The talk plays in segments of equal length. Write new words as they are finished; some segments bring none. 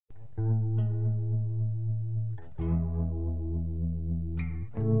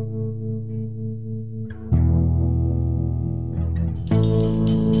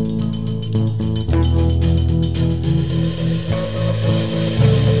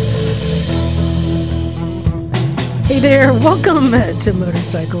Hey there, welcome to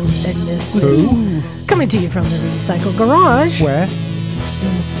Motorcycles and Misfits. Coming to you from the Recycle Garage. Where?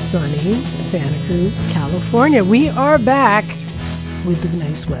 In sunny Santa Cruz, California. We are back with the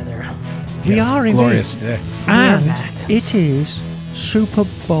nice weather. We are indeed. Glorious day. And back. it is Super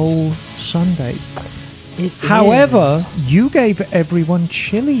Bowl Sunday. It However, is. you gave everyone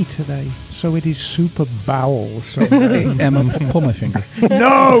chili today, so it is Super Bowl Sunday. Emma, pull my finger.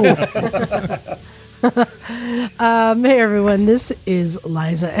 No! Hey everyone, this is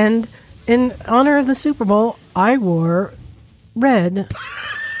Liza, and in honor of the Super Bowl, I wore red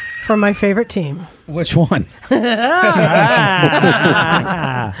for my favorite team. Which one?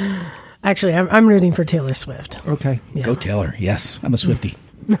 Actually, I'm rooting for Taylor Swift. Okay. Yeah. Go Taylor. Yes, I'm a Swiftie.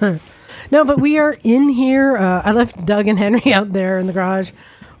 No, but we are in here. I left Doug and Henry out there in the garage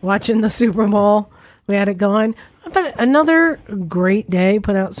watching the Super Bowl. We had it going. But another great day.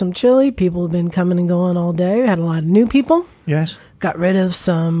 Put out some chili. People have been coming and going all day. We had a lot of new people. Yes. Got rid of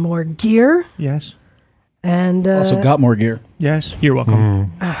some more gear. Yes. And Also got more gear. Yes. You're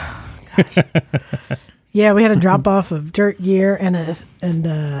welcome. yeah, we had a drop off of dirt gear and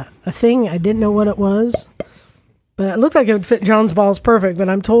a thing. I didn't know what it was. But it looked like it would fit John's balls perfect, but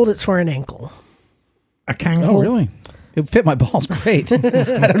I'm told it's for an ankle. A cankle. Oh, really? It fit my balls great. I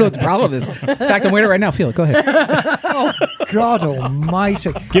don't know what the problem is. In fact, I'm wearing it right now. Feel it. Go ahead. Oh, God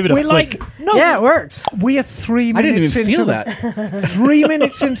almighty. Give it a We're flick. Yeah, it works. We are 3 I didn't minutes even into feel the, that. 3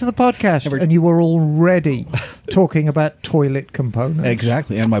 minutes into the podcast, and you were already talking about toilet components.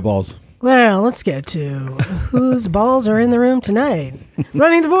 Exactly. And my balls. Well, let's get to whose balls are in the room tonight.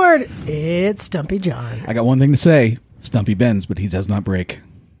 Running the board, it's Stumpy John. I got one thing to say. Stumpy bends, but he does not break.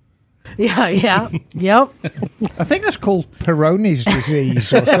 Yeah, yep. I think that's called Peyronie's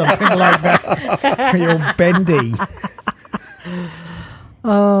disease or something like that. You're bendy.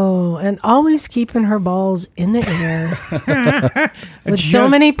 Oh, and always keeping her balls in the air with so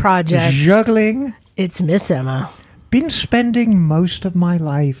many projects. Juggling. It's Miss Emma. Been spending most of my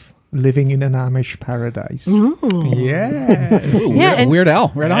life living in an Amish paradise. Yeah. Ooh, Yeah, and- Weird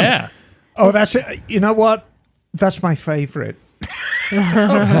Al. Right on. Yeah. Oh, that's it. You know what? That's my favorite.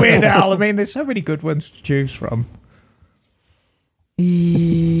 Weird Al. I mean, there's so many good ones to choose from.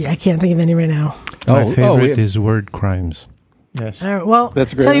 I can't think of any right now. My favorite is word crimes. Yes. All right, well,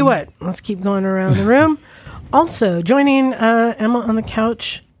 That's a great tell you one. what, let's keep going around the room. Also, joining Emma on the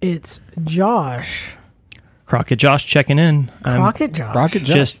couch, it's Josh. Crockett Josh checking in. I'm Crockett Josh. Rocket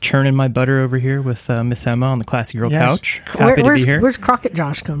Josh. just churning my butter over here with Miss Emma on the Classy Girl Yes. couch. Happy to be here. Where's Crockett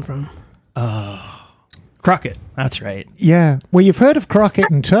Josh come from? Crockett. That's right. Yeah. Well, you've heard of Crockett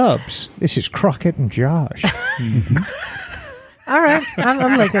and Tubbs. This is Crockett and Josh. All right,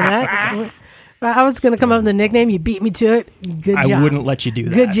 I'm liking that. I was going to come up with a nickname. You beat me to it. Good job. I wouldn't let you do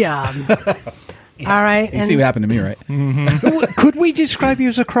that. Good job. All right. You see what happened to me, right? Could we describe you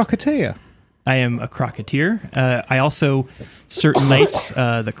as a crocketeer? I am a Crocketeer. I also, certain nights,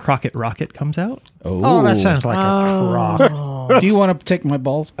 the Crockett Rocket comes out. Oh, that sounds like a crock. Do you want to take my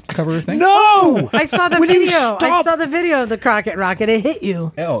balls cover thing? No! I saw the Will you video. I stop? saw the video of the Crockett Rocket. It hit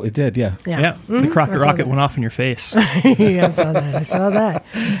you. Oh, it did, yeah. Yeah. The Crockett I saw Rocket that. went off in your face. Yeah, I saw that.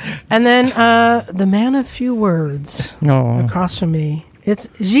 And then the man of few words No. across from me. It's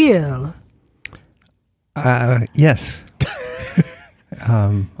Gilles. Yes.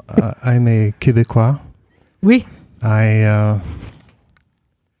 I'm a Québécois. Oui.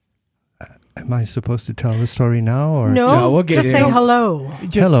 Am I supposed to tell the story now or No, No, we'll get just it. say hello.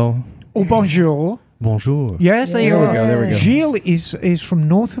 Hello, Oh, bonjour. bonjour. Yes, There we go, there we go. Gilles is from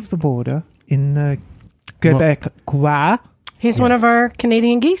north of the border in Quebec. He's one of our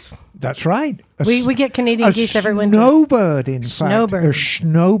Canadian geese. That's right. We get Canadian geese every winter. Snowbird, in fact. Snowbird. A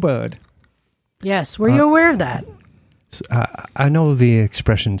snowbird. Yes. Were you aware of that? I know the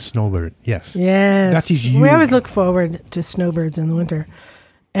expression snowbird. Yes. Yes. That is you. We always look forward to snowbirds in the winter.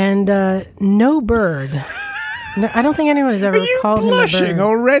 And no bird. No, I don't think anyone has ever Are you called him a blushing bird.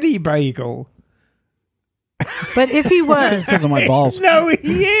 already, Bagel? But if he was, Because of my balls. No,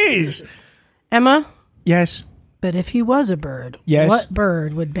 he is. Emma, Yes. but if he was a bird, Yes. what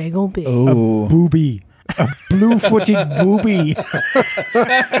bird would Bagel be? Oh. Booby. A blue-footed booby.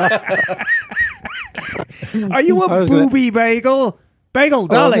 Are you a I was gonna- booby, Bagel? Bagel,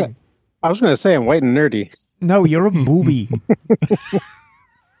 darling. I was going to say I'm white and nerdy. No, you're a booby.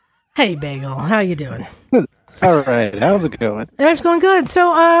 Hey, Bagel, how you doing? All right, how's it going? It's going good.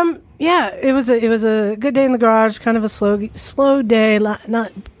 So, yeah, it was a good day in the garage. Kind of a slow day. Not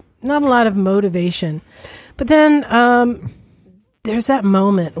a lot of motivation, but then there's that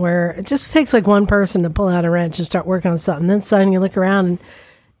moment where it just takes like one person to pull out a wrench and start working on something. Then suddenly you look around and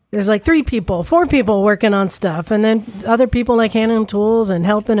there's like 3 people, 4 people working on stuff, and then other people like handing them tools and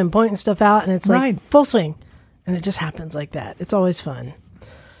helping and pointing stuff out, and it's like full swing. And it just happens like that. It's always fun.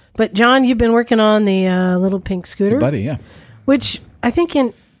 But John, you've been working on the little pink scooter. Buddy, yeah. Which I think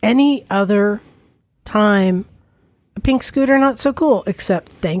in any other time, a pink scooter not so cool, except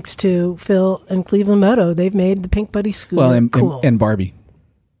thanks to Phil and Cleveland Moto. They've made the Pink Buddy scooter cool. And Barbie.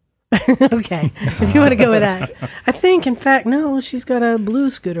 Okay, if you want to go with that. I think, in fact, no, she's got a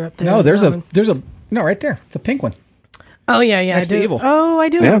blue scooter up there. No, there's a right there. It's a pink one. Oh, yeah. Next to Evil. Oh, I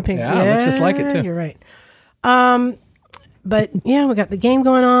do have a pink one. Yeah, looks just like it, too. You're right. But, yeah, we got the game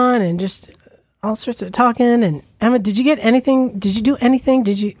going on and just all sorts of talking. And, Emma, did you get anything? Did you do anything?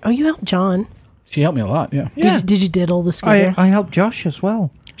 You helped John. She helped me a lot, yeah. Did you diddle the scooter? I helped Josh as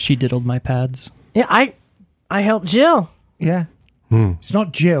well. She diddled my pads. Yeah, I helped Jill. Yeah. It's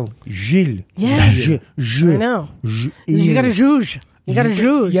not Jill. Gilles. Yeah. Gilles. I know. You got a juge. You got a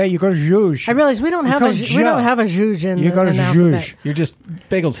juge. Yeah, you got a juge. I realize we don't have a juge in you got a juge. You're just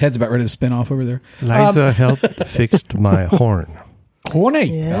Bagel's head's about ready to spin off over there. Liza helped fixed my horn.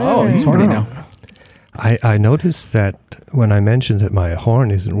 Horny. Yeah. Oh, he's horny now. I noticed that when I mentioned that my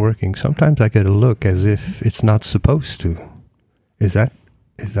horn isn't working, sometimes I get a look as if it's not supposed to. Is that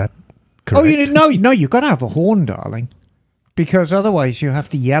correct? Oh, you got to have a horn, darling, because otherwise you have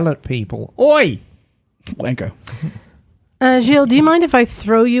to yell at people. Oi! Wanko. Gilles, do you mind if I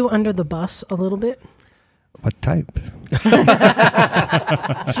throw you under the bus a little bit? What type?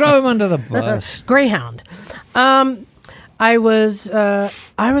 Throw him under the bus. Greyhound. I was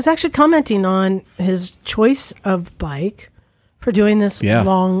actually commenting on his choice of bike for doing this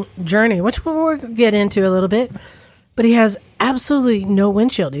long journey, which we'll get into a little bit. But he has absolutely no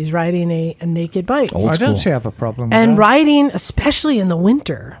windshield. He's riding a naked bike. I don't see I have a problem with and that. riding, especially in the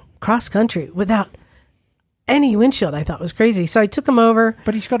winter, cross country, without any windshield, I thought was crazy. So I took him over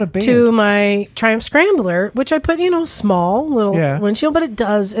But he's got a beard. to my Triumph Scrambler, which I put, small little windshield, but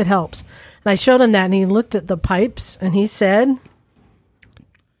it helps. And I showed him that, and he looked at the pipes, and he said...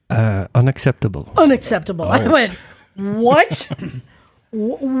 Unacceptable. Unacceptable. I went, what?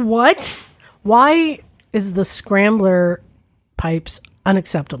 What? Why is the Scrambler pipes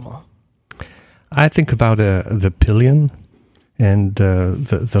unacceptable? I think about the pillion and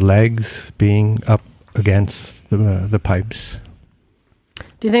the legs being up against the pipes.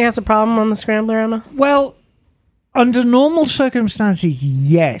 Do you think that's a problem on the Scrambler, Emma? Well, under normal circumstances,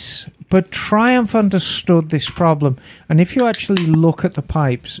 yes. But Triumph understood this problem. And if you actually look at the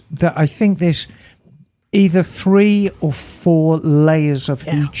pipes, I think there's either 3 or 4 layers of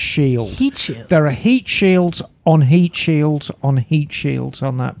heat shield. Heat shields. There are heat shields on heat shields on heat shields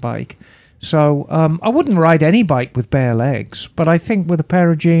on that bike. So I wouldn't ride any bike with bare legs, but I think with a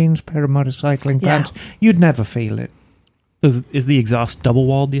pair of jeans, pair of motorcycling pants, you'd never feel it. Is the exhaust double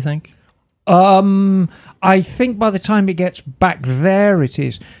walled, do you think? I think by the time it gets back there, it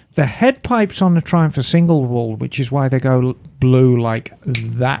is. The head pipes on the Triumph are single wall, which is why they go blue like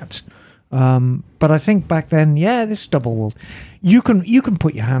that. But I think back then, this is double walled. You can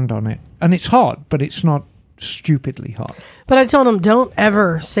put your hand on it, and it's hot, but it's not stupidly hot. But I told him, don't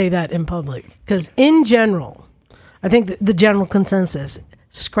ever say that in public, because in general, I think the general consensus,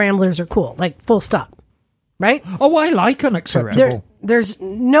 Scramblers are cool, like full stop, right? Oh, I like unacceptable. There's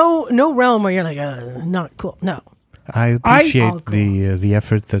no realm where you're like, not cool. No. I appreciate the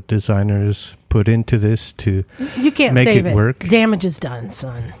effort that designers put into this to you can't make save it work. Damage is done,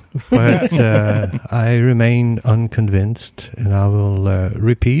 son. But I remain unconvinced, and I will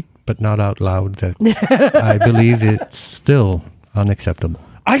repeat, but not out loud, that I believe it's still unacceptable.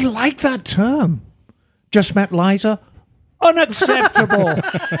 I like that term. Just met Liza. Unacceptable. And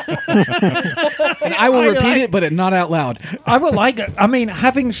I will repeat it, but not out loud. I would like it. I mean,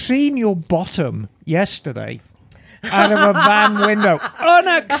 having seen your bottom yesterday out of a van window,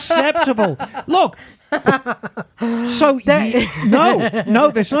 unacceptable. Look. So,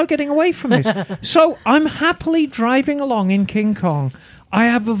 no, there's no getting away from this. So, I'm happily driving along in King Kong. I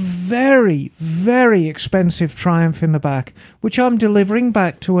have a very, very expensive Triumph in the back, which I'm delivering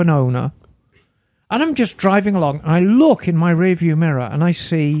back to an owner. And I'm just driving along, and I look in my rearview mirror, and I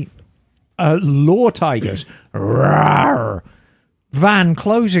see Law Tigers rawr, van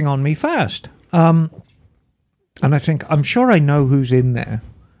closing on me fast. And I think, I'm sure I know who's in there.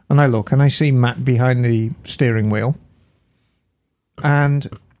 And I look, and I see Matt behind the steering wheel. And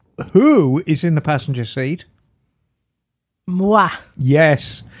who is in the passenger seat? Moi.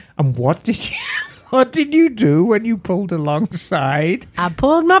 Yes. And what did What did you do when you pulled alongside? I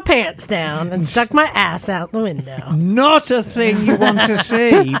pulled my pants down and stuck my ass out the window. Not a thing you want to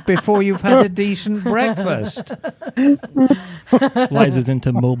see before you've had a decent breakfast. Liza's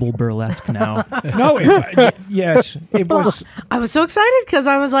into mobile burlesque now. No, yes, it was. I was so excited because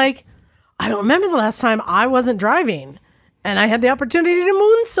I was like, I don't remember the last time I wasn't driving and I had the opportunity to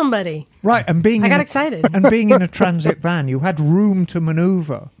moon somebody. Right, and I got excited. And being in a transit van, you had room to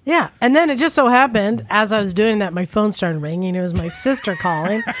maneuver. Yeah, and then it just so happened, as I was doing that, my phone started ringing. It was my sister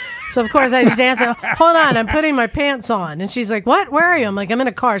calling. So, of course, I just answered, hold on, I'm putting my pants on. And she's like, what? Where are you? I'm like, I'm in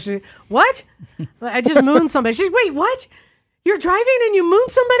a car. She's like, what? I just mooned somebody. She's like, wait, what? You're driving and you mooned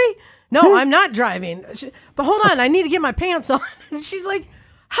somebody? No, I'm not driving. But hold on, I need to get my pants on. And she's like,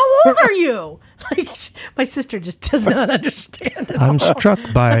 how old are you? Like, my sister just does not understand it. I'm struck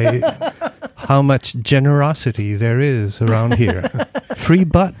by how much generosity there is around here. Free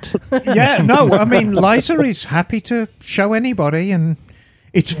butt. Yeah, no, I mean, Liza is happy to show anybody, and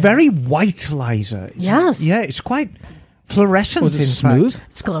it's very white, Liza. Yes. Yeah, it's quite fluorescent. Was it in smooth? fact.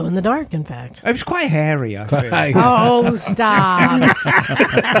 It's glow in the dark, in fact. It was quite hairy, I feel. Oh, stop.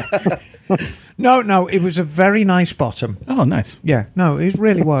 No, it was a very nice bottom. Oh, nice. Yeah, no, it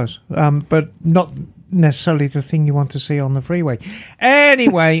really was. But not necessarily the thing you want to see on the freeway.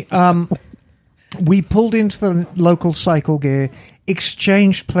 Anyway, we pulled into the local Cycle Gear,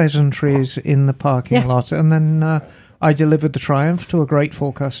 exchanged pleasantries in the parking lot, and then I delivered the Triumph to a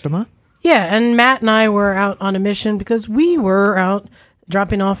grateful customer. Yeah, and Matt and I were out on a mission because we were out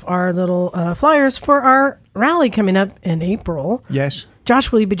dropping off our little flyers for our rally coming up in April. Yes.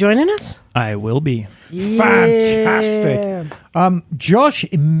 Josh, will you be joining us? I will be. Fantastic. Josh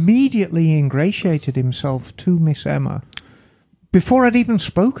immediately ingratiated himself to Miss Emma before I'd even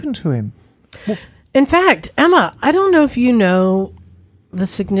spoken to him. In fact, Emma, I don't know if you know the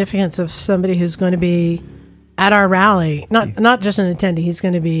significance of somebody who's going to be at our rally. Not just an attendee, he's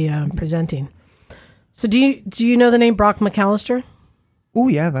going to be presenting. So do you know the name Brock McAllister? Oh,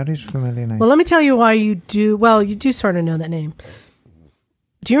 yeah, that is a familiar name. Well, let me tell you why you do. Well, you do sort of know that name.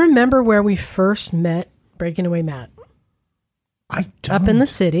 Do you remember where we first met Breaking Away Matt? I don't. Up in the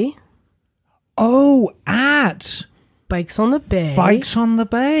city. Oh, at Bikes on the Bay. Bikes on the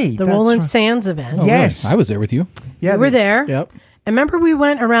Bay. The That's Roland right. Sands event. Oh, Yes. really? I was there with you. Yeah, We were the- there. Yep. And remember we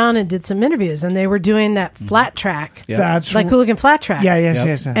went around and did some interviews and they were doing that flat track. Yeah. That's Like Hooligan Flat Track. Yeah, yes, Yep.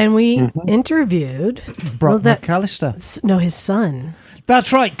 yes. And we interviewed Brock that- McAllister. no, his son.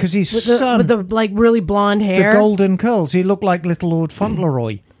 That's right, because his With son, the like really blonde the hair. golden curls, he looked like little Lord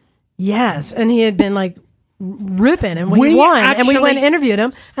Fauntleroy. Yes, and he had been like ripping and we We won and we actually- went and interviewed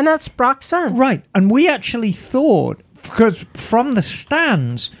him and that's Brock's son. Right, and we actually thought, because from the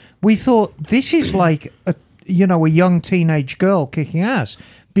stands, we thought this is like a young teenage girl kicking ass.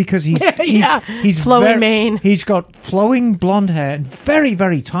 Because he's Flowing mane. He's got flowing blonde hair and very,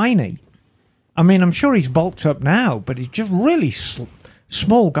 very tiny. I mean, I'm sure he's bulked up now, but he's just really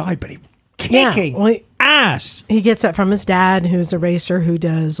small guy, but he's kicking ass. He gets that from his dad, who's a racer who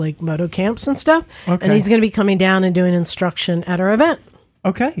does like moto camps and stuff. Okay. And he's going to be coming down and doing instruction at our event.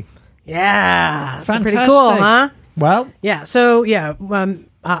 Okay. Yeah. It's Fantastic. pretty cool, huh? Well, Yeah. So, yeah, I'm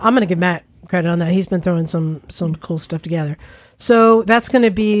going to give Matt credit on that. He's been throwing some cool stuff together. So that's going to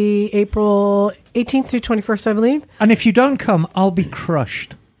be April 18th through 21st, I believe. and if you don't come, I'll be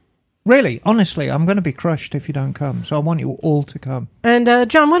crushed. Really, honestly, I'm going to be crushed if you don't come. So I want you all to come. And,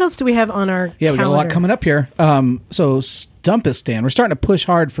 John, what else do we have on our Yeah, we got a lot calendar? coming up here. So Stumpistan, we're starting to push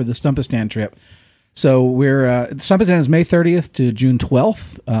hard for the Stumpistan trip. So we're Stumpistan is May 30th to June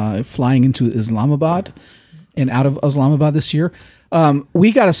 12th, flying into Islamabad and out of Islamabad this year.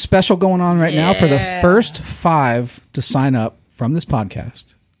 We got a special going on right now for the first 5 to sign up from this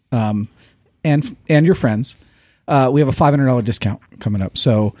podcast, and your friends. We have a $500 discount coming up.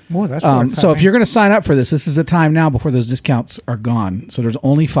 So, Whoa, that's worth so if having. you're going to sign up for this is the time now before those discounts are gone. So there's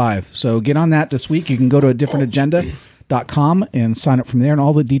only 5. So get on that this week. You can go to adifferentagenda.com and sign up from there, and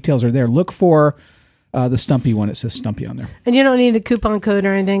all the details are there. Look for the Stumpy one. It says Stumpy on there. And you don't need a coupon code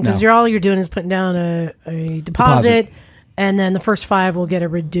or anything because No. all you're doing is putting down a deposit, and then the first 5 will get a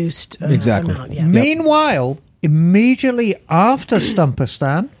reduced Exactly. amount. Yeah. Meanwhile, immediately after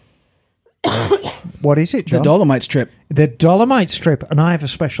Stumpistan, what is it, The John? Dolomites trip. The Dolomite Strip, and I have a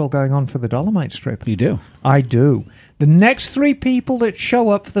special going on for the Dolomite Strip. You do. I do. The next 3 people that show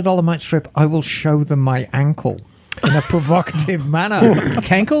up for the Dolomite Strip, I will show them my ankle in a provocative manner.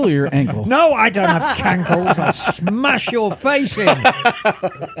 Cankle or your ankle? No, I don't have cankles. I'll smash your face in.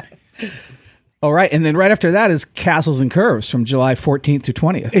 All right. And then right after that is Castles and Curves from July 14th to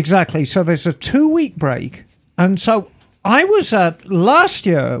 20th. Exactly. So there's a 2-week break. And so I was at last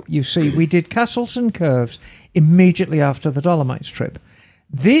year, you see, we did Castles and Curves immediately after the Dolomites trip.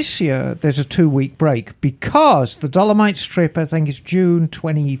 This year, there's a 2-week break because the Dolomites trip, I think, is June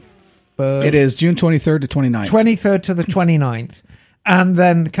 23rd. It is June 23rd to 29th. 23rd to the 29th. And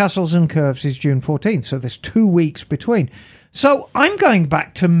then the Castles and Curves is June 14th. So there's 2 weeks between. So I'm going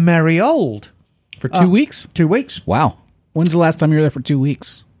back to merry old. For 2 weeks? 2 weeks. Wow. When's the last time you were there for 2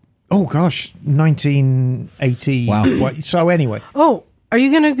 weeks? Oh, gosh. 1980. Wow. So anyway, Oh, are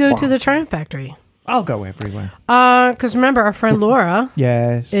you going to go to the Triumph Factory? I'll go everywhere. Because remember, our friend Laura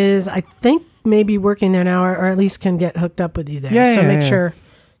Yes. is, I think, maybe working there now, or at least can get hooked up with you there. Yeah, so yeah, make yeah. sure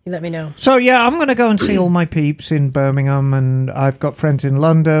you let me know. So, yeah, I'm going to go and see all my peeps in Birmingham, and I've got friends in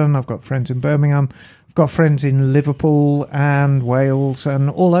London, I've got friends in Birmingham, I've got friends in Liverpool and Wales and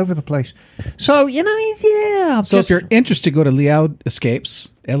all over the place. So, you know, yeah. So if you're interested, go to Leod Escapes,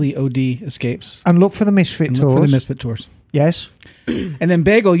 Leod Escapes, And look for the Misfit and Tours. look for the Misfit Tours. Yes. And then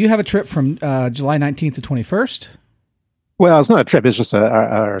Bagel, you have a trip from July 19th to 21st, Well, it's not a trip. It's just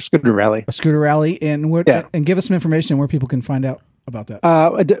our scooter rally. a scooter rally, and Yeah. and give us some information on where people can find out about that.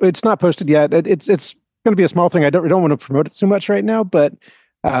 It's not posted yet. It's going to be a small thing. I don't want to promote it too much right now, but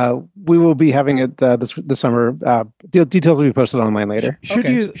we will be having it this summer. Details will be posted online later.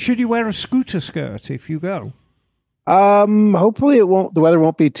 Should you wear a scooter skirt if you go? Hopefully the weather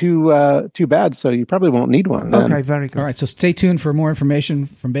won't be too bad, so you probably won't need one then. Okay, very good. All right, so stay tuned for more information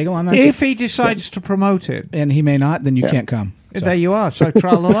from Bagel on that. If he decides to promote it, and he may not, then you can't come. So. there you are. So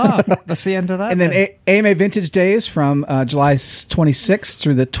tra-la-la. That's the end of that. And then AMA Vintage Days from July 26th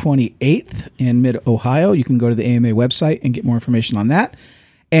through the 28th in mid-Ohio. You can go to the AMA website and get more information on that.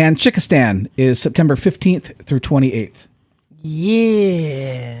 And Chickistan is September 15th through 28th.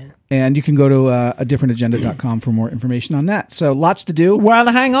 Yeah. And you can go to adifferentagenda.com for more information on that. So lots to do. Well,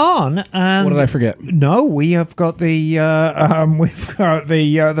 hang on. And What did I forget? No, we have got the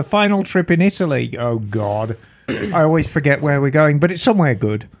the final trip in Italy. Oh God, I always forget where we're going, but it's somewhere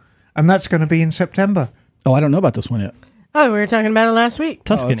good, and that's going to be in September. Oh, I don't know about this one yet. Oh, we were talking about it last week.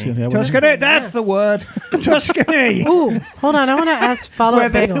 Tuscany. Tuscany, that's the word. Tuscany. Ooh, hold on. I want to ask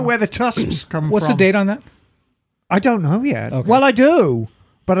follow-up Bagel. Where the tusks come What's from. the date on that? I don't know yet. Okay. Well, I do,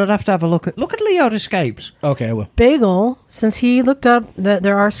 but I'd have to have a look at Leod Escapes. Okay, I will. Bagel, since he looked up that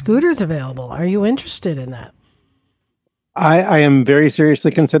there are scooters available, are you interested in that? I am very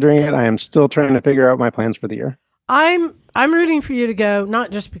seriously considering it. I am still trying to figure out my plans for the year. I'm rooting for you to go,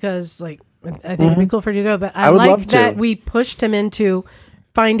 not just because like I think it'd be cool for you to go, but I would like love to. that we pushed him into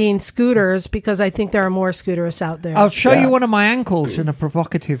finding scooters because I think there are more scooters out there. I'll show Yeah. you one of my ankles in a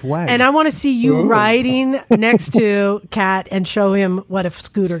provocative way. And I want to see you riding next to Kat and show him what a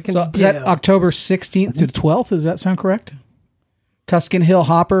scooter can So do. is that October 16th to the 12th? Does that sound correct? Tuscan Hill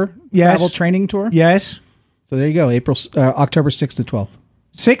Hopper Yes. Travel Training Tour? Yes. So there you go, October 6th to 12th.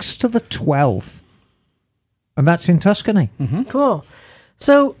 6th to the 12th. And that's in Tuscany. Cool.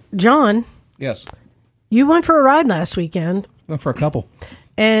 So, John, Yes. you went for a ride last weekend, Went for a couple.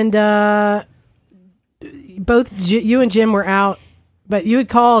 and both you and Jim were out, but you had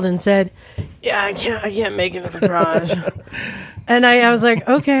called and said, "Yeah, I can't make it to the garage." And I was like,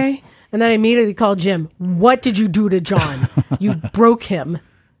 "Okay." And then I immediately called Jim. What did you do to John? You broke him.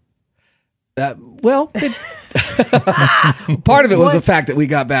 Well, part of it was the fact that we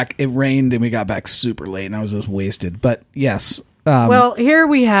got back, it rained and we got back super late and I was just wasted. But yes. Well, here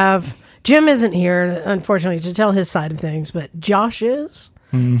we have, Jim isn't here, unfortunately, to tell his side of things, but Josh is.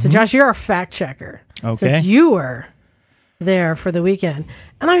 So, Josh, you're our fact checker. Okay. Since you were there for the weekend.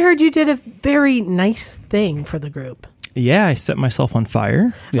 And I heard you did a very nice thing for the group. Yeah, I set myself on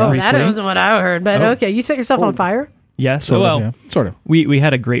fire. Oh, that wasn't what I heard, but okay. You set yourself on fire? Yes. Sort well, of, yeah. Sort of. we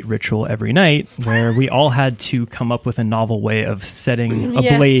had a great ritual every night where we all had to come up with a novel way of setting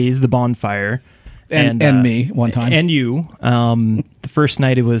Yes. ablaze the bonfire. And me one time. And you. The first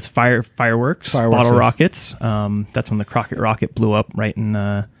night it was fireworks, bottle yes. rockets. That's when the Crockett rocket blew up right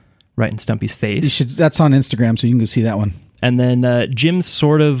in Stumpy's face. That's on Instagram, so you can go see that one. And then Jim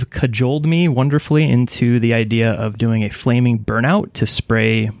sort of cajoled me wonderfully into the idea of doing a flaming burnout to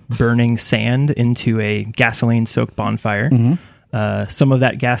spray burning sand into a gasoline-soaked bonfire. Some of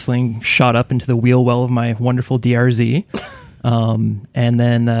that gasoline shot up into the wheel well of my wonderful DRZ. And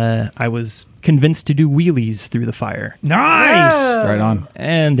then I was convinced to do wheelies through the fire. Nice. Right on.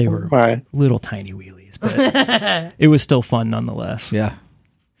 And they were Why? little tiny wheelies, but it was still fun nonetheless. Yeah.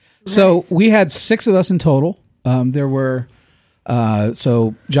 So we had 6 of us in total. There were,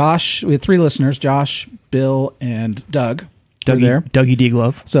 so Josh, we had 3 listeners, Josh, Bill, and Doug were there. Dougie D.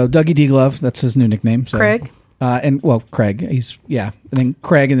 Glove. So Dougie D. Glove, that's his new nickname. So, Craig? And Craig, and then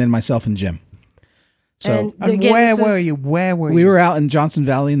Craig, and then myself and Jim. So And And again, where this were is- you? Where were we you? were out in Johnson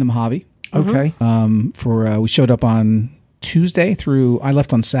Valley in the Mojave. Okay. We showed up on Tuesday I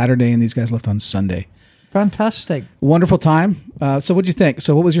left on Saturday and these guys left on Sunday. Fantastic. Wonderful time. So what'd you think?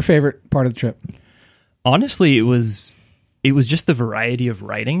 So what was your favorite part of the trip? Honestly, it was just the variety of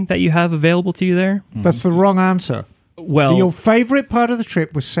writing that you have available to you there. That's the wrong answer. Well, Your favorite part of the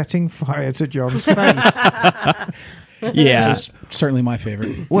trip was setting fire to John's face. yeah. It was certainly my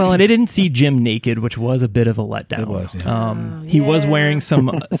favorite. Well, and I didn't see Jim naked, which was a bit of a letdown. It was, yeah. He was wearing some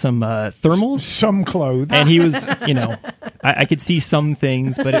thermals, Some clothes. and he was, I could see some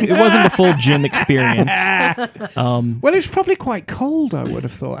things, but it wasn't the full Jim experience. Well, it was probably quite cold, I would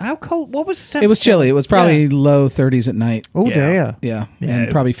have thought. How cold? What was the temperature? It was chilly. It was probably low 30s at night. Oh, Yeah. dear. Yeah, Yeah, and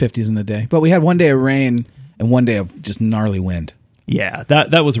it probably 50s in the day. But we had one day of rain and one day of just gnarly wind. Yeah,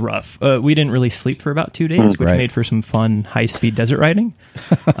 that was rough. We didn't really sleep for about 2 days, which Right. made for some fun high-speed desert riding.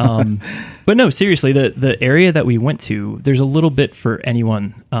 But no, seriously, the area that we went to, there's a little bit for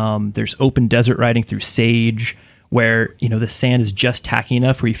anyone. There's open desert riding through sage, where the sand is just tacky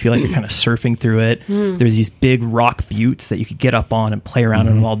enough where you feel like you're kind of surfing through it. There's these big rock buttes that you could get up on and play around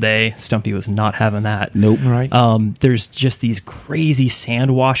in all day. Stumpy was not having that. Nope. Right. There's just these crazy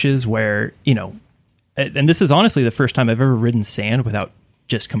sand washes where, and this is honestly the first time I've ever ridden sand without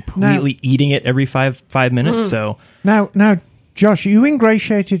just completely eating it every five minutes. So Now, Josh, you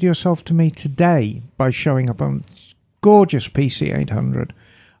ingratiated yourself to me today by showing up on gorgeous PC 800,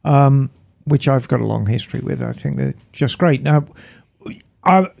 which I've got a long history with. I think they're just great. Now,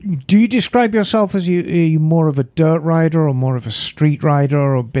 do you describe yourself as you more of a dirt rider or more of a street rider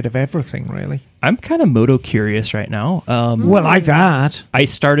or a bit of everything, really? I'm kind of moto curious right now. Well, like that. I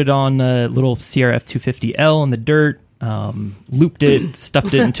started on a little CRF 250L in the dirt, looped it,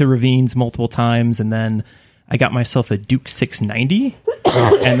 stuffed it into ravines multiple times, and then I got myself a Duke 690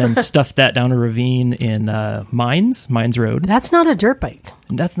 and then stuffed that down a ravine in Mines Road. That's not a dirt bike.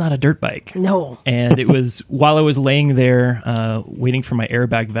 And that's not a dirt bike. No. And it was while I was laying there waiting for my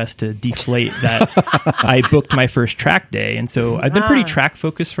airbag vest to deflate that I booked my first track day. And so I've been pretty track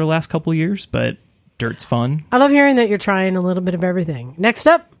focused for the last couple of years, but dirt's fun. I love hearing that you're trying a little bit of everything. Next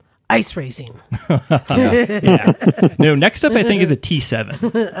up, ice racing. Yeah. No, next up I think is a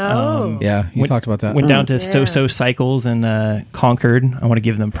T7. Yeah, you talked about that. Went down to So-So Cycles in Concord. I want to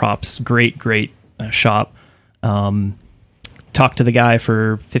give them props. Great shop. Talked to the guy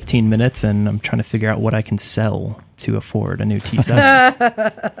for 15 minutes, and I'm trying to figure out what I can sell to afford a new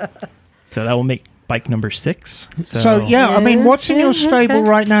T7. So that will make bike number 6. So, yeah, I mean, what's in your stable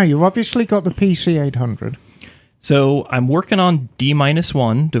right now? You've obviously got the PC 800. So I'm working on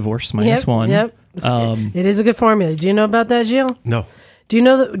D-1, divorce minus one. Yep. It is a good formula. Do you know about that, Gilles? No. Do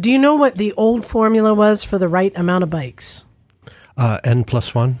you know what the old formula was for the right amount of bikes?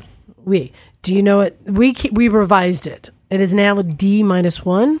 N+1. Do you know it? We revised it. It is now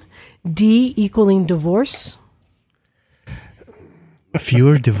D-1. D equaling divorce.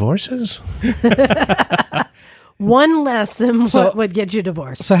 Fewer divorces? One less than what would get you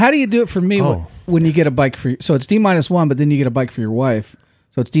divorced. So how do you do it for me Oh. when you get a bike for? So it's D-1, but then you get a bike for your wife.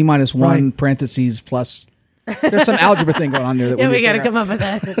 So it's D-1 Right. parentheses plus. There's some algebra thing going on there. That Yeah, need we got to figure come up with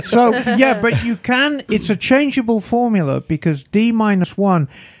that. So, yeah, but you can, it's a changeable formula because D-1,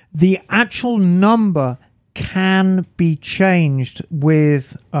 the actual number can be changed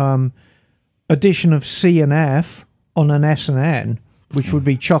with addition of C and F on an S and N, which would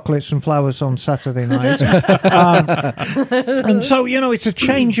be chocolates and flowers on Saturday night. And so, it's a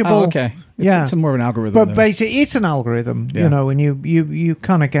changeable. Oh, okay. It's more of an algorithm. But then. basically, it's an algorithm, Yeah. and you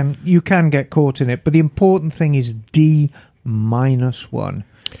kind of can get caught in it. But the important thing is D-1.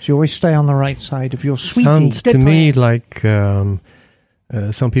 So you always stay on the right side of your sweetie. Sounds Good to me plan. like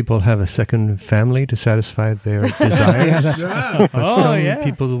some people have a second family to satisfy their desires. Some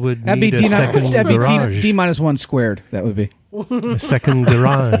people would that'd be need a second garage. D-1 squared. That would be. A second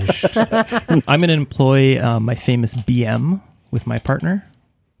garage. I'm going to employ my famous BM with my partner.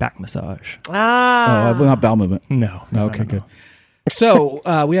 Back massage. Well, not bowel movement. No. Okay, good. So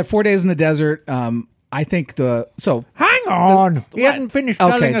we had 4 days in the desert. I think Hang on. He hadn't finished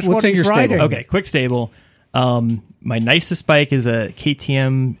telling us what's what in he's your stable? riding. Okay, quick stable. My nicest bike is a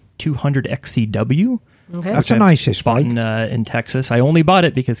KTM 200 XCW. Okay. That's the nicest Bought bike. in Texas. I only bought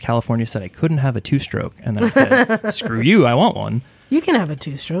it because California said I couldn't have a 2-stroke. And then I said, screw you, I want one. You can have a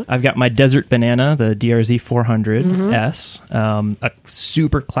 2-stroke. I've got my Desert Banana, the DRZ 400S, a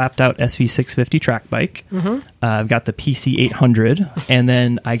super clapped out SV650 track bike. I've got the PC 800, and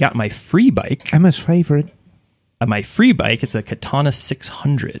then I got my free bike. Emma's favorite. My free bike, it's a Katana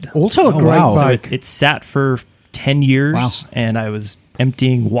 600. Also a great wow. So bike. it sat for 10 years, Wow. and I was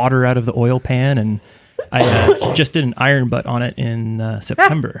emptying water out of the oil pan and I just did an iron butt on it in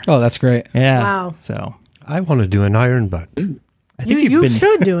September. Oh, that's great. Yeah. Wow. So I want to do an iron butt. I think You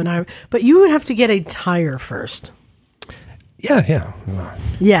should do an iron, but you would have to get a tire first. Yeah.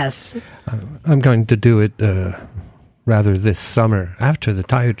 Yes. I'm going to do it rather this summer after the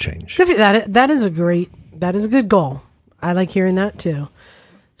tire change. Good for you. That is a good goal. I like hearing that too.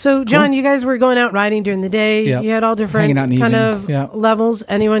 So, John, you guys were going out riding during the day. Yep. You had all different Hanging out in the kind evening. of Yeah. levels.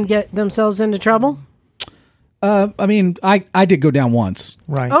 Anyone get themselves into trouble? I mean, I did go down once.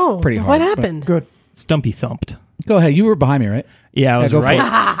 Right. Oh, Pretty hard, what but happened? Good. Stumpy thumped. Go ahead. You were behind me, right? Yeah, I was go for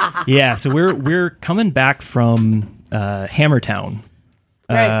right. Yeah, so we're coming back from Hammertown,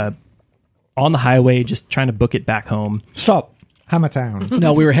 Right. on the highway, just trying to book it back home. Stop. Hammertown.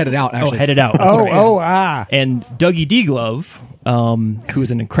 No, we were headed out, actually. Headed out. That's right. Ah. And Dougie D-Glove,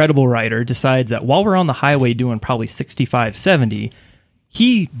 who's an incredible rider, decides that while we're on the highway doing probably 65, 70,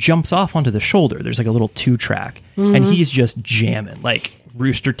 he jumps off onto the shoulder. There's like a little 2-track, and he's just jamming, like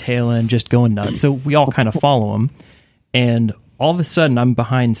rooster tailing, just going nuts. So we all kind of follow him, and all of a sudden I'm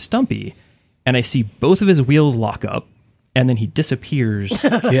behind Stumpy, and I see both of his wheels lock up, and then he disappears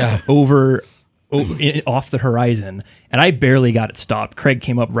Yeah. off the horizon, and I barely got it stopped. Craig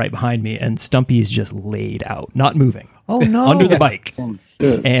came up right behind me, and Stumpy's just laid out, not moving. Oh, no. Under the bike.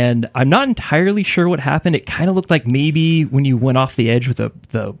 And I'm not entirely sure what happened. It kind of looked like maybe when you went off the edge with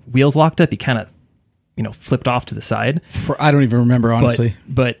the wheels locked up, you kind of, flipped off to the side. I don't even remember, honestly.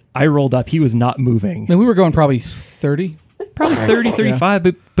 But I rolled up. He was not moving. I mean, we were going probably 30. Probably 30, 35,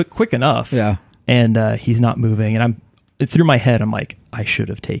 but quick enough. Yeah. And he's not moving. And through my head, I'm like, I should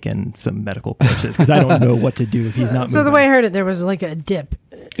have taken some medical courses because I don't know what to do if he's not moving. So the way I heard it, there was like a dip.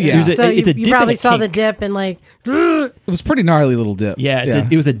 Yeah. So it's a you dip probably and a saw the kink. dip and like, It was a pretty gnarly little dip. Yeah,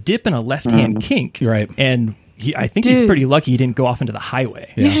 it was a dip and a left-hand kink. You're right. And I think he's Dude. pretty lucky he didn't go off into the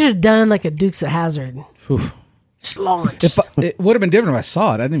highway. you should have done like a Dukes of Hazzard. Oof. Slaunch. It would have been different if I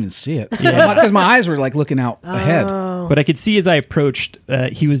saw it. I didn't even see it. Because my eyes were like looking out ahead. But I could see as I approached,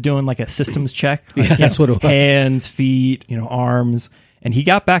 he was doing like a systems check. Like, Yeah, that's what it was. Hands, feet, arms. And he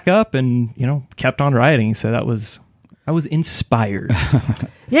got back up and, kept on riding. So I was inspired.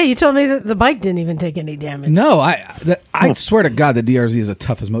 Yeah, you told me that the bike didn't even take any damage. No, I swear to God, the DRZ is the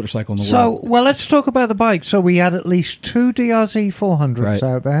toughest motorcycle in the So, world. well, let's talk about the bike. So we had at least 2 DRZ 400s Right.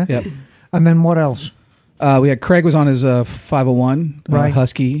 out there. Yep. And then what else? We had Craig was on his 501 Right.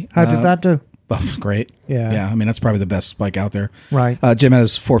 Husky. How did that do? Great. Yeah. Yeah, I mean, that's probably the best bike out there. Right. Jim had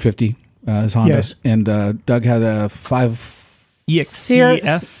his 450, his Honda. Yes. And Doug had a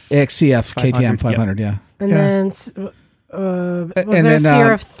EXCF. XCF 500, KTM 500, yeah. And Yeah. then, was And there then, a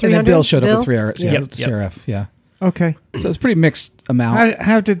CRF 300? and then Bill showed up with 3RS. Yeah, Yep, yep. CRF, yeah. Okay. So it's pretty mixed amount.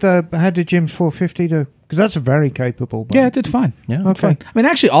 How did Jim's 450 do? Because that's a very capable bike. Yeah, it did fine. Yeah. It did Okay. fine. I mean,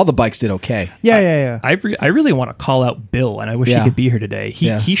 actually, all the bikes did okay. Yeah. I really want to call out Bill, and I wish he Yeah. could be here today.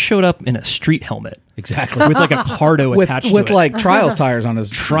 Yeah. He showed up in a street helmet Exactly. with like a Pardo with attached with to it. like trials tires on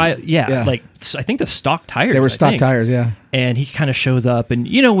his. Yeah. Like I think the stock tires. They were I stock think. tires, yeah. And he kind of shows up, and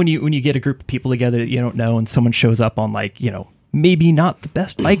when you get a group of people together that you don't know, and someone shows up on like maybe not the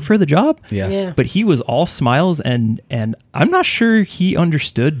best bike for the job, Yeah. but he was all smiles, and I'm not sure he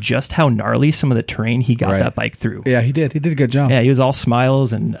understood just how gnarly some of the terrain he got Right. that bike through. Yeah, he did. He did a good job. Yeah, he was all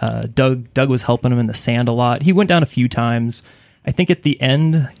smiles, and Doug was helping him in the sand a lot. He went down a few times. I think at the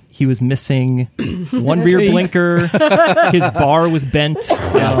end he was missing one rear blinker. His bar was bent.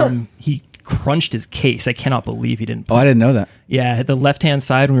 He crunched his case. I cannot believe he didn't. Oh, I didn't know that. Yeah, at the left-hand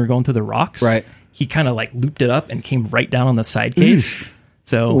side when we were going through the rocks. Right. He kind of like looped it up and came right down on the side case.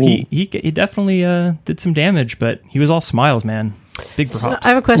 So he definitely did some damage, but he was all smiles, man. Big props. So I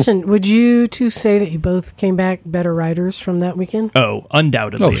have a question. Would you two say that you both came back better riders from that weekend? Oh,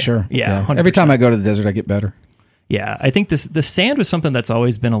 undoubtedly. Oh, sure. Yeah. Every 100%. time I go to the desert, I get better. Yeah, I think the sand was something that's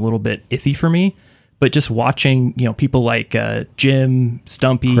always been a little bit iffy for me. But just watching, people like Jim,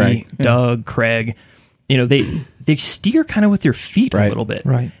 Stumpy, Craig, yeah. Doug, Craig, they steer kind of with their feet a Right. little bit,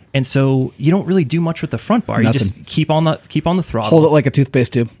 Right. And so you don't really do much with the front bar. Nothing. You just keep on the throttle. Hold it like a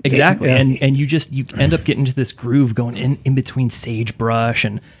toothpaste tube. Exactly. Yeah. And you end up getting into this groove going in between sagebrush,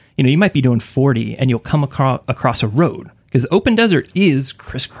 and you might be doing 40 and you'll come across a road, because open desert is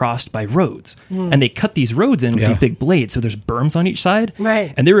crisscrossed by roads, and they cut these roads in with Yeah. these big blades, so there's berms on each side.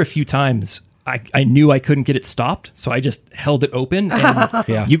 Right. And there were a few times I knew I couldn't get it stopped, so I just held it open, and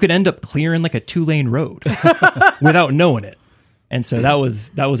Yeah. you could end up clearing like a 2-lane road without knowing it. And so that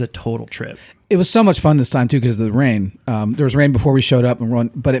was a total trip. It was so much fun this time too because of the rain. There was rain before we showed up,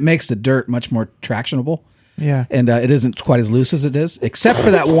 but it makes the dirt much more tractionable. Yeah. And it isn't quite as loose as it is, except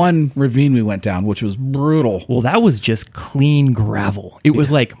for that one ravine we went down, which was brutal. Well, that was just clean gravel. It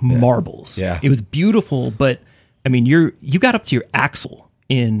was like marbles. Yeah. It was beautiful, but I mean, you got up to your axle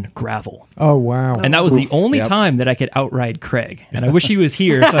in gravel. Oh, wow. And that was the only Yep. time that I could outride Craig. And I wish he was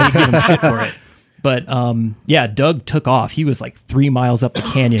here so I could give him shit for it. But yeah, Doug took off. He was like 3 miles up the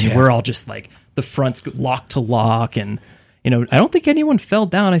canyon. Yeah. We're all just like the front's lock to lock. And, I don't think anyone fell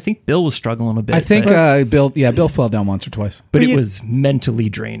down. I think Bill was struggling a bit. I think but, Bill fell down once or twice. but But it you- was mentally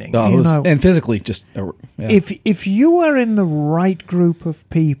draining. Oh, it You was- know- and physically, just yeah. If you are in the right group of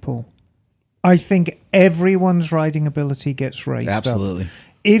people, I think everyone's riding ability gets raised up. Absolutely.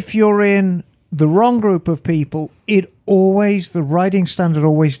 If you're in the wrong group of people, the riding standard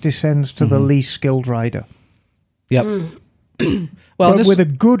always descends to the least skilled rider. Yep. Well, Well, but this, with a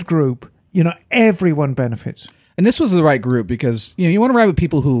good group, everyone benefits. and this was the right group because you want to ride with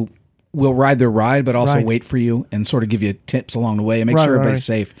people who will ride their ride, but also Right. wait for you and sort of give you tips along the way and make Right, sure right, everybody's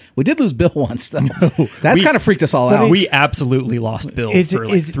safe. We did lose Bill once, though. That's kind of freaked us all out. We absolutely lost Bill It's- for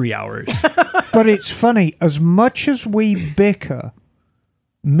like it's- 3 hours. But it's funny, as much as we bicker,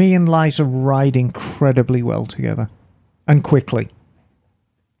 me and Liza ride incredibly well together and quickly.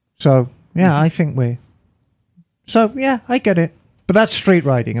 So, yeah, I think I get it. But that's street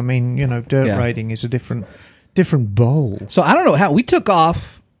riding. I mean, dirt Yeah. riding is a different bowl. So I don't know how we took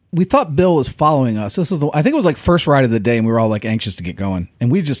off. We thought Bill was following us. I think it was like first ride of the day, and we were all like anxious to get going, and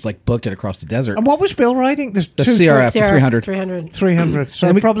we just like booked it across the desert. And what was Bill riding? There's The two CRF 300. 300. So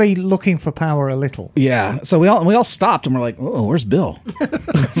And we- probably looking for power a little. Yeah. So we all stopped, and we're like, "Oh, where's Bill?"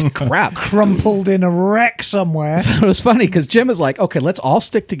 Crap. Crumpled in a wreck somewhere. It was funny because Jim is like, "Okay, let's all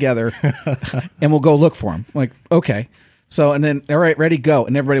stick together, and we'll go look for him." I'm like, okay. So and then all right, ready, go,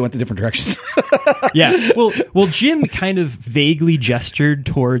 and everybody went to different directions. Yeah. Well, Jim kind of vaguely gestured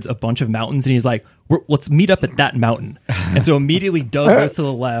towards a bunch of mountains, and he's like, "Let's meet up at that mountain." And so immediately Doug goes to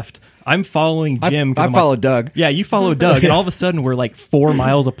the left. I'm following Jim. 'cause I I'm followed like, Doug. Yeah, you follow Doug, and all of a sudden we're like 4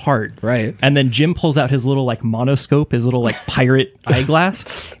 miles apart. Right. And then Jim pulls out his little like monoscope, his little like pirate eyeglass,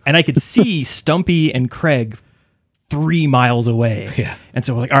 and I could see Stumpy and Craig 3 miles away. Yeah. And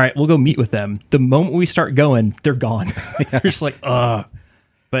so we're like, all right, we'll go meet with them. The moment we start going, they're gone. We're just like,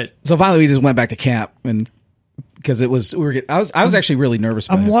 But So finally, we just went back to camp, and because I was actually really nervous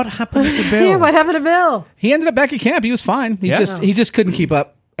about And it. what happened to Bill? Yeah, what happened to Bill? He ended up back at camp. He was fine. He just couldn't keep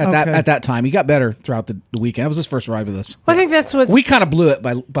up at that time. He got better throughout the weekend. That was his first ride with us. Well, I think that's what We kind of blew it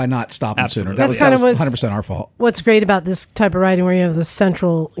by not stopping Absolutely. sooner. That's kind of that was what's- 100% our fault. what's great about this type of riding, where you have the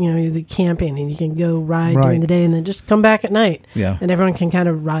central, the camping, and you can go ride Right. during the day and then just come back at night. Yeah. and everyone can kind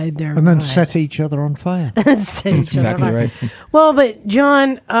of ride their and then ride. set each other on fire. Set each That's other exactly apart. right. Well, but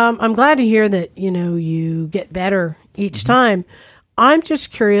John, I'm glad to hear that you get better each time. I'm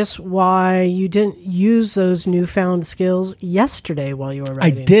just curious why you didn't use those newfound skills yesterday while you were I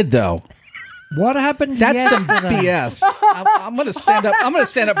riding. did though. What happened? That's some yesterday? BS. I'm going to stand up. I'm going to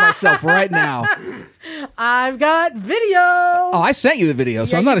stand up myself right now. I've got video. Oh, I sent you the video,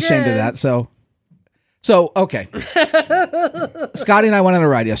 so Yeah, I'm not you ashamed did. of that. So okay. Scotty and I went on a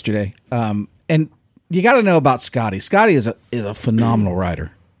ride yesterday, and you got to know about Scotty. Scotty is a phenomenal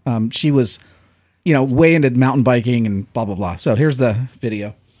rider. She was, way into mountain biking and blah blah blah. So here's the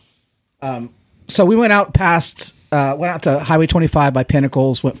video. So we went out to Highway 25 by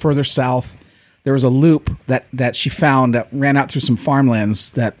Pinnacles, went further south. There was a loop that she found that ran out through some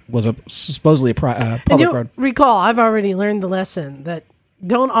farmlands that was supposedly a And public you road. recall, I've already learned the lesson that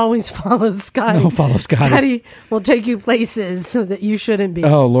don't always follow Scotty. Don't follow Scotty. Scotty will take you places that you shouldn't be.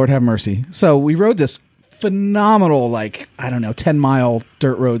 Oh, Lord have mercy. So we rode this phenomenal, 10-mile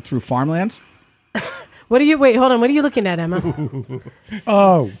dirt road through farmlands. Wait, hold on. What are you looking at, Emma?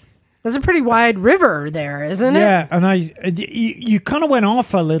 Oh, That's a pretty wide river there, isn't it? yeah. And you kind of went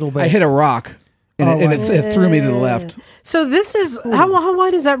off a little bit. I hit a rock, and, Oh, it threw me to the left. So this is, how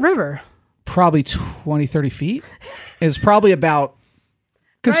wide is that river? Probably 20, 30 feet. It's probably about,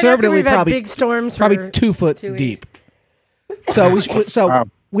 Right after conservatively, we've had probably big storms. probably for 2 foot 2 weeks. deep. So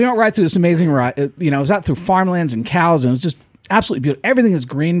we went right through this amazing ride. It was out through farmlands and cows, and it was just absolutely beautiful. Everything is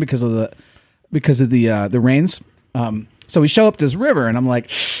green because of the rains. So we show up to this river, and I'm like,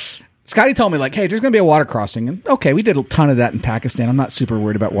 Scotty told me hey, there's going to be a water crossing, and okay, we did a ton of that in Pakistan. I'm not super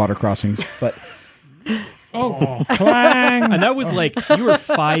worried about water crossings, but Oh, clang. and that was like you were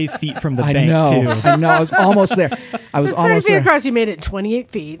 5 feet from the I bank know, too. I know, I was almost there. I was It's 30 almost feet there. across. You made it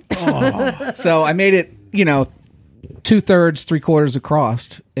 28 feet. So I made it, 2/3, 3/4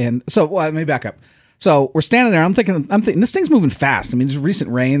 across. And so let me back up. So we're standing there. I'm thinking this thing's moving fast. I mean, there's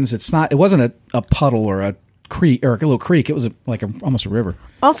recent rains. It wasn't a puddle or a creek or a little creek. It was almost a river.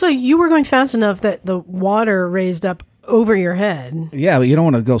 Also, you were going fast enough that the water raised up over your head. Yeah, but you don't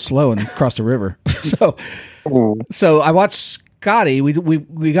want to go slow and cross the river. So I watched Scotty.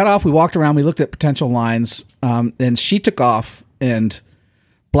 We got off. We walked around. We looked at potential lines. And she took off and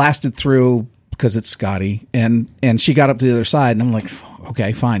blasted through because it's Scotty. And she got up to the other side. And I'm like,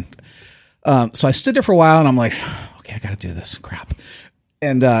 okay, fine. So I stood there for a while, and I'm like, okay, I got to do this. Crap.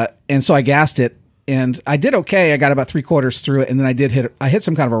 And so I gassed it, and I did okay. I got about 3/4 through it, and then I hit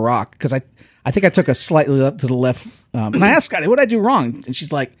some kind of a rock because I think I took a slightly up to the left. And I asked Scotty, what did I do wrong? And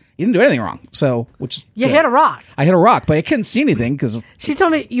she's like, you didn't do anything wrong. So, you hit a rock. I hit a rock, but I couldn't see anything because she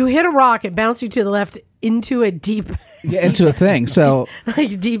told me you hit a rock. It bounced you to the left into a deep, into a thing. So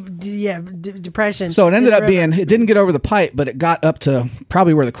depression. So it ended up being, it didn't get over the pipe, but it got up to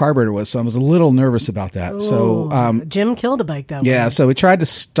probably where the carburetor was. So I was a little nervous about that. Ooh, so Jim killed a bike that way. Yeah. So we tried to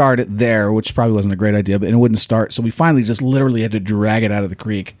start it there, which probably wasn't a great idea, but it wouldn't start. So we finally just literally had to drag it out of the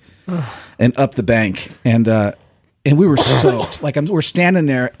creek and up the bank. And we were soaked. We're standing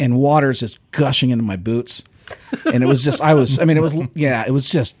there and water's just gushing into my boots. And it was just,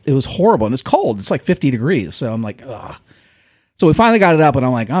 it was horrible. And it's cold. It's like 50 degrees. So I'm like, ugh. So we finally got it up, and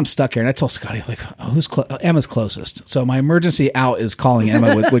I'm like, I'm stuck here. And I told Scotty, like, Emma's closest. So my emergency out is calling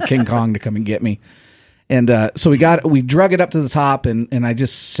Emma with King Kong to come and get me. And so we drug it up to the top, and I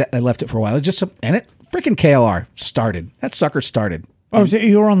left it for a while. And it freaking KLR started. That sucker started. Oh,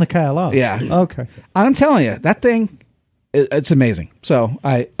 you were on the KLR? Yeah. Okay. And I'm telling you, that thing, it's amazing. So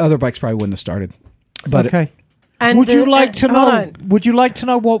other bikes probably wouldn't have started. But okay. Would you like to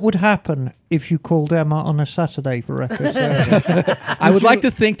know what would happen if you called Emma on a Saturday for Echo Service? I would like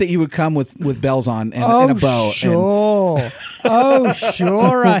to think that you would come with bells on and a bow. Sure.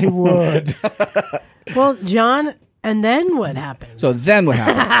 Sure I would. Well, John, and then what happened? So then what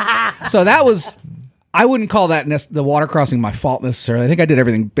happened? So that was, I wouldn't call that the water crossing my fault necessarily. I think I did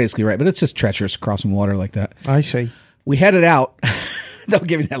everything basically right, but it's just treacherous crossing water like that. I see. We headed out. Don't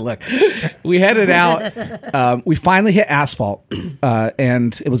give me that look. We headed out. We finally hit asphalt,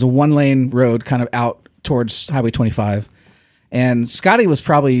 and it was a 1-lane road kind of out towards Highway 25. And Scotty was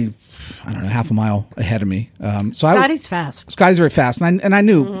probably, I don't know, half a mile ahead of me. Scotty's fast. Scotty's very fast, and I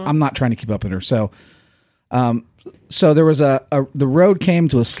knew I'm not trying to keep up with her. So there was the road came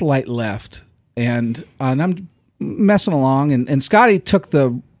to a slight left, and I'm messing along, and Scotty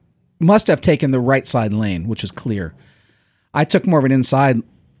must have taken the right side lane, which was clear. I took more of an inside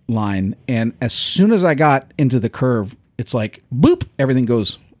line, and as soon as I got into the curve, it's like, boop, everything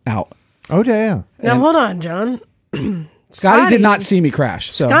goes out. Oh, damn. Now, hold on, John. Scotty did not see me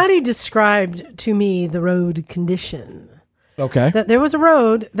crash. So. Scotty described to me the road condition. Okay. That there was a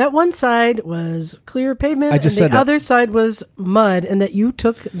road, that one side was clear pavement, and the other side was mud, and that you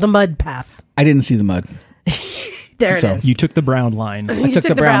took the mud path. I didn't see the mud. There it is. You took the brown line. I took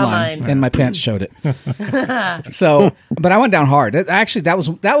the brown line, and my pants showed it. So, but I went down hard. Actually, that was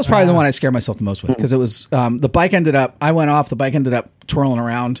probably the one I scared myself the most with, because it was the bike ended up. I went off. The bike ended up twirling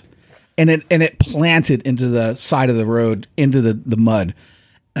around, and it planted into the side of the road into the mud.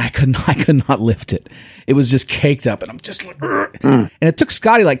 And I could not lift it. It was just caked up, and I'm just like, and it took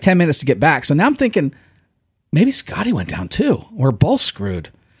Scotty like 10 minutes to get back. So now I'm thinking maybe Scotty went down too. We're both screwed.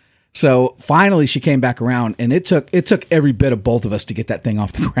 So finally she came back around, and it took every bit of both of us to get that thing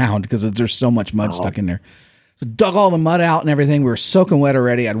off the ground because there's so much mud stuck in there. So dug all the mud out and everything. We were soaking wet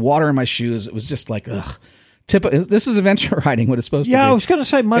already. I had water in my shoes. It was just like, ugh. This is adventure riding, what it's supposed to be. Yeah, I was going to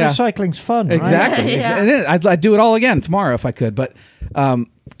say motorcycling's fun, right? Exactly. Yeah. And I'd do it all again tomorrow if I could. But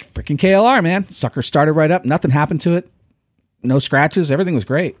freaking KLR, man. Sucker started right up. Nothing happened to it. No scratches. Everything was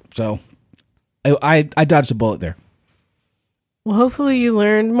great. So I dodged a bullet there. Well, hopefully you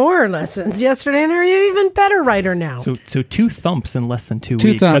learned more lessons yesterday, and are you even better rider now? So 2 thumps in less than 2 2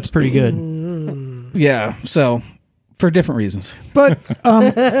 weeks. thumps. That's pretty good. Yeah. So for different reasons. But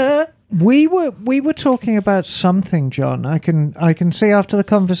we were talking about something, John. I can see after the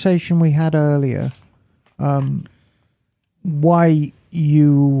conversation we had earlier, why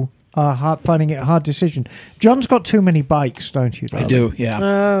you are finding it a hard decision. John's got too many bikes, don't you, darling? I do, yeah.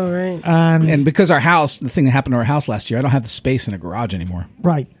 Oh, right. And because the thing that happened to our house last year, I don't have the space in a garage anymore.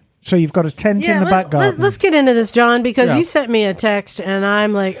 Right. So you've got a tent in the back garden. Let's get into this, John, because you sent me a text, and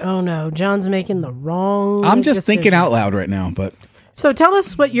I'm like, oh no, John's making the wrong I'm just decision. thinking out loud right now, but... So tell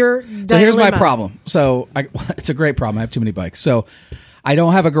us what your dilemma. So here's my problem. So it's a great problem. I have too many bikes. So I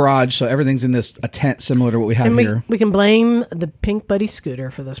don't have a garage, so everything's in a tent similar to what we have and here. We can blame the Pink Buddy scooter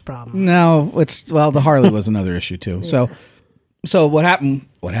for this problem. No, the Harley was another issue too. Yeah. So what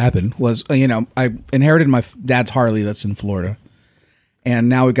happened was, I inherited my dad's Harley that's in Florida. and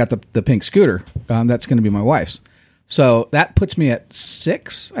now we've got the pink scooter. That's going to be my wife's. So that puts me at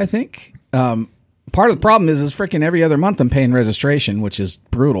 6, I think. Part of the problem is freaking every other month I'm paying registration, which is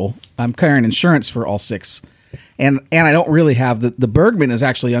brutal. I'm carrying insurance for all 6. And I don't really have the Bergman is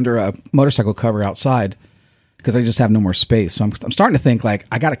actually under a motorcycle cover outside because I just have no more space. So I'm starting to think like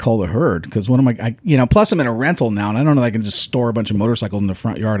I got to call the herd because what am I plus I'm in a rental now and I don't know if I can just store a bunch of motorcycles in the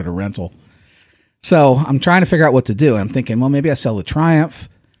front yard at a rental. So I'm trying to figure out what to do. And I'm thinking, well, maybe I sell the Triumph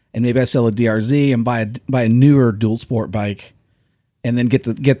and maybe I sell a DRZ and buy a newer dual sport bike and then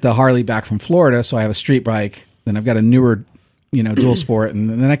get the Harley back from Florida. So I have a street bike. Then I've got a newer, dual sport and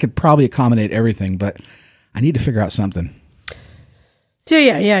then I could probably accommodate everything, but I need to figure out something. So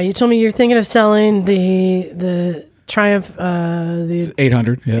yeah. You told me you're thinking of selling the Triumph, the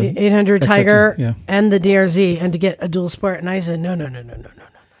 800, 800 Tiger, yeah. and the DRZ, and to get a dual sport. And I said, no.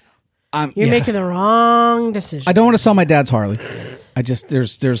 You're making the wrong decision. I don't want to sell my dad's Harley. I just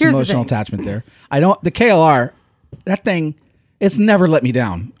there's emotional attachment there. The KLR, that thing, it's never let me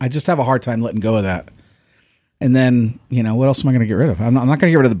down. I just have a hard time letting go of that. And then, what else am I going to get rid of? I'm not going to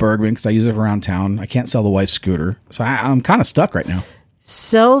get rid of the Bergman because I use it around town. I can't sell the wife's scooter. So I'm kind of stuck right now.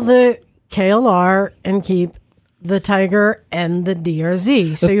 Sell the KLR and keep the Tiger and the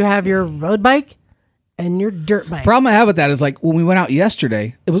DRZ. So you have your road bike and your dirt bike. Problem I have with that is like when we went out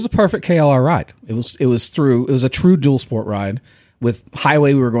yesterday, it was a perfect KLR ride. It was a true dual sport ride with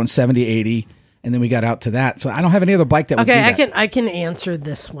highway. We were going 70, 80, and then we got out to that. So I don't have any other bike that would do that. I can answer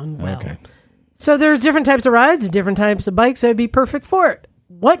this one well. Okay. So there's different types of rides, different types of bikes that would be perfect for it.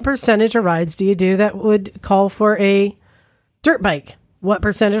 What percentage of rides do you do that would call for a dirt bike? What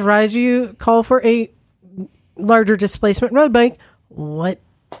percentage of rides do you call for a larger displacement road bike? What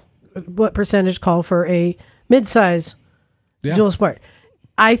percentage call for a mid-size dual sport?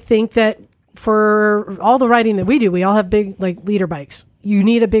 I think that for all the riding that we do, we all have big leader bikes. You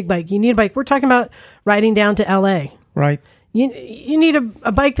need a big bike. You need a bike. We're talking about riding down to LA. Right. You need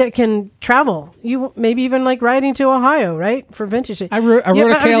a bike that can travel. You maybe even like riding to Ohio, right? For vintage. I rode a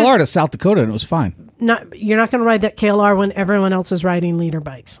KLR to South Dakota and it was fine. You're not going to ride that KLR when everyone else is riding leader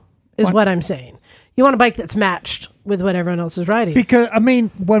bikes, is what I'm saying. You want a bike that's matched with what everyone else is riding. Because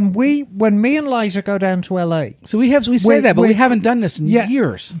when me and Liza go down to LA, so we say that, but we haven't done this in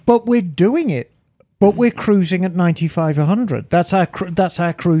years. But we're doing it. But we're cruising at 95, 100. That's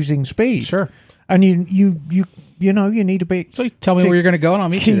our cruising speed. Sure. And you need a bit. So tell me where you're going to go, and I'll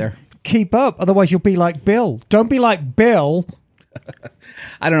meet you there. Keep up, otherwise you'll be like Bill. Don't be like Bill.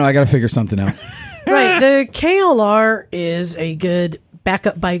 I don't know. I got to figure something out. Right. The KLR is a good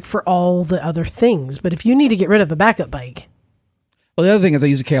backup bike for all the other things, but if you need to get rid of a backup bike. Well, the other thing is I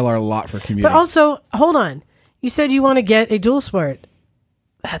use a KLR a lot for commuting. But also, hold on. You said you want to get a dual sport.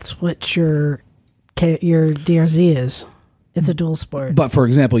 That's what your DRZ is. It's a dual sport. But for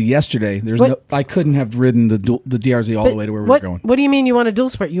example, yesterday I couldn't have ridden the DRZ all the way to where we were going. What do you mean you want a dual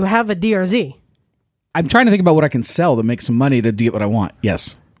sport? You have a DRZ. I'm trying to think about what I can sell to make some money to get what I want.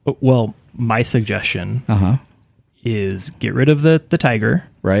 Yes. Well, my suggestion is get rid of the Tiger,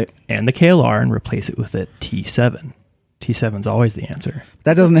 right, and the KLR and replace it with a T7. T7's always the answer.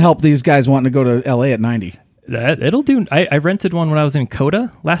 That doesn't help these guys wanting to go to LA at 90. It'll do. I rented one when I was in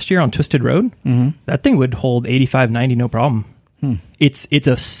Coda last year on Twisted Road. Mm-hmm. That thing would hold 85, 90, no problem. It's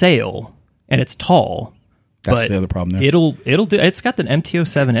a sail and it's tall. That's the other problem there. It'll do. It's got the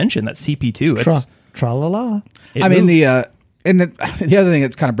MT-07 engine, that CP2. It's tra-la-la. I mean, the other thing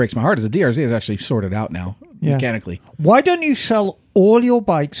that kind of breaks my heart is the DRZ is actually sorted out now mechanically. Why don't you sell all your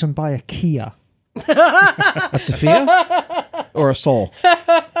bikes and buy a Kia? A Sophia or a Soul?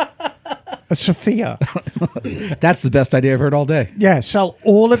 A Sophia. That's the best idea I've heard all day. Yeah, sell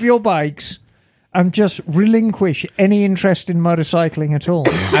all of your bikes and just relinquish any interest in motorcycling at all.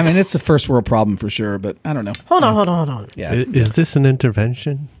 I mean, it's a first world problem for sure, but I don't know. Hold on. Yeah. Is this an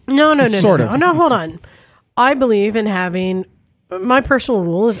intervention? No. Sort of. No, hold on. I believe in having, my personal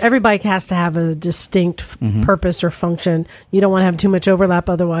rule is every bike has to have a distinct purpose or function. You don't want to have too much overlap,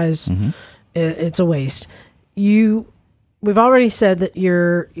 otherwise it's a waste. We've already said that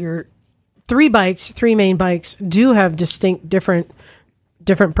your three main bikes do have distinct different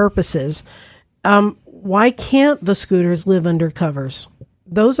purposes. Why can't the scooters live under covers?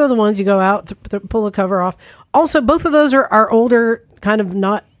 Those are the ones you go out, pull the cover off. Also, both of those are older, kind of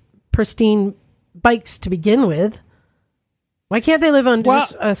not pristine bikes to begin with. Why can't they live under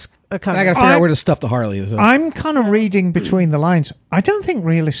a cover? I got to figure out where to stuff the Harley. So. I'm kind of reading between the lines. I don't think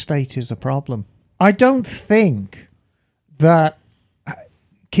real estate is a problem. I don't think that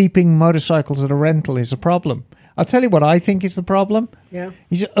keeping motorcycles at a rental is a problem. I'll tell you what I think is the problem. Yeah.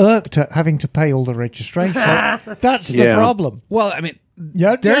 He's irked at having to pay all the registration. That's the problem. Well, I mean,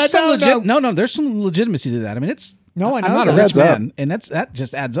 there's some there's some legitimacy to that. I mean, it's No, I know I'm not a that. rich man, and that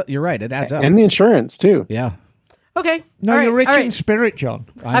just adds up. You're right, it adds up. And the insurance too. Yeah, Okay. No, all right, you're rich all in right. spirit, John.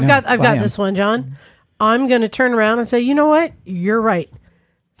 I've got this one, John. I'm going to turn around and say, you know what? You're right.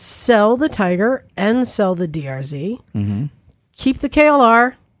 Sell the Tiger and sell the DRZ. Mm-hmm. Keep the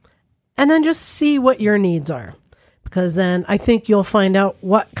KLR, and then just see what your needs are. Because then I think you'll find out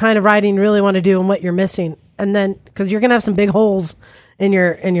what kind of riding you really want to do and what you're missing. And then, because you're going to have some big holes in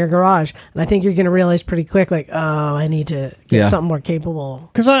your garage, and I think you're going to realize pretty quick, like, oh, I need to get something more capable.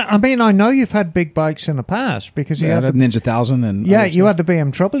 Because I mean, I know you've had big bikes in the past because you had the Ninja 1000 and you had the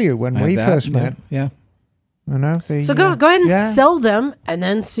BMW when we first met. Yeah. I know. So go ahead and sell them, and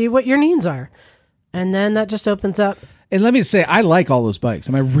then see what your needs are, and then that just opens up. And let me say, I like all those bikes.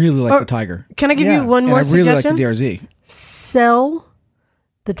 I mean, I really like the Tiger. Can I give you one And more I really suggestion? like the DRZ. Sell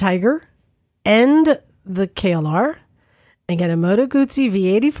the Tiger and the KLR and get a Moto Guzzi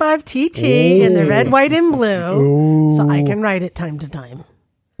V85 TT in the red, white, and blue so I can ride it time to time.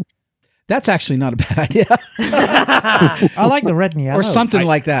 That's actually not a bad idea. I like the red and yellow. Or something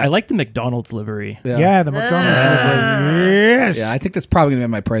like that. I like the McDonald's livery. Yeah, the McDonald's livery. Yes. Yeah, I think that's probably going to be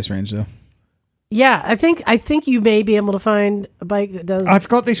in my price range, though. Yeah, I think you may be able to find a bike that does. I've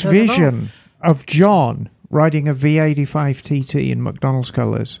got this does it all. vision of John riding a V85 TT in McDonald's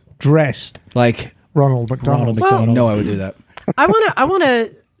colours, dressed Like, Ronald McDonald. Well- no, I would do that. I want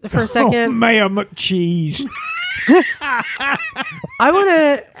to for a Oh, second. Mayor McCheese. I want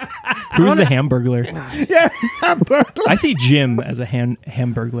to. Who's the Hamburglar? Yeah, Hamburglar. I see Jim as a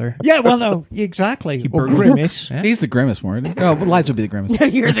Hamburglar. Yeah, well, no, exactly. Or burgles. Grimace. Yeah. He's the grimace more. Isn't he? Oh, but Lights would be the grimace.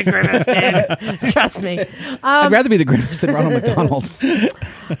 You're the grimace, dude. Trust me. I'd rather be the grimace than Ronald McDonald.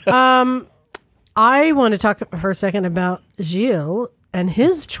 I want to talk for a second about Gilles and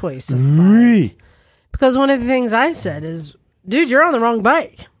his choice of bike. Because one of the things I said is, dude, you're on the wrong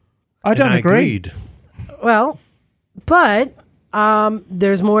bike. I don't And I agree. agreed. Well, but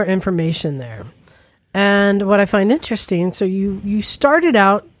there's more information there. And what I find interesting, so you started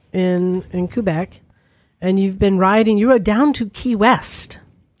out in Quebec, and you've been riding, you rode down to Key West.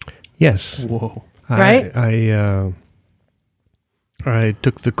 Yes. Whoa. Right? I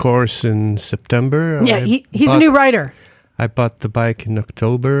took the course in September. Yeah, he's a bought- new rider. I bought the bike in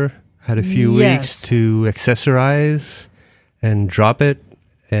October. Had a few Yes. weeks to accessorize and drop it,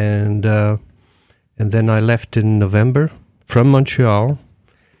 and then I left in November from Montreal,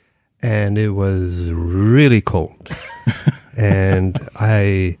 and it was really cold. And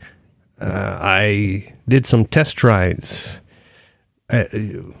I did some test rides.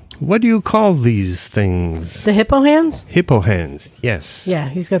 What do you call these things? The hippo hands? Hippo hands. Yes. Yeah,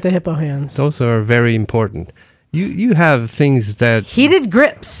 he's got the hippo hands. Those are very important. You have things that Heated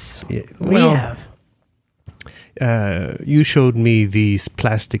grips. Yeah, We well, have. you showed me these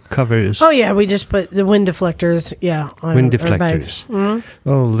plastic covers. Oh, yeah, we just put the wind deflectors, on Wind our bikes. deflectors.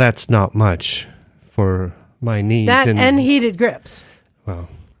 Oh, that's not much for my needs. That and heated grips. well,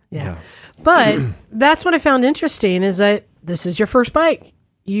 Yeah. But that's what I found interesting is that this is your first bike.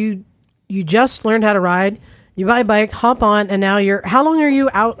 You just learned how to ride. You buy a bike, hop on, and now how long are you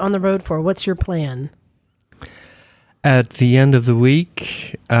out on the road for? What's your plan? At the end of the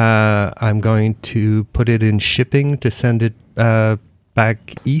week, I'm going to put it in shipping to send it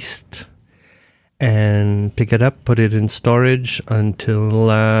back east and pick it up, put it in storage until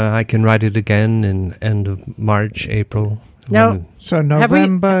I can ride it again in end of March, April. Now, When- So we-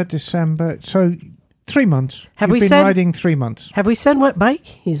 November, December. So 3 months. Have You've we been said- riding 3 months. Have we said what bike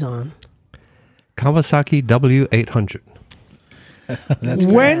he's on? Kawasaki W800. That's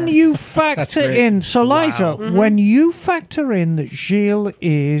When great. you factor great. in, so Liza, when you factor in that Gilles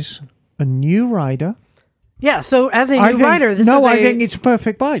is a new rider, Yeah, so as a I new think, rider, I think it's a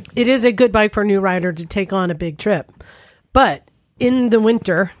perfect bike. it is a good bike for a new rider to take on a big trip. But in the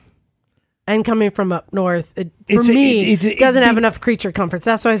winter and coming from up north, it It'd doesn't have be- enough creature comforts.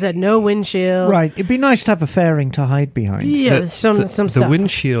 That's why I said no windshield. Right. It'd be nice to have a fairing to hide behind. Yeah, The- some the stuff.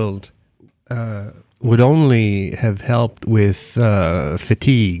 windshield would only have helped with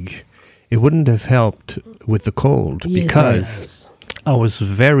fatigue. It wouldn't have helped with the cold Yes, because it does. I was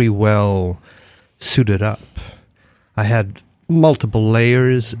very well suited up. I had multiple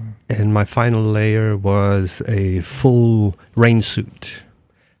layers, and my final layer was a full rain suit.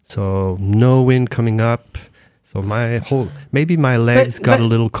 So no wind coming up. So maybe my legs got a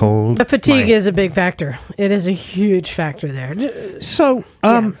little cold. But fatigue My- is a big factor. It is a huge factor there. So,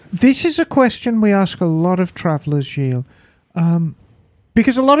 this is a question we ask a lot of travellers, Gilles,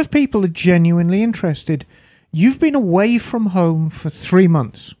 because a lot of people are genuinely interested. You've been away from home for 3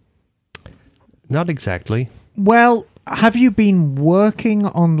 months. Not exactly. Well, have you been working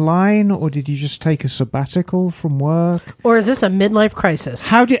online, or did you just take a sabbatical from work? Or is this a midlife crisis?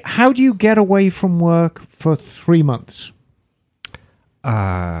 How do you get away from work for 3 months?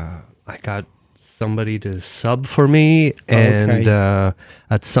 I got somebody to sub for me, and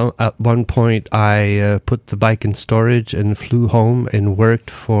at one point I put the bike in storage and flew home and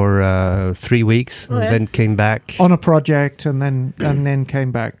worked for 3 weeks, and then came back on a project, and then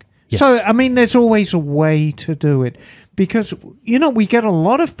came back. Yes. So I mean, there's always a way to do it, because we get a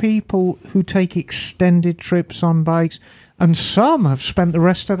lot of people who take extended trips on bikes, and some have spent the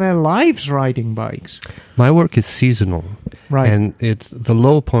rest of their lives riding bikes. My work is seasonal, Right. and it's the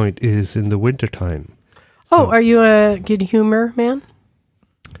low point is in the wintertime. Oh, are you a good humor man?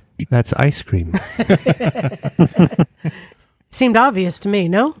 That's ice cream. Seemed obvious to me,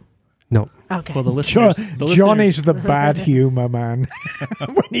 no? No. Okay. Well, the listeners, John is the bad humor man.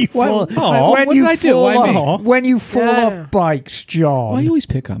 when you fall, what did I do? Why me? When you fall Yeah. off bikes, John. Why you always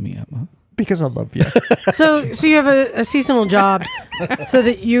pick on me, Emma? Because I love you. So you have a seasonal job so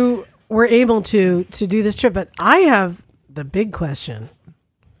that you were able to do this trip. But I have the big question,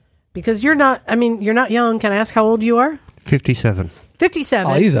 because you're not young. Can I ask how old you are? 57. 57.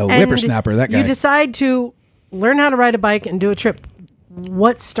 Oh, he's a and whippersnapper, that guy. You decide to learn how to ride a bike and do a trip.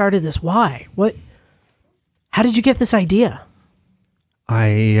 What started this? Why? How did you get this idea?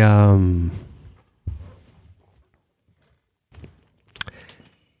 I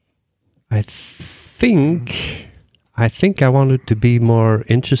think I wanted to be more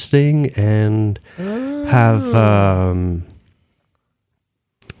interesting and have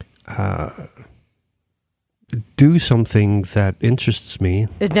do something that interests me.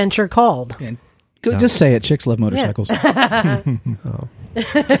 Adventure called. And just say it. Chicks love motorcycles.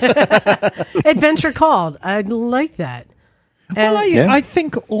 Adventure called. I like that. Well, And I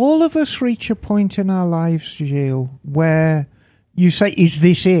think all of us reach a point in our lives, Gilles, where you say, is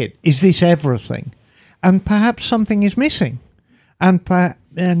this it? Is this everything? And perhaps something is missing. And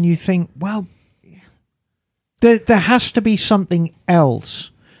you think, well, there has to be something else.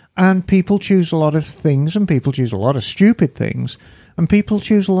 And people choose a lot of things, and people choose a lot of stupid things, and people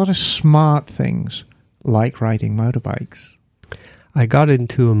choose a lot of smart things, like riding motorbikes. I got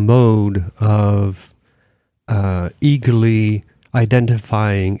into a mode of eagerly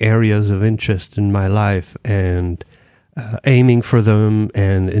identifying areas of interest in my life and aiming for them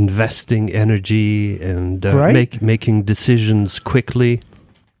and investing energy and making decisions quickly.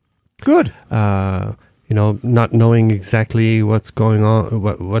 Good. Not knowing exactly what's going on,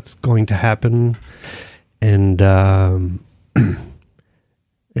 what's going to happen, and I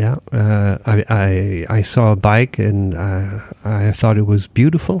saw a bike and I thought it was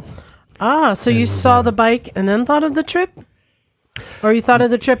beautiful. so you saw the bike and then thought of the trip? Or you thought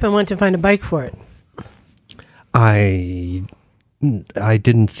of the trip and went to find a bike for it? I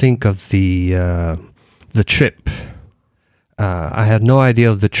didn't think of the trip. I had no idea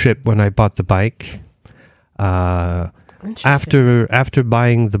of the trip when I bought the bike. After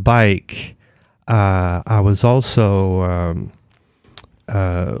buying the bike, I was also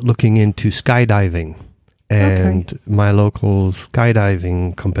looking into skydiving, and my local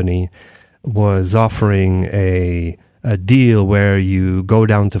skydiving company was offering a deal where you go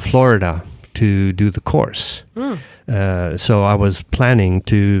down to Florida to do the course. So I was planning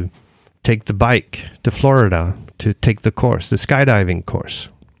to take the bike to Florida to take the course, the skydiving course.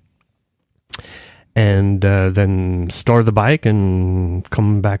 And then store the bike and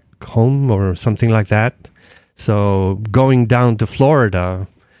come back home or something like that. So going down to Florida,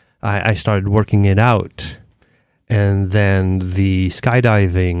 I started working it out. And then the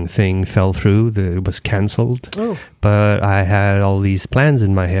skydiving thing fell through. It was canceled. Oh. But I had all these plans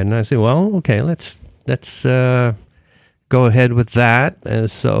in my head. And I said, well, okay, let's go ahead with that.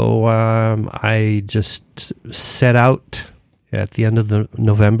 And so I just set out at the end of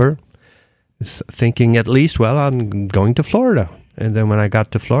November, thinking at least, well, I'm going to Florida. And then when I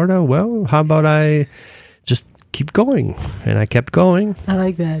got to Florida, well, how about I just keep going? And I kept going. I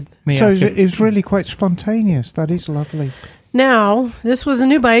like that. So it's really quite spontaneous. That is lovely. Now, this was a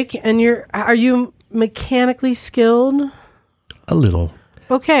new bike, and are you mechanically skilled? A little.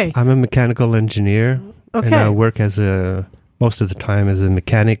 Okay. I'm a mechanical engineer. Okay. And I work most of the time as a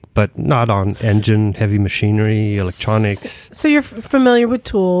mechanic, but not on engine, heavy machinery, electronics. So you're familiar with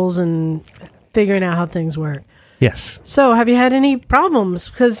tools and figuring out how things work. Yes. So have you had any problems?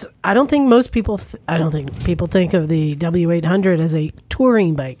 Because I don't think most people, people think of the W800 as a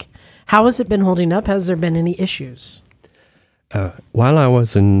touring bike. How has it been holding up? Has there been any issues? While I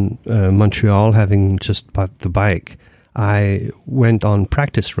was in Montreal, having just bought the bike, I went on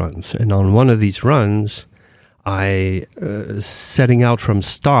practice runs. And on one of these runs, setting out from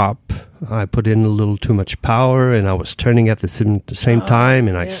stop, I put in a little too much power, and I was turning at the same time,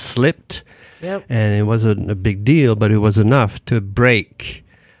 and I slipped. Yep. And it wasn't a big deal, but it was enough to break.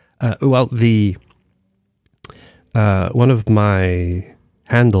 The one of my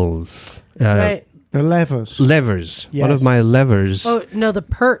handles, Right. The levers. levers. Yes. One of my levers Oh, no, the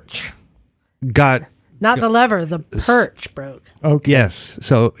perch. got. Not the lever, the perch broke. Okay. Yes.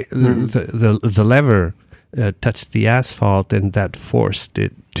 So the lever touched the asphalt, and that forced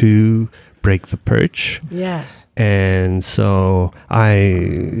it to break the perch. Yes. And so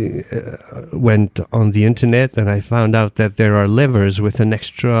I went on the internet, and I found out that there are levers with an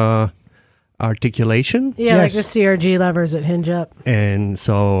extra articulation. Yeah, like Yes. the CRG levers that hinge up. And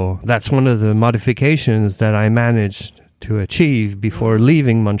so that's one of the modifications that I managed to achieve before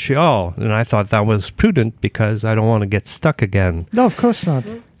leaving Montreal. And I thought that was prudent because I don't want to get stuck again. No, of course not.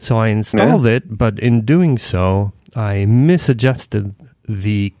 So I installed it, but in doing so, I misadjusted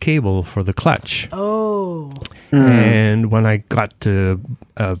the cable for the clutch. Oh. And when I got to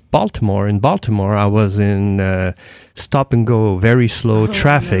Baltimore, I was in stop and go, very slow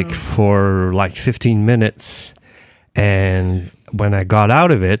traffic for like 15 minutes. And when I got out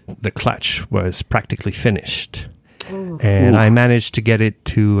of it, the clutch was practically finished. And I managed to get it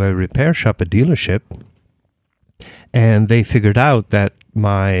to a repair shop, a dealership. And they figured out that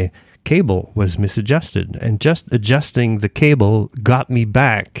my cable was misadjusted. And just adjusting the cable got me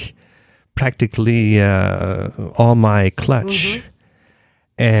back practically all my clutch.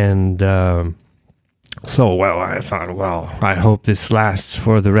 And so, I thought, I hope this lasts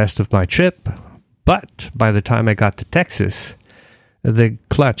for the rest of my trip. But by the time I got to Texas, the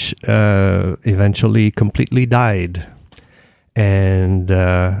clutch eventually completely died. And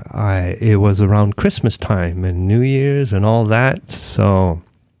it was around Christmas time and New Year's and all that. So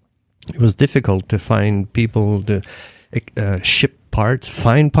it was difficult to find people to ship parts,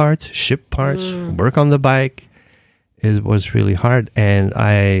 find parts, ship parts, work on the bike. It was really hard. And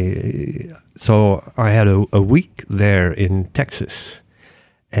I had a week there in Texas.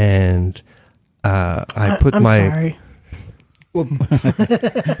 And I put I'm my... sorry.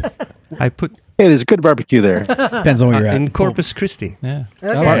 I put Hey, there's a good barbecue there. Depends on where you're at. in Corpus Christi. Yeah.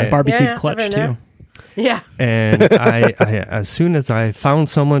 Okay. Barbecue Yeah, clutch, I've been too. there. Yeah. And I, as soon as I found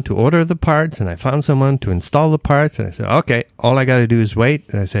someone to order the parts and I found someone to install the parts, and I said, okay, all I got to do is wait.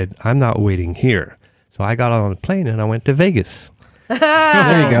 And I said, I'm not waiting here. So I got on a plane and I went to Vegas.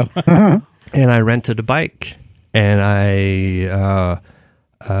 There you go. And I rented a bike. And I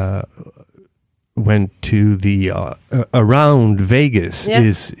went to the around Vegas Yeah.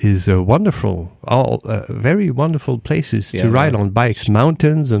 is a wonderful, very wonderful places Yeah, to ride right. on bikes,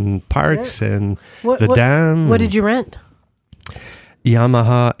 mountains and parks and the What dam. What did you rent?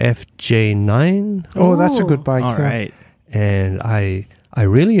 Yamaha FJ9, Oh, that's a Ooh. good bike. All yeah. right. and I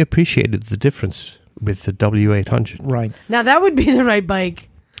really appreciated the difference with the W800. Right. Now that would be the right bike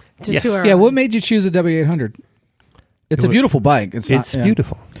to Yes. tour. Yeah, on. what made you choose a W800? It's a beautiful bike. It's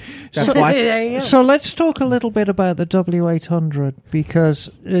Beautiful. That's why. There you go. So let's talk a little bit about the W800 because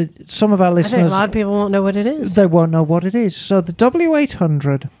some of our I think a listeners lot of people won't know what it is. they won't know what it is. So the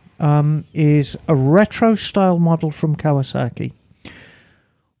W800 is a retro style model from Kawasaki,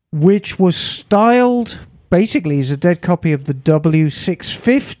 which was styled basically as a dead copy of the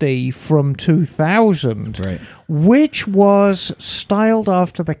W650 from 2000, Right. which was styled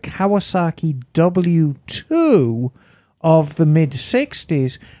after the Kawasaki W2 of the mid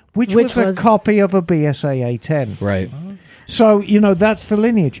 60s, which was a copy of a BSA A10. Right. So, that's the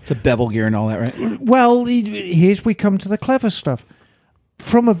lineage. It's a bevel gear and all that, right? Well, here's we come to the clever stuff.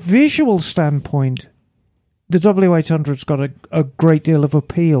 From a visual standpoint, the W800's got a great deal of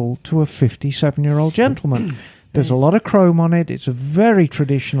appeal to a 57-year-old gentleman. There's a lot of chrome on it. It's a very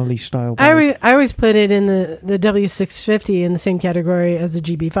traditionally styled bike. I always put it in the W650 in the same category as the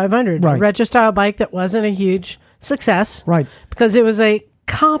GB500. Right. A retro style bike that wasn't a huge success. Right. Because it was a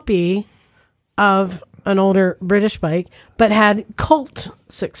copy of an older British bike, but had cult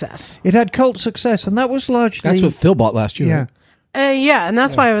success. It had cult success, and that was largely... That's what Phil bought last year. Yeah. right? Yeah, and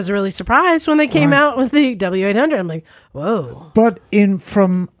that's why I was really surprised when they came out with the W800. I'm like, whoa. But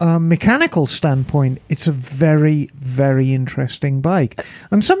from a mechanical standpoint, it's a very, very interesting bike.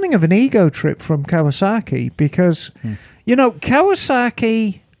 And something of an ego trip from Kawasaki because,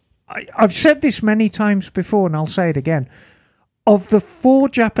 Kawasaki, I've said this many times before and I'll say it again. Of the 4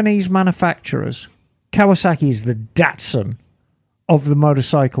 Japanese manufacturers, Kawasaki is the Datsun of the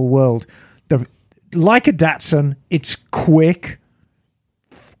motorcycle world. Like a Datsun, it's quick,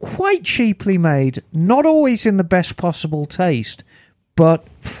 quite cheaply made, not always in the best possible taste, but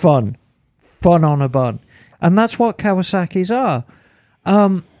fun on a bun. And that's what Kawasaki's are.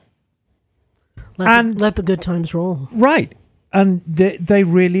 Let the good times roll. Right. And they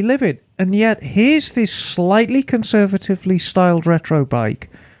really live it. And yet, here's this slightly conservatively styled retro bike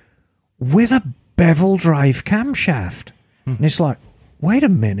with a bevel drive camshaft. And it's like, wait a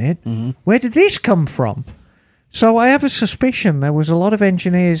minute, where did this come from? So I have a suspicion there was a lot of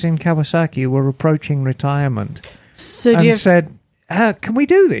engineers in Kawasaki who were approaching retirement So and said, can we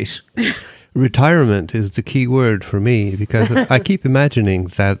do this? Retirement is the key word for me because I keep imagining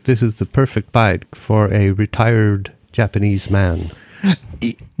that this is the perfect bike for a retired Japanese man.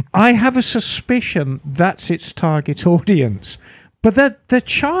 I have a suspicion that's its target audience. But they're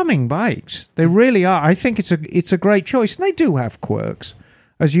charming bikes. They really are. I think it's a great choice. And they do have quirks,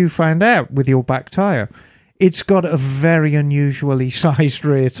 as you found out with your back tire. It's got a very unusually sized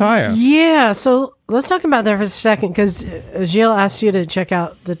rear tire. Yeah, so let's talk about that for a second, because Gilles asked you to check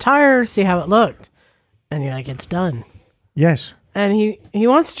out the tire, see how it looked. And you're like, it's done. Yes. And he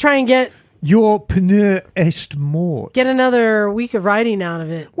wants to try and get Your pneu est mort. Get another week of riding out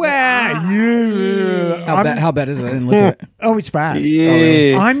of it. Well, you. How bad is it? I didn't look at it. Oh, it's bad.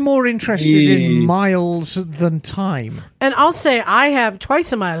 Yeah. I'm more interested in miles than time. And I'll say I have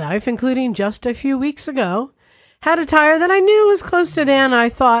twice in my life, including just a few weeks ago, had a tire that I knew was close to than I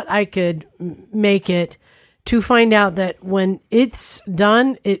thought I could make it, to find out that when it's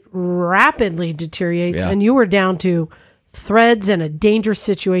done, it rapidly deteriorates, Yeah. and you were down to threads and a dangerous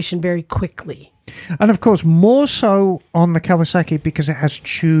situation very quickly. And of course, more so on the Kawasaki because it has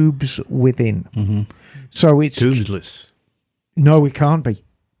tubes within. Mm-hmm. So it's Tubeless. No, it can't be.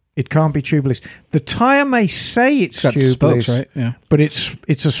 It can't be tubeless. The tire may say it's got tubeless, spokes, right? Yeah. but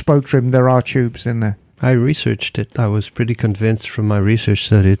it's a spoke trim. There are tubes in there. I researched it. I was pretty convinced from my research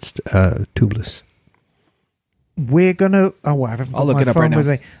that it's tubeless. We're gonna. Oh, I haven't got I'll look my it up phone right now. with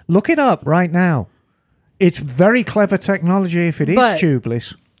me. Look it up right now. It's very clever technology if it is But-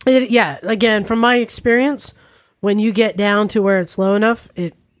 tubeless. Yeah, again, from my experience, when you get down to where it's low enough,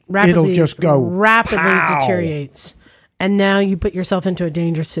 it rapidly, It'll just go rapidly pow. deteriorates. And now you put yourself into a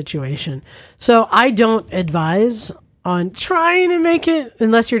dangerous situation. So I don't advise on trying to make it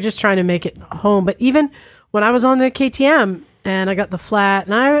unless you're just trying to make it home. But even when I was on the KTM and I got the flat,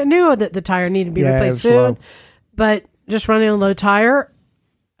 and I knew that the tire needed to be Yeah, it replaced was soon, low. but just running a low tire,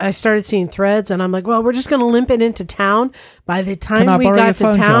 I started seeing threads, and I'm like, well, we're just going to limp it into town. By the Can I time we borrow your got to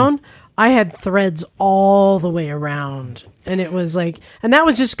phone, John? town, I had threads all the way around. And it was like, and that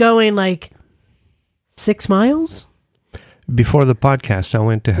was just going like 6 miles. Before the podcast, I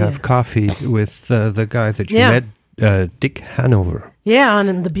went to have Yeah. coffee with the guy that you Yeah. met, Dick Hanover. Yeah,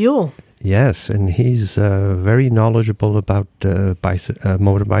 on the Buell. Yes, and he's very knowledgeable about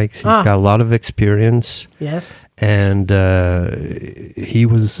motorbikes. He's got a lot of experience, Yes. and he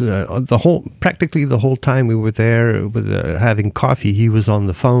was practically the whole time we were there with having coffee. He was on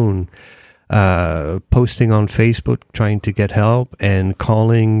the phone, posting on Facebook, trying to get help, and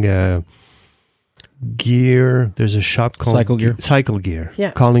calling Gear. There's a shop called Cycle Gear.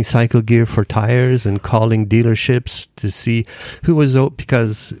 Yeah. Calling Cycle Gear for tires and calling dealerships to see who was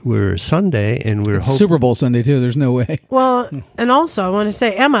because we're Sunday and we're hoping. Super Bowl Sunday too. There's no way. Well, and also I want to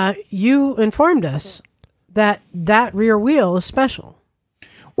say, Emma, you informed us that rear wheel is special.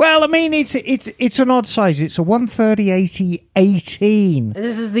 Well, I mean, it's an odd size. It's a 130/80/18. And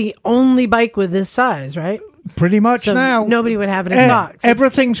this is the only bike with this size, right? Pretty much So now. nobody would have it in stock. So-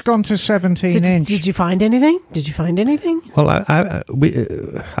 Everything's gone to 17 so inch. did you find anything? Well,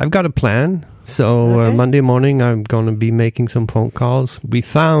 I've got a plan. So Okay. Monday morning, I'm going to be making some phone calls. We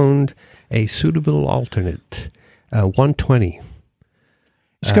found a suitable alternate, 120.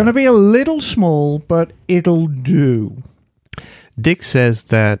 It's going to be a little small, but it'll do. Dick says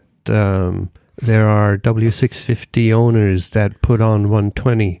that there are W650 owners that put on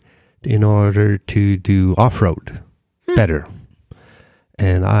 120 in order to do off-road better.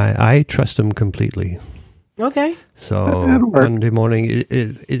 And I trust him completely. Okay. So That'll work. Monday morning,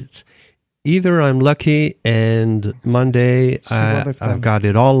 it's either I'm lucky and Monday what they've done. I've got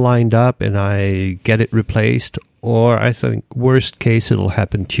it all lined up and I get it replaced, or I think worst case it'll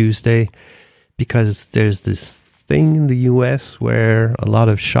happen Tuesday, because there's this thing in the U.S. where a lot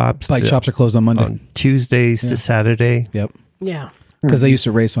of Bike shops are closed on Monday. on Tuesdays Yeah. to Saturday. Yep. Yeah. Because they used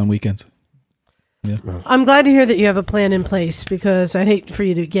to race on weekends. I'm glad to hear that you have a plan in place, because I'd hate for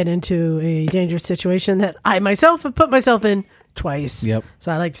you to get into a dangerous situation that I myself have put myself in twice. Yep.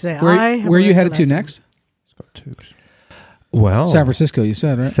 So I like to say, Where are you learned headed my to lesson. next? Well, San Francisco, you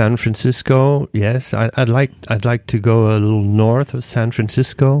said, right? San Francisco, yes. I'd like to go a little north of San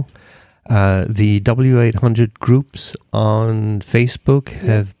Francisco. The W800 groups on Facebook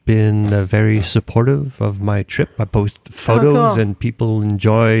have been very supportive of my trip. I post photos cool. and people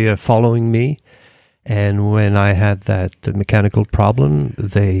enjoy following me. And when I had that mechanical problem,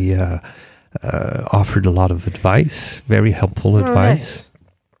 they offered a lot of advice, very helpful advice. Nice.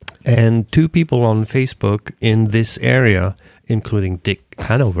 And 2 people on Facebook in this area, including Dick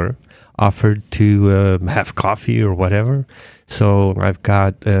Hanover, offered to have coffee or whatever. So I've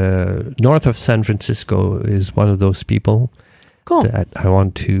got north of San Francisco is one of those people Cool. that I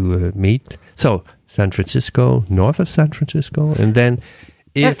want to meet. So San Francisco, north of San Francisco, and then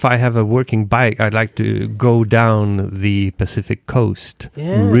if I have a working bike, I'd like to go down the Pacific coast,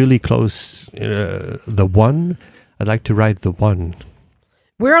 really close. The one, I'd like to ride the one.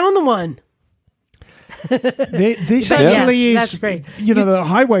 We're on the one. This But actually yes, is, that's great. You know, the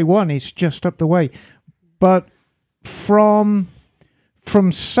Highway 1 is just up the way. But from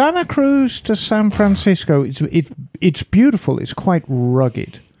Santa Cruz to San Francisco, it's beautiful. It's quite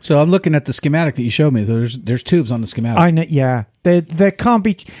rugged. So I'm looking at the schematic that you showed me. There's tubes on the schematic. I know, yeah. There can't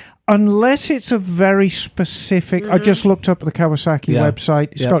be, unless it's a very specific. I just looked up the Kawasaki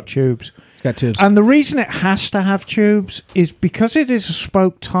website. It's got tubes. It's got tubes. And the reason it has to have tubes is because it is a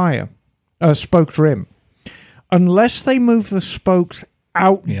spoke tire, a spoked rim. Unless they move the spokes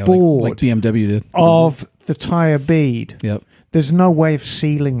outboard like BMW did. of the tire bead, Yep. there's no way of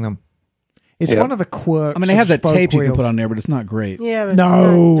sealing them. It's one of the quirks. I mean, they have that of spoke tape you can wheels. put on there, but it's not great. Yeah, but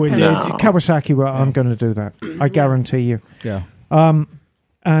No, it's Kawasaki. Well, I'm going to do that. I guarantee you. Yeah. And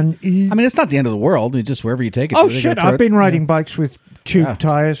I mean, it's not the end of the world. It's just wherever you take it. oh to, they shit! gotta throw I've it- been riding bikes with tube Yeah.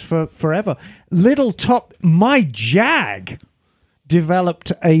 tires for forever. My Jag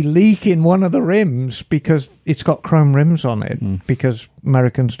developed a leak in one of the rims because it's got chrome rims on it because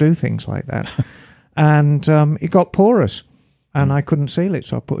Americans do things like that, and it got porous, and I couldn't seal it,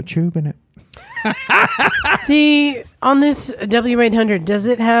 so I put a tube in it. On this W800, does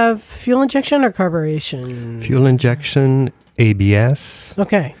it have fuel injection or carburation? Fuel injection, ABS.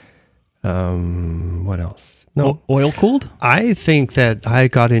 Okay. What else? No, Oil cooled? I think that I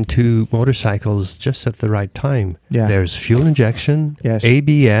got into motorcycles just at the right time. Yeah. There's fuel injection, Yes.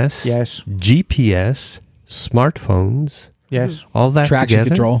 ABS, Yes. GPS, smartphones, Yes. all that traction together.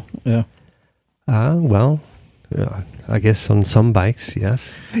 control. Yeah. I guess on some bikes,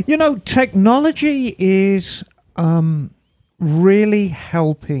 yes. You know, technology is really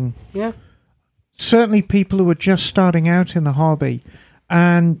helping. Yeah. Certainly people who are just starting out in the hobby,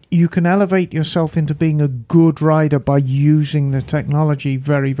 and you can elevate yourself into being a good rider by using the technology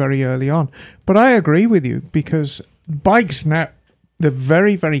very, very early on. But I agree with you, because bikes now, they're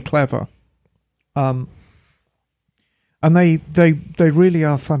very, very clever. And they really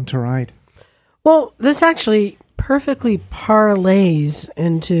are fun to ride. Well, this actually perfectly parlays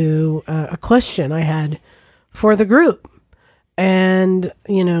into a question I had for the group. And,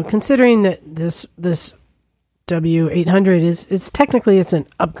 you know, considering that this W800 is technically it's an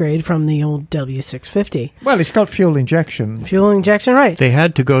upgrade from the old W650. Well, it's got fuel injection. Fuel injection, right. They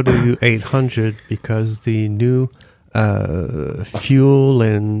had to go to 800 because the new fuel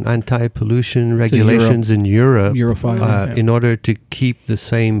and anti-pollution regulations in Europe, Euro 5, in order to keep the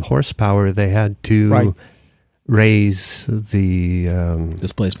same horsepower, they had to raise the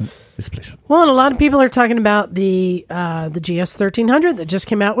Displacement. Well, and a lot of people are talking about the GS 1300 that just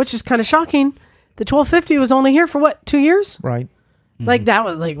came out, which is kind of shocking. The 1250 was only here for what, 2 years? Right. Like that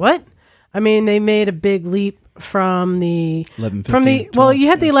was like what? I mean, they made a big leap from the 1150. you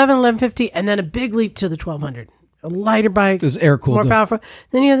had the 1150, and then a big leap to the 1200. A lighter bike, It was air cooled. more powerful.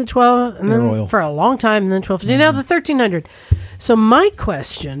 Then you had the 12, and Air then oil. for a long time, and then 1250. Now the 1300. So my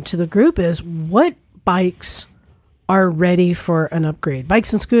question to the group is, what bikes are ready for an upgrade?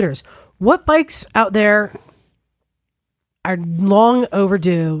 Bikes and scooters. What bikes out there are long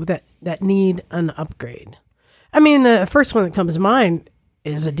overdue that need an upgrade? I mean, the first one that comes to mind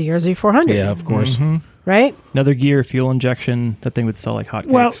is a DRZ 400. Yeah, of course. Right? Another gear, fuel injection. That thing would sell like hotcakes.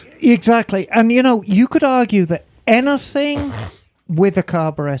 Well, exactly. And, you know, you could argue that anything with a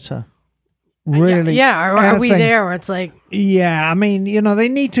carburetor really... Yeah, are we anything- there where it's like... Yeah, I mean, you know, they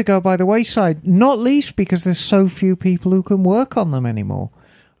need to go by the wayside, not least because there's so few people who can work on them anymore.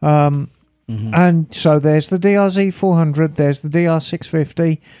 And so there's the DRZ 400, there's the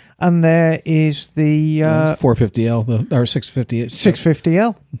DR650, and there is the 450L, or 650.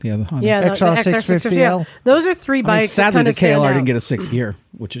 650L. Yeah, the Honda. Yeah, the XR650L. Those are three I mean, bikes that sadly, kind the of stand KLR out. didn't get a 6th gear,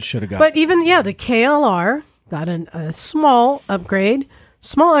 which it should have got. But even, the KLR got a small upgrade.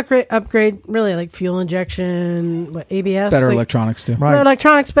 Small upgrade, really, like fuel injection, ABS. better like, electronics, too. Right.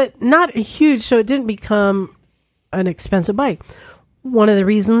 Electronics, but not huge, so it didn't become an expensive bike. one of the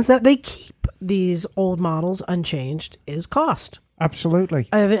reasons that they keep these old models unchanged is cost. Absolutely.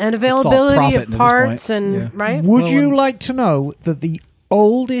 And availability profit of at this parts point. and Yeah. right. Would you like to know that the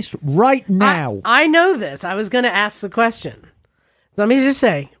oldest right now? I know this. I was going to ask the question. Let me just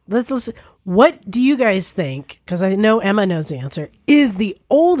say, let's. What do you guys think? Because I know Emma knows the answer. Is the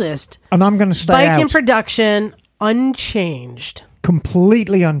oldest and I'm going to stay bike out. in production unchanged?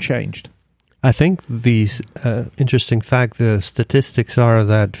 Completely unchanged. I think the interesting fact, the statistics are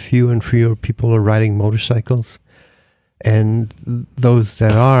that fewer and fewer people are riding motorcycles, and those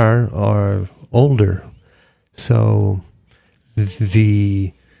that are older. So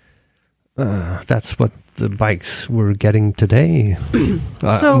that's what the bikes we're getting today.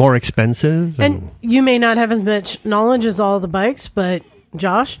 So- More expensive. And you may not have as much knowledge as all the bikes, but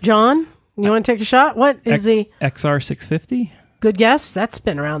John, you want to take a shot? What is the XR650? good guess? That's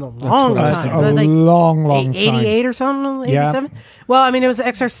been around a long what I was time. thinking. A Like long time. 88 or something, Yeah. 87? Well, I mean, it was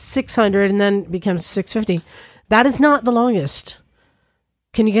XR600 and then it becomes 650. That is not the longest.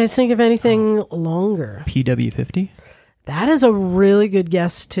 Can you guys think of anything longer? PW50? That is a really good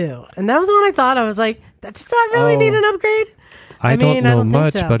guess, too. And that was when I thought, I was like, does that really need an upgrade? I mean, don't I know don't think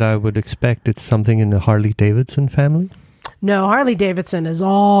much, so. but I would expect it's something in the Harley Davidson family. No, Harley Davidson is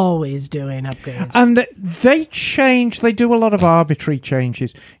always doing upgrades. And they change, they do a lot of arbitrary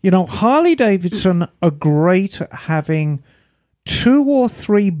changes. You know, Harley Davidson are great at having 2 or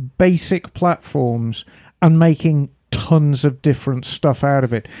 3 basic platforms and making tons of different stuff out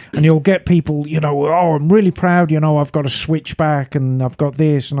of it. And you'll get people, you know, oh, I'm really proud, you know, I've got a switchback and I've got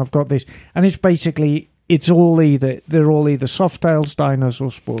this and I've got this. And it's basically, they're all either Softails, Dynos or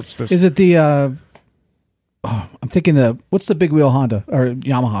Sportsters. Is it the? I'm thinking what's the big wheel Honda or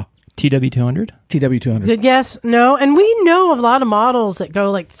Yamaha TW200? TW200? Good guess. No. And we know of a lot of models that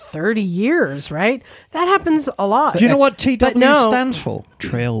go like 30 years, right? That happens a lot. Do you know what TW But no. stands for?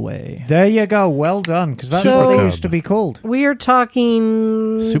 Trailway. There you go. Well done, because that's So- what they Super used to be called. We are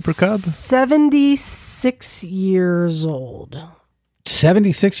talking Super Cub? 76 years old.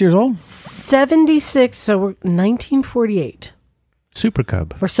 76 years old. 76. So we're 1948. Super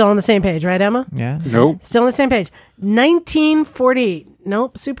Cub. We're still on the same page, right, Emma? Yeah. Nope. Still on the same page. 1948.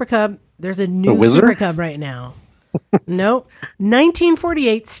 Nope. Super Cub. There's a new Whizzer? Super Cub right now. Nope.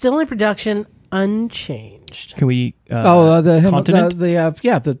 1948. Still in production. Unchanged. Can we... the Continent?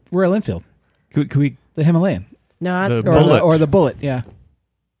 the Royal Enfield, Can we... the Himalayan, No, The or Bullet. or the Bullet. Yeah,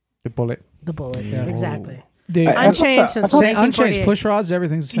 The Bullet. the Bullet. Exactly. I- Unchanged since Same, 1948. unchanged push rods.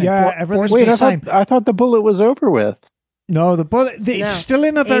 Everything's the same. Yeah, everything's Wait, the I same. thought the Bullet was over with. No, the Bullet. It's No. still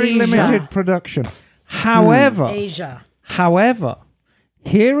in a very Asia. limited production. However, Asia.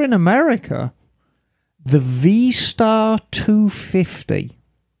 here in America, the V-Star 250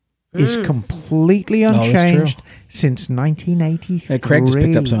 is completely that's true. unchanged since 1983. Hey, Craig just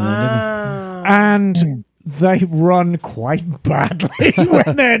picked up some of them, didn't he? Wow. And they run quite badly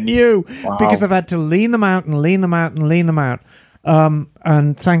when they're new because I've had to lean them out and lean them out and lean them out.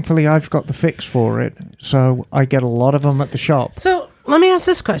 And thankfully, I've got the fix for it, so I get a lot of them at the shop. So let me ask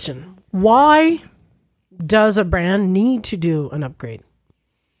this question: why does a brand need to do an upgrade?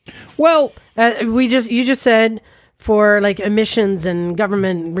 Well, You just said for like emissions and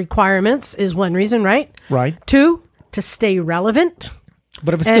government requirements is one reason, right? right. 2, to stay relevant.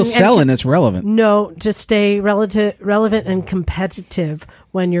 But if it's And- still selling, it's relevant. No, to stay relevant and competitive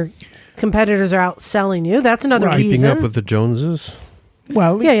when your competitors are outselling you. That's another Right. Keeping reason. up with the Joneses.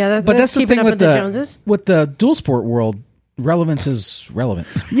 Well, yeah, But that's the keeping thing up with with the Joneses. with the dual sport world. Relevance is relevant.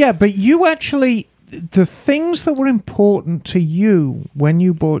 yeah, but you actually, the things that were important to you when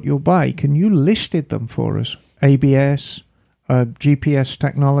you bought your bike, and you listed them for us: ABS, GPS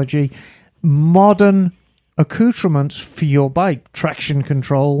technology, modern accoutrements for your bike, traction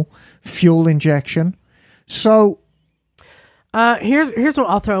control, fuel injection. So Here's what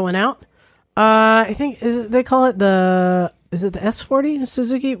I'll throw one out. I think they call it the S40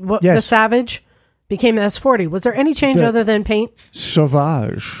 Suzuki? What, Yes. The Savage became the S40. Was there any change The- other than paint?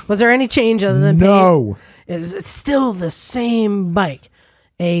 Sauvage. Was there any change other than paint? No. It's still the same bike.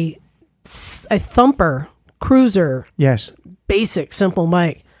 A thumper, cruiser, Yes. basic, simple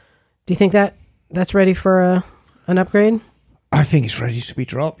bike. Do you think that's ready for an upgrade? I think it's ready to be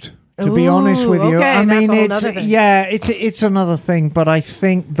dropped. To be Ooh, honest with you, okay, I that's mean, a whole it's nother thing. it's another thing, but I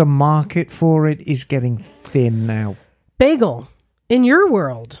think the market for it is getting thin now. Bagel, in your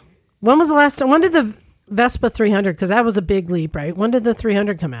world, when was the last time? When did the Vespa 300? Because that was a big leap, right? When did the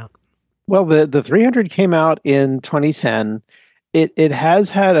 300 come out? Well, the 300 came out in 2010. It has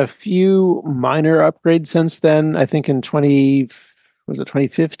had a few minor upgrades since then. I think in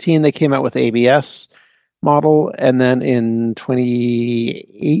 2015 they came out with ABS. model, and then in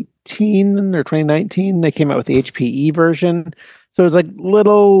 2018 or 2019 they came out with the HPE version. So it's like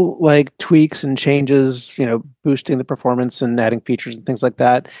little like tweaks and changes, boosting the performance and adding features and things like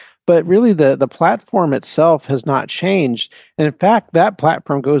that. But really, the platform itself has not changed. And in fact, that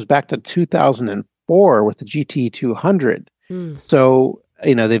platform goes back to 2004 with the GT 200. So,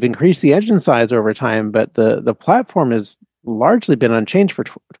 they've increased the engine size over time, but the platform has largely been unchanged for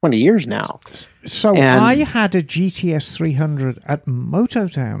 20 years now. So I had a GTS 300 at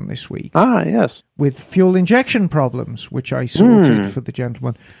Mototown this week. Ah, yes. With fuel injection problems, which I sorted for the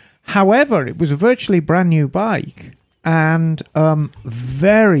gentleman. However, it was a virtually brand new bike and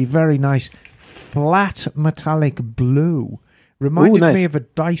very, very nice flat metallic blue. Reminded me of a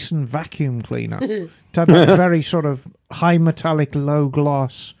Dyson vacuum cleaner. It had like a very sort of high metallic, low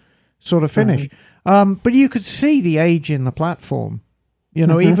gloss sort of finish. But you could see the age in the platform.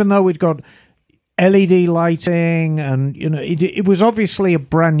 Even though it got LED lighting and, it was obviously a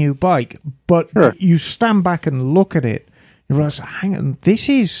brand new bike. But you stand back and look at it, you realize, hang on, this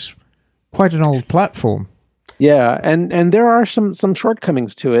is quite an old platform. Yeah, and there are some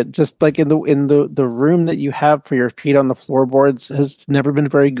shortcomings to it. Just like in the room that you have for your feet on the floorboards has never been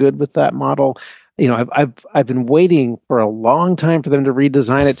very good with that model. I've been waiting for a long time for them to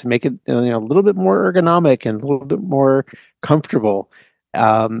redesign it to make it a little bit more ergonomic and a little bit more comfortable.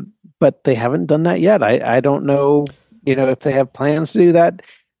 But they haven't done that yet. I don't know, if they have plans to do that.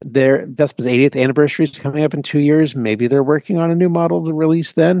 Their Vespa's 80th anniversary is coming up in 2 years. Maybe they're working on a new model to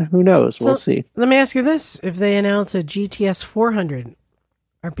release then. Who knows? We'll see. Let me ask you this. If they announce a GTS 400,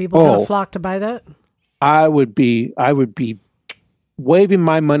 are people going to flock to buy that? I would be waving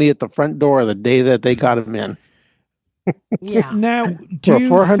my money at the front door the day that they got them in. Yeah. Now, for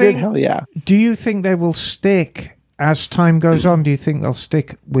 400, hell yeah. Do you think they will stick as time goes on? Do you think they'll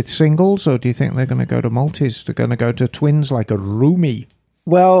stick with singles, or do you think they're going to go to multis? They're going to go to twins like a Rumi?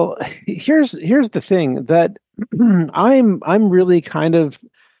 Well, here's the thing that I'm really kind of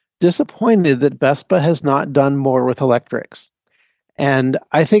disappointed that Vespa has not done more with electrics, and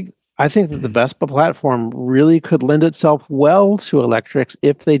I think that the Vespa platform really could lend itself well to electrics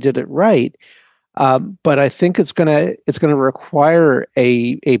if they did it right. But I think it's gonna require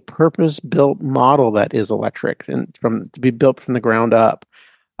a purpose-built model that is electric and to be built from the ground up.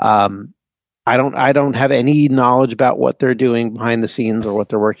 I don't have any knowledge about what they're doing behind the scenes or what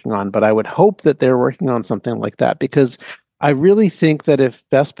they're working on, but I would hope that they're working on something like that, because I really think that if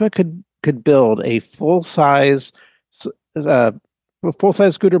Vespa could build a full-size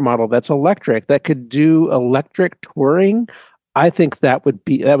scooter model that's electric, that could do electric touring, I think that would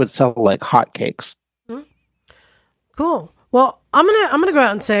sell like hotcakes. Cool. Well, I'm gonna go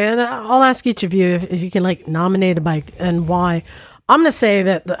out and say, and I'll ask each of you if you can like nominate a bike and why. I'm going to say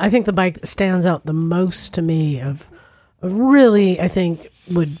that I think the bike that stands out the most to me of really, I think,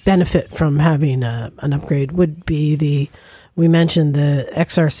 would benefit from having an upgrade would be we mentioned the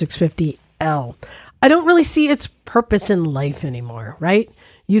XR650L. I don't really see its purpose in life anymore, right?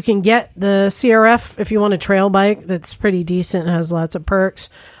 You can get the CRF if you want a trail bike that's pretty decent and has lots of perks.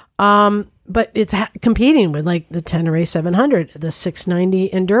 But it's competing with like the Tenere 700, the 690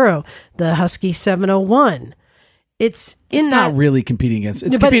 Enduro, the Husky 701. It's not really competing against.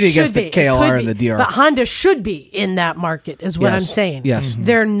 It's competing against the KLR and the DR. But Honda should be in that market, is what I'm saying. Yes,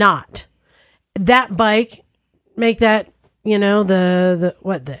 they're not. That bike, make that the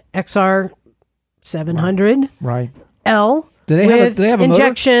XR 700 right L. Do they have a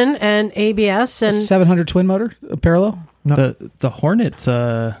injection motor? And ABS and 700 twin motor parallel? No. The Hornet's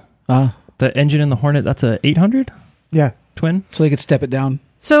the engine in the Hornet, that's a 800. Yeah, twin. So they could step it down.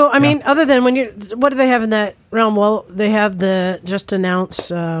 So, I mean, other than what do they have in that realm? Well, they have the just announced,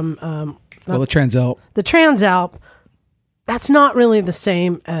 the Transalp. The Transalp. That's not really the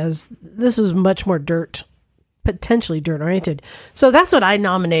same as, this is much more potentially dirt oriented. So that's what I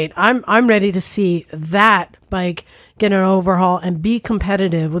nominate. I'm ready to see that bike get an overhaul and be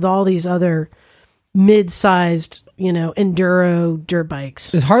competitive with all these other mid-sized, enduro dirt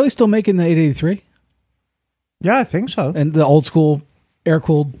bikes. Is Harley still making the 883? Yeah, I think so. And the old school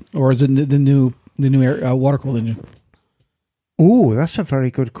air-cooled, or is it the new water-cooled engine? Ooh, that's a very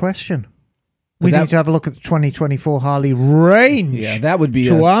good question. We need to have a look at the 2024 Harley range. Yeah, that would be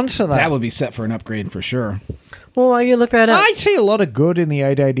to answer that. That would be set for an upgrade for sure. Well, while you look that up, I see a lot of good in the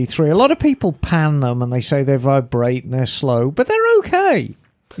 883. A lot of people pan them and they say they vibrate and they're slow, but they're okay.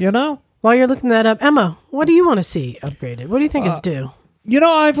 While you're looking that up, Emma, what do you want to see upgraded? What do you think is due?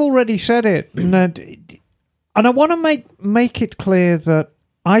 I've already said it, and I want to make it clear that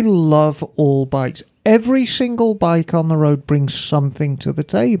I love all bikes. Every single bike on the road brings something to the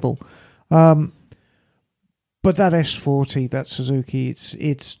table. But that S40, that Suzuki,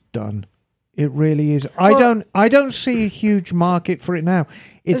 it's done. It really is. I don't see a huge market for it now.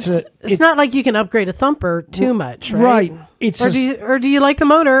 It's not like you can upgrade a Thumper too much, right? Right. Or do you like the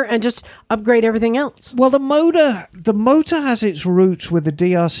motor and just upgrade everything else? Well, the motor has its roots with the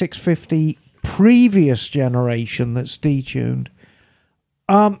DR650 previous generation that's detuned.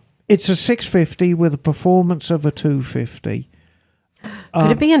 It's a 650 with the performance of a 250.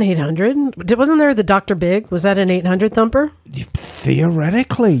 Could it be an 800? Wasn't there the Dr. Big? Was that an 800 Thumper?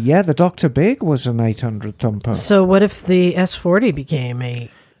 Theoretically, yeah, the Dr. Big was an 800 Thumper. So what if the S40 became a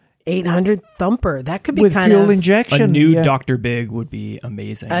 800 Thumper? That could be with kind fuel of injection. A new yeah. Dr. Big would be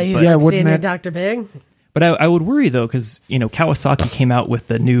amazing. You but, yeah, see wouldn't a new it? Dr. Big? but I would worry, though, because Kawasaki came out with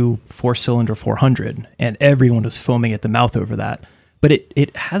the new 4-cylinder 400, and everyone was foaming at the mouth over that. But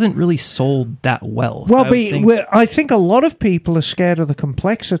it hasn't really sold that well. Well, So I think a lot of people are scared of the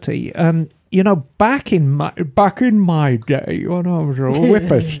complexity, and back in my day when I was a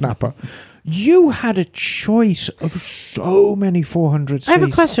whippersnapper, you had a choice of so many 400cc. I have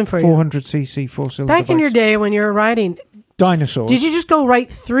a question for you. 400cc 4-cylinder Back in your bikes. day when you were riding, Dinosaurs. did you just go right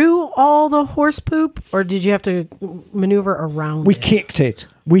through all the horse poop, or did you have to maneuver around We it? kicked it.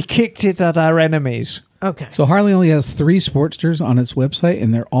 We kicked it at our enemies. Okay. So Harley only has 3 Sportsters on its website,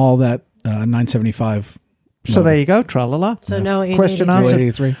 and they're all that 975. So there you go, tralala. So no 883. Question answered.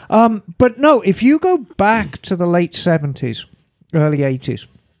 883. But no, if you go back to the late 70s, early 80s,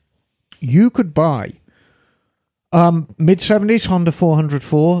 you could buy mid-70s Honda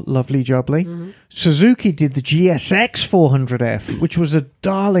 404, lovely jubbly. Mm-hmm. Suzuki did the GSX 400F, which was a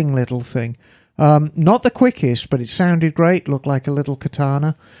darling little thing. Not the quickest, but it sounded great, looked like a little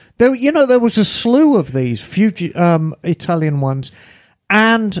katana. There was a slew of these, few Italian ones,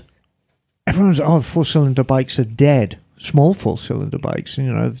 and everyone was, the 4-cylinder bikes are dead. Small 4-cylinder bikes,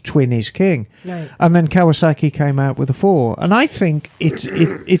 the twin is king. Right. And then Kawasaki came out with a 4. And I think it's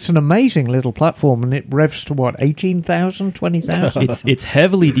an amazing little platform, and it revs to what, 18,000, 20,000? it's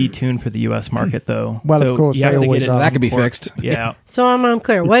heavily detuned for the U.S. market, though. Well, So of course, you have they to always get it are. That could be uncorked. fixed. Yeah. So I'm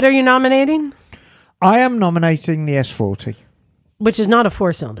unclear. What are you nominating? I am nominating the S40. Which is not a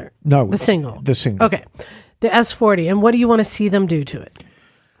 4-cylinder. No. The single. The single. Okay. The S40. And what do you want to see them do to it?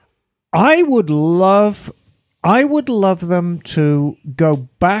 I would love them to go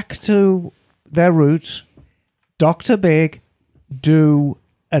back to their roots, Dr. Big, do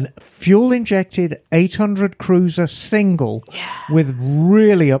a fuel-injected 800 Cruiser single with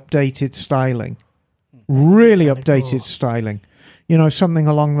really updated styling. Really updated styling. Something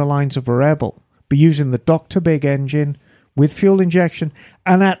along the lines of a Rebel. Be using the Dr. Big engine with fuel injection,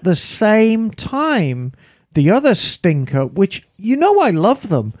 and at the same time, the other stinker, which, I love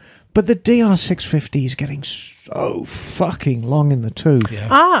them, but the DR650 is getting so fucking long in the tooth.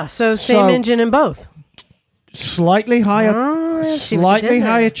 Yeah. So same engine in both. Slightly higher, I see what you did there.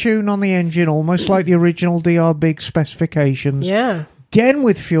 higher tune on the engine, almost like the original DR Big specifications. Yeah. Again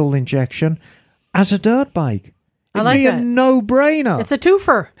with fuel injection as a dirt bike. I It'd like be that. a no-brainer. It's a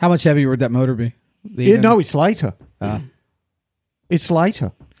twofer. How much heavier would that motor be? It's lighter. It's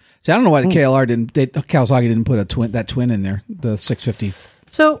lighter. See, I don't know why the KLR Kawasaki didn't put that twin in there, the 650.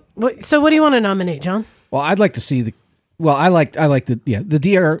 So what do you want to nominate, John? Well, I'd like to see the the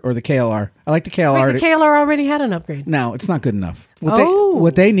DR or the KLR. I like the KLR. Wait, the KLR already had an upgrade. No, it's not good enough. Oh.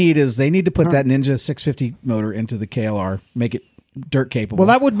 What they need to put that Ninja 650 motor into the KLR, make it dirt capable. Well,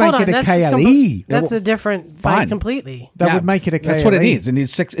 that would make Hold it on, a KLE. That's a different Fine. bike completely. That would make it a KLE. That's what it needs. It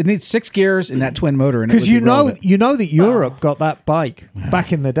needs 6 gears in that twin motor, Because you know that Europe got that bike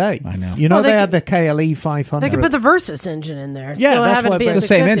back in the day. I know. Well, they they had the KLE 500. They could put the Versus engine in there. Yeah, Still that's have it what- be a the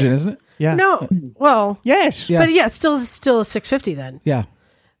same 650. engine, isn't it? yeah. No, well, Yes. Yeah. but yeah, it's still a 650 then. Yeah.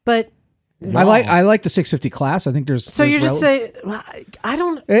 But I like the 650 class. I think there's. so you're just saying, well, I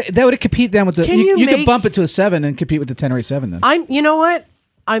don't. that would compete then with the. Can You you could make- bump it to a 7 and compete with the 10 then. You know what?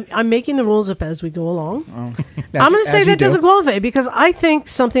 I'm making the rules up as we go along. I'm going to As say you that do. doesn't qualify because I think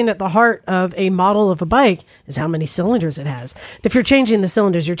something at the heart of a model of a bike is how many cylinders it has. If you're changing the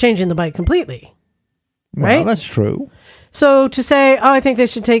cylinders, you're changing the bike completely. Well, Right? that's true. So to say, I think they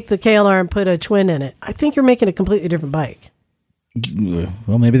should take the KLR and put a twin in it, I think you're making a completely different bike.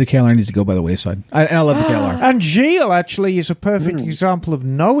 Well, maybe the KLR needs to go by the wayside. I love the KLR. And Gilles actually is a perfect example of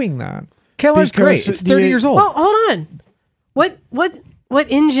knowing that. KLR's great. It's 30 years old. Well, hold on. What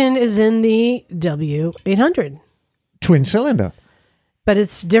engine is in the W800? Twin cylinder. But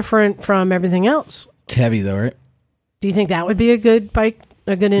it's different from everything else. It's heavy though, right? Do you think that would be a good bike,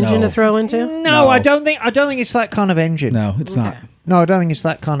 a good engine No. to throw into? No, I don't think it's that kind of engine. No, it's not. No, I don't think it's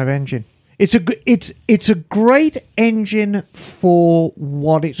that kind of engine. It's a great engine for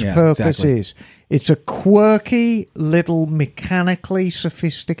what its purpose exactly. is. It's a quirky, little mechanically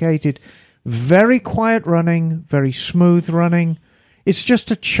sophisticated, very quiet running, very smooth running. It's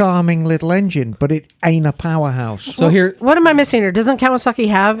just a charming little engine, but it ain't a powerhouse. So here, What am I missing here? Doesn't Kawasaki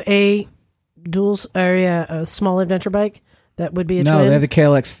have a a small adventure bike that would be a no, twin? they have the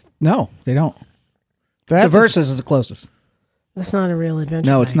KLX. No, they don't. That The Versus is the closest. That's not a real adventure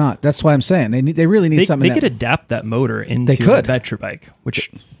No, bike. it's not. That's what I'm saying. They really need something. They could adapt that motor into They could. an adventure bike,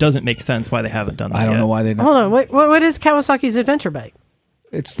 which doesn't make sense why they haven't done that I don't yet. know why they don't. Hold on. What is Kawasaki's adventure bike?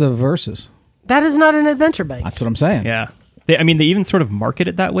 It's the Versus. That is not an adventure bike. That's what I'm saying. Yeah. They even sort of market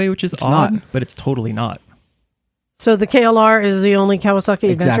it that way, which is odd, not. but it's totally not. So the KLR is the only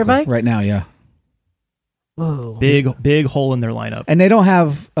Kawasaki adventure Exactly. bike? Right now, yeah. Whoa. Big hole in their lineup. And they don't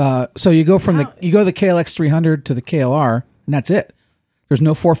have. So you go from the KLX 300 to the KLR, and that's it. There's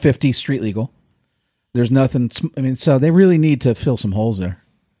no 450 street legal. There's nothing. I mean, so they really need to fill some holes there.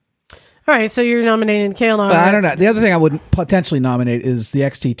 All right, so you're nominating the KLR. But I don't know. The other thing I would potentially nominate is the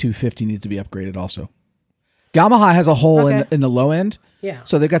XT250 needs to be upgraded also. Yamaha has a hole Okay. in the low end. Yeah.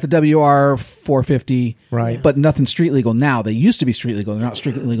 So they've got the WR 450, Right. but nothing street legal now. They used to be street legal. They're not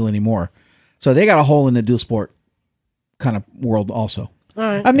street legal anymore. So they got a hole in the dual sport kind of world also. All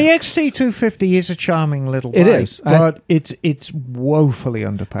right. And the XT250 is a charming little bike. It is. But it's woefully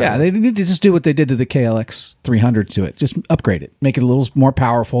underpowered. Yeah, they need to just do what they did to the KLX 300 to it. Just upgrade it. Make it a little more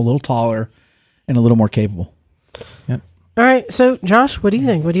powerful, a little taller, and a little more capable. All right, so Josh, what do you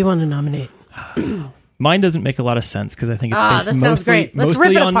think? What do you want to nominate? Mine doesn't make a lot of sense because I think it's Ah, based that sounds great. Let's mostly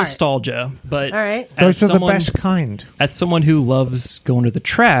rip it on apart. nostalgia. But All right. as Those are the someone, best kind. as someone who loves going to the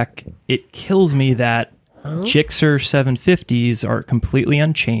track, it kills me that Gixxer 750s are completely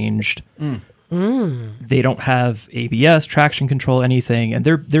unchanged. They don't have ABS, traction control, anything, and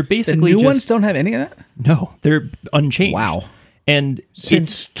they're The basically new just ones don't have any of that? no, they're unchanged. Wow. And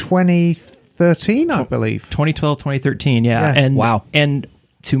Since 2013, I believe. 2012, 2013, yeah. Yeah. And Wow. And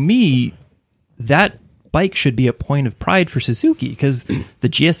to me, that bike should be a point of pride for Suzuki because the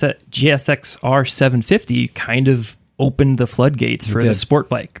GSX R 750 kind of opened the floodgates for the did. sport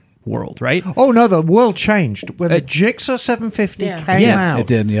bike world, right? Oh, no, the world changed. When the Gixxer 750 Yeah. came Yeah. out, It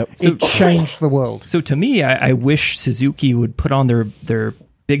did, yep. it changed the world. So to me, I wish Suzuki would put on their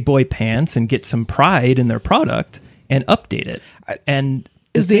big boy pants and get some pride in their product and update it. And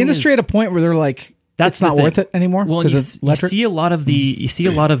Is the thing industry at a point where they're like, that's it's not the thing. worth it anymore? Well, because you, it's you electric? see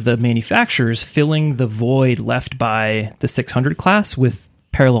a lot of the manufacturers filling the void left by the 600 class with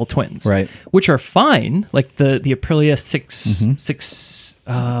parallel twins, Right. Which are fine, like the Aprilia Mm-hmm.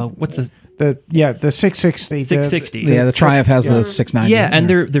 what's the The 660. 660? Yeah, the Triumph has the 690. Yeah, and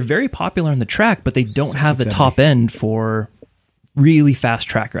they're very popular on the track, but they don't have the top end for really fast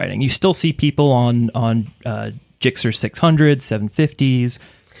track riding. You still see people on Gixxer 600s, 750s,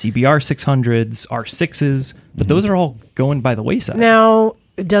 CBR 600s, R6s, but those are all going by the wayside. Now,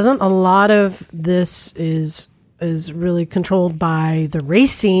 doesn't a lot of this is really controlled by the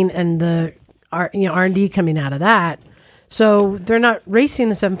racing and the R&D coming out of that? So they're not racing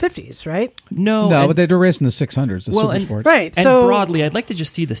the 750s, right? No, but they're racing the 600s, the super sports. Right. And So broadly, I'd like to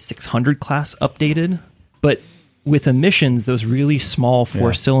just see the 600 class updated, but with emissions, those really small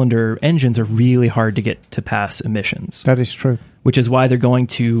four-cylinder engines are really hard to get to pass emissions, That is true. which is why they're going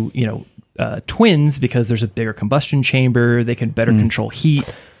to, twins because there's a bigger combustion chamber. They can better control heat.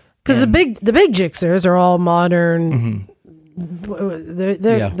 because the big Gixxers are all modern.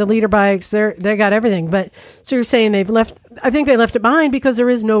 They're the leader bikes. They got everything. But so you're saying they've left? I think they left it behind because there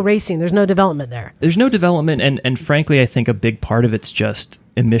is no racing. There's no development there. There's no development, and frankly, I think a big part of it's just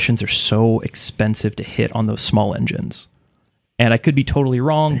emissions are so expensive to hit on those small engines. And I could be totally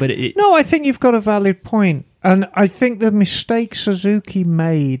wrong, but No, I think you've got a valid point. And I think the mistake Suzuki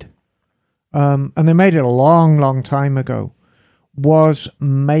made, and they made it a long, long time ago, was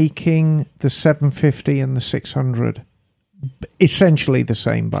making the 750 and the 600 essentially the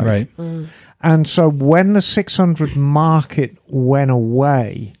same bike. Right. And so when the 600 market went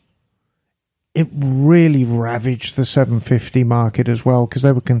away, it really ravaged the 750 market as well because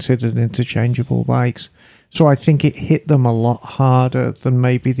they were considered interchangeable bikes. So I think it hit them a lot harder than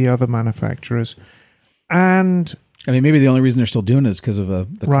maybe the other manufacturers. And I mean, maybe the only reason they're still doing it is because of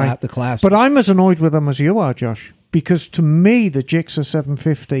the class. But I'm as annoyed with them as you are, Josh, because to me the Gixxer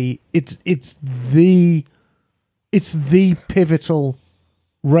 750 it's the pivotal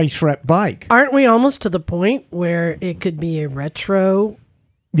race rep bike. Aren't we almost to the point where it could be a retro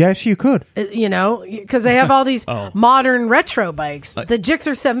Yes, you could. Because they have all these modern retro bikes. The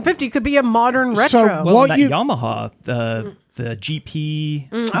Gixxer 750 could be a modern retro. Well, that Yamaha, the GP.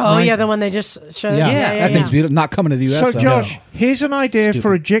 The one they just showed. That thing's beautiful. Not coming to the US. So, Josh, here's an idea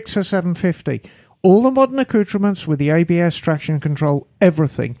for a Gixxer 750. All the modern accoutrements with the ABS, traction control,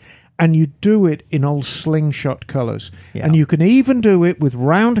 everything. And you do it in old slingshot colours. Yeah. And you can even do it with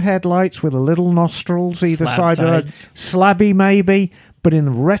round headlights with a little nostrils either side of it. Slabby maybe, but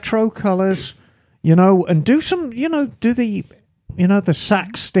in retro colours, and do some, do the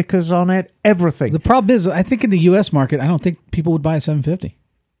sack stickers on it, everything. The problem is, I think in the US market, I don't think people would buy a 750.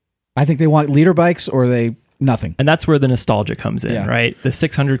 I think they want leader bikes or nothing. And that's where the nostalgia comes in, right? The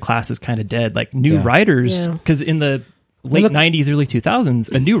 600 class is kind of dead. Like new riders, because in the late 90s, early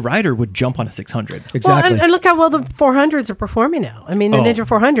 2000s, a new rider would jump on a 600. Exactly. Well, and look how well the 400s are performing now. I mean, the Ninja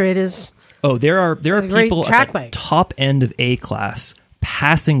 400 is... Oh, there are people at the top end of A class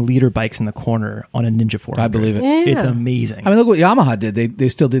passing leader bikes in the corner on a Ninja 400. I believe it. Yeah. It's amazing. I mean, look what Yamaha did. They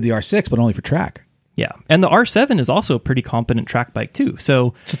still did the R6, but only for track. Yeah, and the R7 is also a pretty competent track bike too.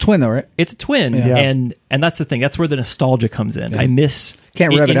 So it's a twin, though, right? It's a twin, and that's the thing. That's where the nostalgia comes in. I miss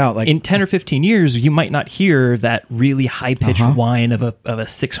can't rev it out like in 10 or 15 years. You might not hear that really high pitched whine of a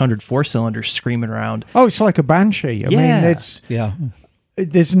 600 4-cylinder screaming around. Oh, it's like a Banshee. I mean,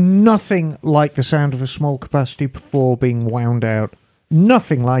 there's nothing like the sound of a small capacity 4 being wound out.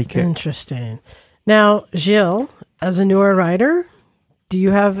 Nothing like it. Interesting. Now, Gilles, as a newer rider, do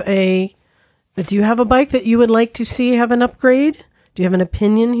you have a bike that you would like to see have an upgrade? Do you have an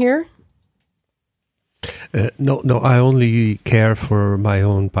opinion here? No. I only care for my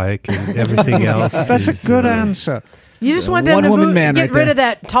own bike, and everything else. That's a good answer. You just want them to get rid of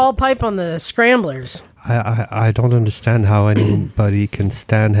that tall pipe on the scramblers. I don't understand how anybody can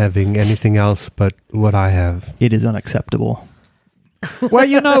stand having anything else but what I have. It is unacceptable. Well,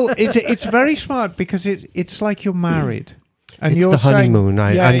 it's very smart because it's like you're married. And it's the honeymoon.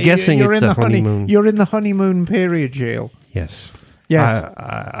 I'm guessing it's the honeymoon. You're in the honeymoon period, Gilles. Yes. Yes.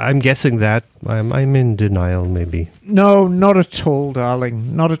 I'm guessing that. I'm in denial, maybe. No, not at all,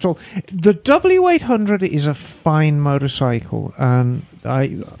 darling. Not at all. The W800 is a fine motorcycle. And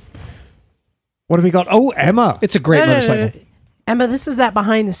what have we got? Oh, Emma. It's a great motorcycle. No. Emma, this is that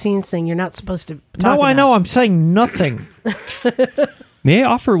behind-the-scenes thing you're not supposed to talk about. I know. I'm saying nothing. May I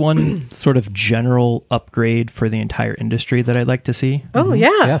offer one sort of general upgrade for the entire industry that I'd like to see? Oh, yeah.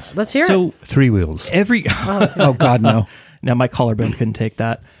 Yes. Let's hear it. So 3 wheels. Oh, God, no. Now, my collarbone couldn't take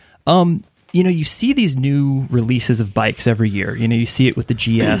that. You see these new releases of bikes every year. You see it with the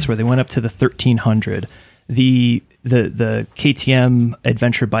GS where they went up to the 1300. The KTM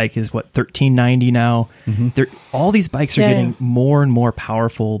adventure bike is what, $1,390 now. All these bikes are getting more and more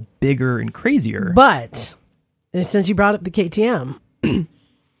powerful, bigger and crazier. But since you brought up the KTM,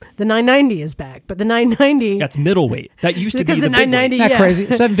 the 990 is back, but the 990 that's middleweight. That used to be the 990. Not crazy.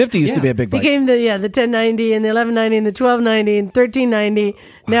 750 used to be a big bike. Became the 1090 and the 1190 and the 1290 and 1390.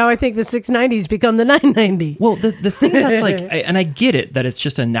 Now I think the 690's become the 990. Well, the thing that's like, and I get it that it's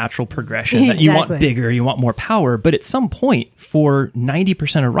just a natural progression that you want bigger, you want more power, but at some point, for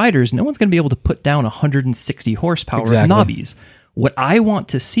 90% of riders, no one's going to be able to put down 160 horsepower of knobbies. What I want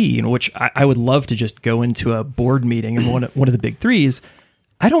to see, which I would love to just go into a board meeting and one of the big threes,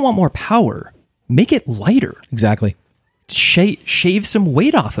 I don't want more power. Make it lighter. Exactly. Shave some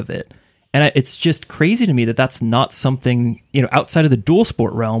weight off of it. And it's just crazy to me that that's not something, outside of the dual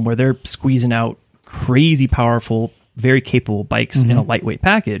sport realm where they're squeezing out crazy powerful, very capable bikes in a lightweight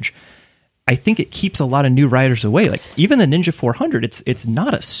package. I think it keeps a lot of new riders away. Like even the Ninja 400, it's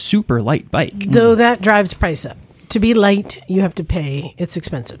not a super light bike. Though that drives price up. To be light, you have to pay. It's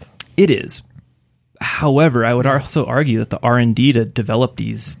expensive. It is. However, I would also argue that the R&D to develop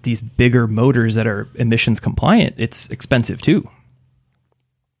these bigger motors that are emissions compliant, it's expensive too.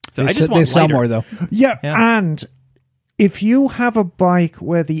 So they sell more though. Yeah, and if you have a bike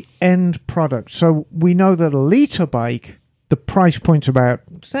where the end product, so we know that a liter bike, the price point's about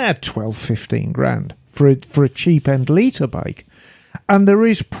 12, 15 grand for a cheap end liter bike, and there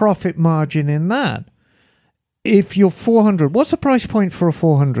is profit margin in that. If you're 400, what's the price point for a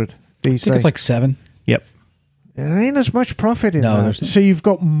 400 these days? I think it's like 7. Yep. There ain't as much profit in that. There's not. So you've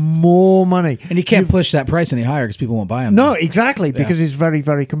got more money. And you can't push that price any higher because people won't buy them. No, exactly, because it's very,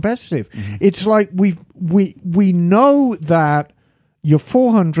 very competitive. It's like we know that your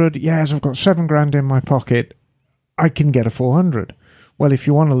 400, yes, I've got 7 grand in my pocket, I can get a 400. Well, if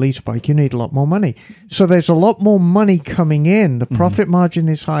you want a liter bike, you need a lot more money. So there's a lot more money coming in. The profit margin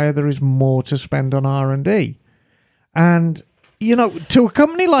is higher. There is more to spend on R&D. And, to a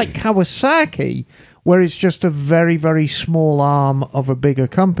company like Kawasaki, where it's just a very, very small arm of a bigger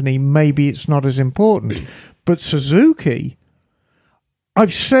company, maybe it's not as important. But Suzuki,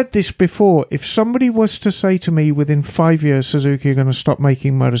 I've said this before, if somebody was to say to me within 5 years Suzuki are going to stop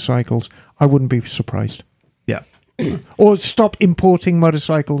making motorcycles, I wouldn't be surprised. Yeah. Or stop importing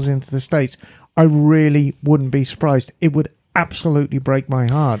motorcycles into the States, I really wouldn't be surprised. It would absolutely break my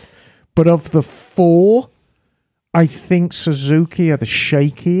heart. But of the four, I think Suzuki are the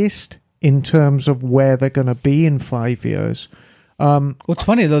shakiest in terms of where they're going to be in 5 years. What's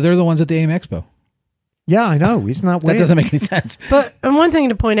funny, though, they're the ones at the AIM Expo. Yeah, I know. Isn't that weird? That doesn't make any sense. But one thing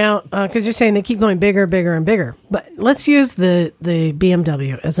to point out, because you're saying they keep going bigger, bigger, and bigger. But let's use the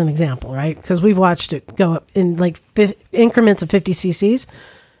BMW as an example, right? Because we've watched it go up in like increments of 50 cc's.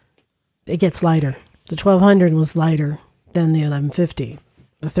 It gets lighter. The 1200 was lighter than the 1150.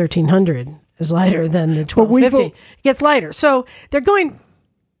 The 1300 is lighter than the 1250. It gets lighter. So they're going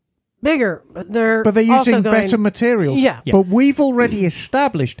bigger, but they're using also going, better materials. Yeah. But we've already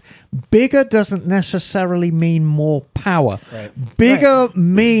established bigger doesn't necessarily mean more power. Right. Bigger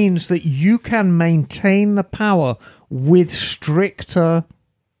means that you can maintain the power with stricter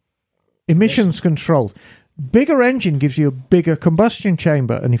emissions control. Bigger engine gives you a bigger combustion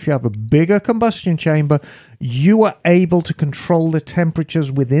chamber, and if you have a bigger combustion chamber, you are able to control the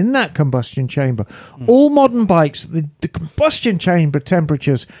temperatures within that combustion chamber. All modern bikes, the combustion chamber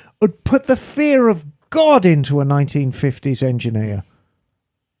temperatures would put the fear of God into a 1950s engineer.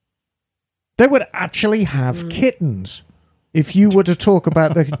 They would actually have kittens. If you were to talk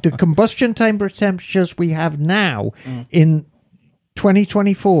about the combustion chamber temperatures we have now in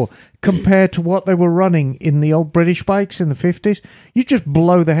 2024 compared to what they were running in the old British bikes in the 50s, you just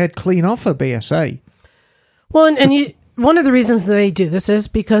blow the head clean off a BSA. Well, and one of the reasons they do this is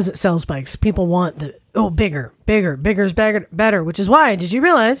because it sells bikes. People want bigger is better, which is why, did you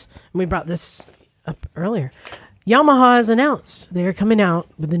realize, and we brought this up earlier, Yamaha has announced they are coming out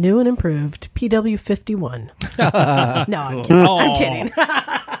with the new and improved PW51. No, I'm kidding.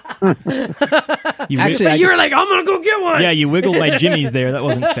 Actually, you were like, I'm going to go get one. Yeah, you wiggled my jimmies there. That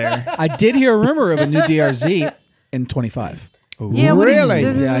wasn't fair. I did hear a rumor of a new DRZ in 25. Yeah, really?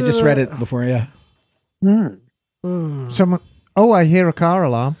 Yeah, I just read it before, yeah. Someone, I hear a car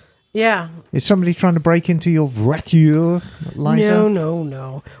alarm. Yeah. Is somebody trying to break into your voiture, Liza?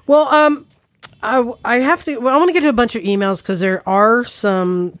 No. Well, I have to. Well, I want to get to a bunch of emails because there are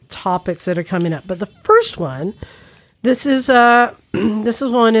some topics that are coming up. But the first one, this is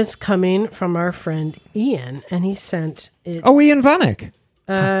one is coming from our friend Ian, and he sent it. Oh, Ian Vanek,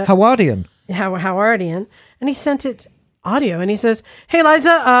 Howardian. Howardian, and he sent it audio, and he says, "Hey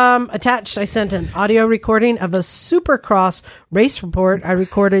Liza, attached. I sent an audio recording of a Supercross race report I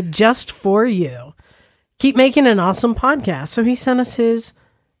recorded just for you. Keep making an awesome podcast." So he sent us his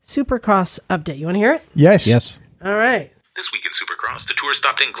Supercross update. You want to hear it? Yes. All right. This week in Supercross, the tour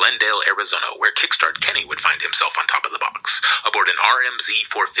stopped in Glendale, Arizona, where Kickstart Kenny would find himself on top of the box. Aboard an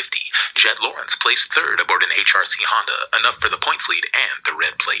RMZ 450, Jed Lawrence placed third aboard an HRC Honda, enough for the points lead and the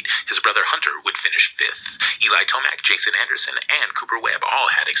red plate. His brother Hunter would finish fifth. Eli Tomac, Jason Anderson, and Cooper Webb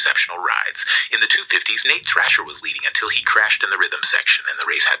all had exceptional rides. In the 250s, Nate Thrasher was leading until he crashed in the rhythm section, and the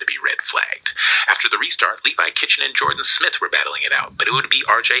race had to be red flagged. After the restart, Levi Kitchen and Jordan Smith were battling it out, but it would be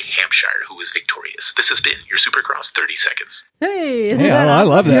RJ Hampshire who was victorious. This has been your Supercross 30 Seconds. Hey, I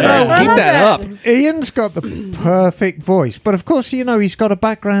love that. Keep that up. Ian's got the perfect voice, but of course, he's got a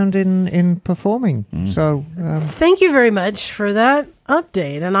background in performing. So, thank you very much for that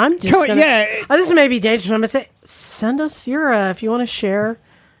update. And I'm just this may be dangerous. I'm going to say, send us your if you want to share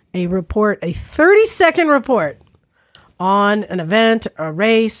a report, a 30-second report on an event, a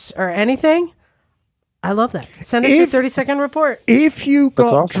race, or anything. I love that. Send us your 30-second report. If you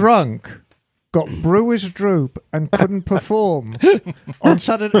got awesome. drunk, got brewer's droop, and couldn't perform on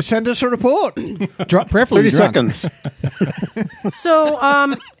Saturday, send us a report. Preferably 30 drunk. seconds. So,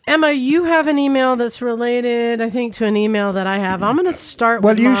 Emma, you have an email that's related, I think, to an email that I have. I'm going to start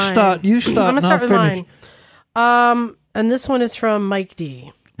with mine. You start. I'm going to start with finish. mine. And this one is from Mike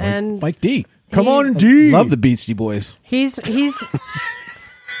D. And Mike D. Come on, D. Love the Beastie Boys. he's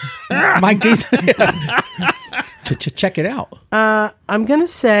Mike D's. Check it out. I'm going to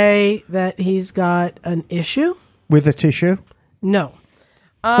say that he's got an issue. With a tissue. No.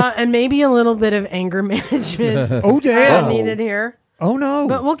 And maybe a little bit of anger management Oh, dear. needed here. Oh, no.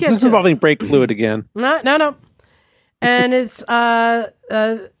 But we'll get This is to it. involving brake fluid again. No. And it's Emma,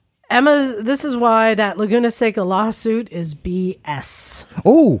 this is why that Laguna Seca lawsuit is BS.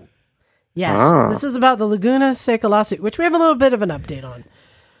 Oh, Yes. This is about the Laguna Seca lawsuit, which we have a little bit of an update on.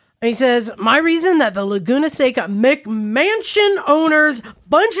 And he says, my reason that the Laguna Seca McMansion owners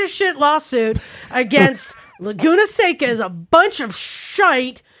bunch of shit lawsuit against Laguna Seca is a bunch of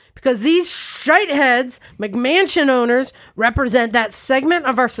shite because these shite heads, McMansion owners, represent that segment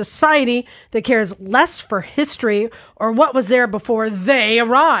of our society that cares less for history or what was there before they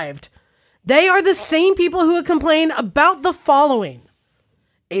arrived. They are the same people who would complain about the following.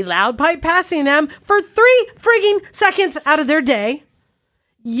 A loud pipe passing them for 3 frigging seconds out of their day.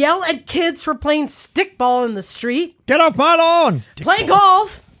 Yell at kids for playing stickball in the street. Get off my lawn! Play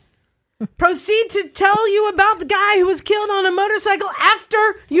golf. Proceed to tell you about the guy who was killed on a motorcycle after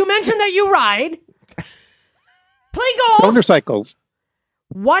you mentioned that you ride. Play golf. Motorcycles.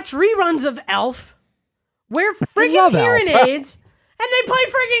 Watch reruns of Elf. Wear love friggin' hearing Elf. aids. And they play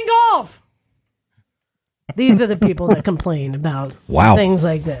friggin' golf. These are the people that complain about things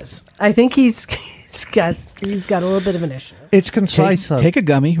like this. I think he's got a little bit of an issue. It's concise, though. Take a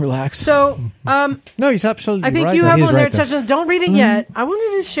gummy, relax. So, No, he's absolutely I think right. you though. have He's one there, right there. Touchdown. Don't read it yet. I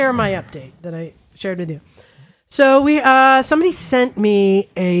wanted to share my update that I shared with you. So we somebody sent me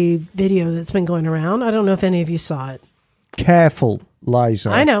a video that's been going around. I don't know if any of you saw it. Careful, Liza.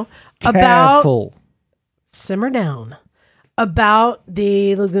 I know. About Careful. simmer down. About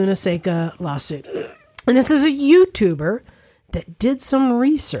the Laguna Seca lawsuit. And this is a YouTuber that did some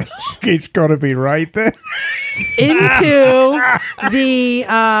research It's got to be right there. into the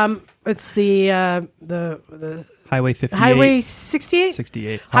it's the Highway 58. Highway 68?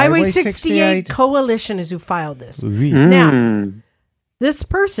 68. Highway Highway 68 68 Coalition is who filed this. Oui. Now, this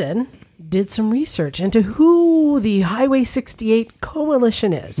person did some research into who the Highway 68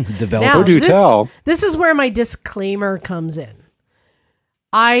 Coalition is. Developer. Now, Do tell. this is where my disclaimer comes in.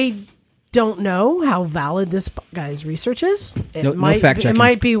 I don't know how valid this guy's research is. No fact It checking.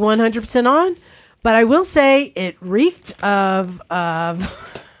 might be 100% on, but I will say it reeked of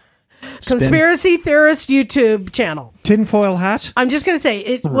conspiracy theorist YouTube channel. Tinfoil hat. I'm just going to say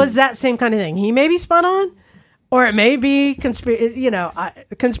it was that same kind of thing. He may be spot on, or it may be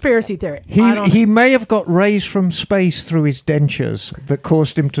conspiracy theory. I don't He may have got rays from space through his dentures that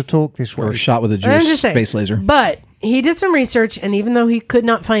caused him to talk this way. Or shot with a I'm Jewish just saying. space laser. But he did some research, and even though he could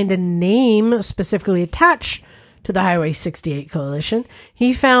not find a name specifically attached to the Highway 68 Coalition,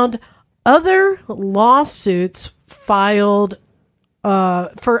 he found other lawsuits filed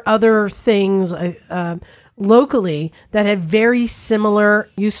for other things locally that had very similar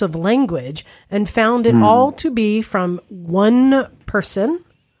use of language, and found it all to be from one person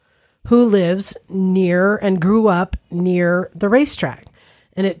who lives near and grew up near the racetrack.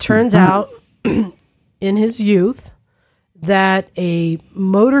 And it turns out in his youth that a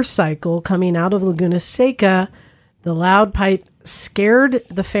motorcycle coming out of Laguna Seca, the loud pipe scared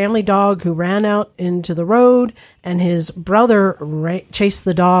the family dog who ran out into the road, and his brother chased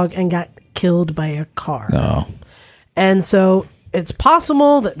the dog and got killed by a car. No. And so it's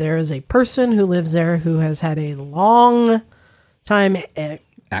possible that there is a person who lives there who has had a long time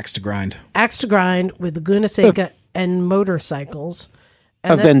Axe to grind. axe to grind with Laguna Seca and motorcycles.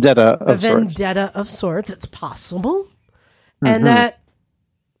 A And that- vendetta a of sorts. vendetta of sorts. It's possible. And that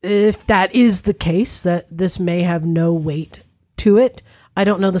if that is the case, that this may have no weight to it. I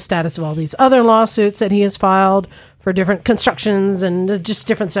don't know the status of all these other lawsuits that he has filed for different constructions and just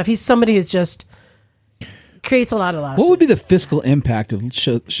different stuff. He's somebody who's just creates a lot of lawsuits. What would be the fiscal impact of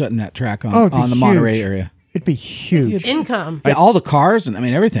shutting that track Oh, it'd be on the Monterey huge. area? It'd be huge. income? Yeah, all the cars and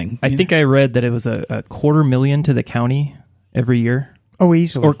everything. I think I read that it was a $250,000 to the county every year, Oh,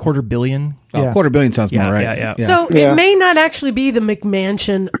 easily. or $250,000,000. Oh, Yeah. $250,000,000 sounds Yeah, more right. yeah. So Yeah. it may not actually be the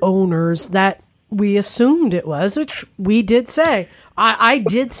McMansion owners that we assumed it was, which we did say. I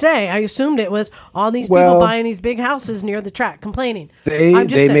did say, I assumed it was all these people Well- buying these big houses near the track complaining. They I'm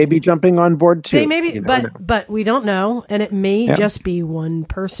just may saying. be jumping on board too. They may be, You never know. but we don't know, and it may Yeah. just be one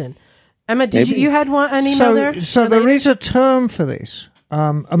person. Emma, did Maybe. you had an email there? So there is a term for this.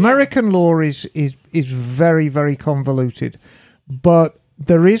 American law is very, very convoluted, but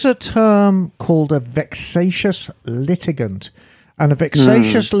there is a term called a vexatious litigant, and a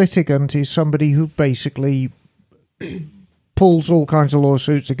vexatious litigant is somebody who basically pulls all kinds of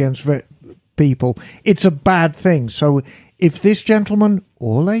lawsuits against people. It's a bad thing. So if this gentleman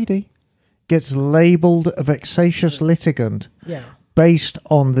or lady gets labelled a vexatious litigant, Yeah. based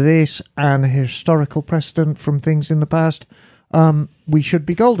on this and historical precedent from things in the past, we should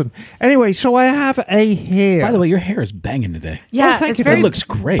be golden. Anyway, so I have a hair. By the way, your hair is banging today. Yeah, thank it's you. very It looks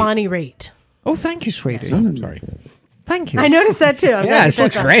great. Bonnie Raitt. Oh, thank you, sweetie. Sorry. Thank you. I noticed that too. I'm Yeah, glad this you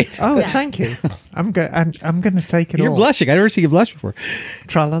looks said that. great. Oh, Yeah. thank you. I'm going to take it You're all. blushing. I've never seen you blush before.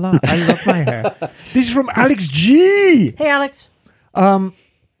 Tra-la-la. I love my hair. This is from Alex G. Hey, Alex.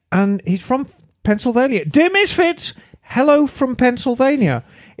 and he's from Pennsylvania. Dear Misfits, hello from Pennsylvania.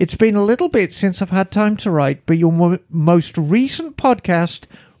 It's been a little bit since I've had time to write, but your most recent podcast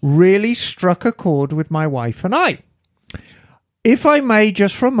really struck a chord with my wife and I. If I may,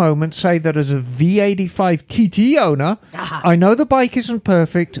 just for a moment, say that as a V85 TT owner, I know the bike isn't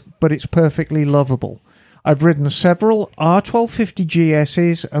perfect, but it's perfectly lovable. I've ridden several R1250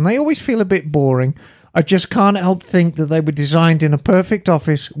 GSs, and they always feel a bit boring. I just can't help think that they were designed in a perfect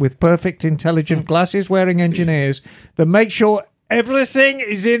office with perfect, intelligent, glasses-wearing engineers that make sure everything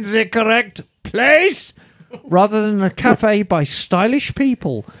is in the correct place, rather than a cafe by stylish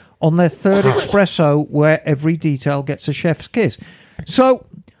people on their third espresso where every detail gets a chef's kiss. So,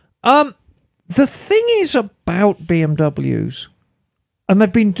 the thing is about BMWs, and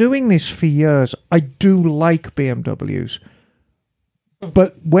they've been doing this for years, I do like BMWs.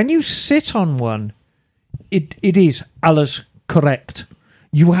 But when you sit on one, it is alles correct.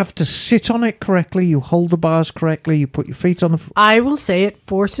 You have to sit on it correctly, you hold the bars correctly, you put your feet on the... I will say it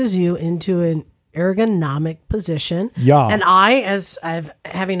forces you into an ergonomic position. Yeah. And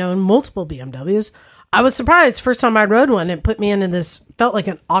having owned multiple BMWs, I was surprised first time I rode one. It put me into this, felt like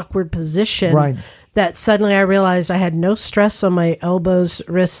an awkward position. Right. That suddenly I realized I had no stress on my elbows,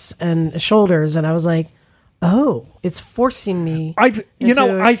 wrists, and shoulders. And I was like, oh, it's forcing me. I think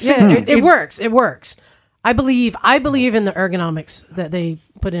it works. It works. I believe in the ergonomics that they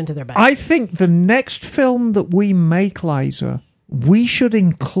put into their bike. I think the next film that we make, Liza, we should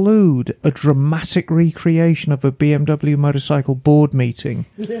include a dramatic recreation of a BMW motorcycle board meeting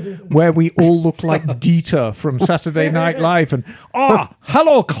where we all look like Dieter from Saturday Night Live and,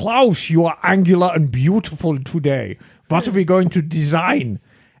 hello, Klaus, you are angular and beautiful today. What are we going to design?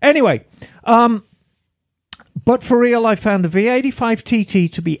 Anyway, but for real, I found the V85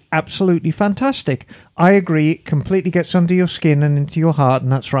 TT to be absolutely fantastic. I agree, it completely gets under your skin and into your heart,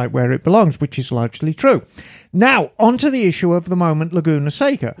 and that's right where it belongs, which is largely true. Now, on to the issue of the moment, Laguna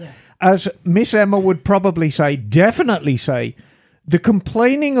Seca. Yeah. As Miss Emma would probably say, definitely say, the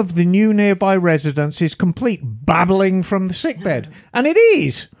complaining of the new nearby residents is complete babbling from the sickbed. And it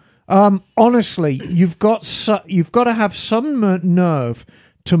is. Honestly, you've got to have some nerve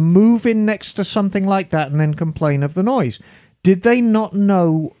to move in next to something like that and then complain of the noise. Did they not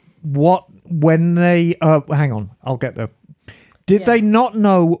know when they... hang on, I'll get there. Did they not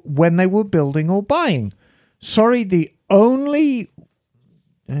know when they were building or buying? Sorry, the only...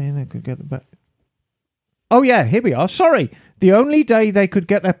 I could get the back. Oh, yeah, here we are. Sorry. The only day they could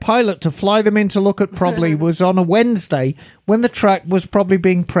get their pilot to fly them in to look at probably was on a Wednesday when the track was probably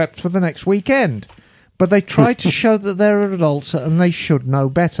being prepped for the next weekend. But they tried to show that they're adults and they should know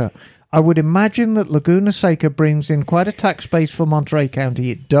better. I would imagine that Laguna Seca brings in quite a tax base for Monterey County.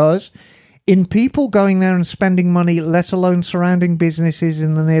 It does. In people going there and spending money, let alone surrounding businesses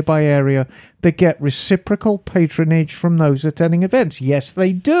in the nearby area, they get reciprocal patronage from those attending events. Yes,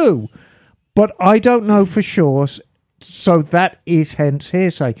 they do. But I don't know for sure, so that is hence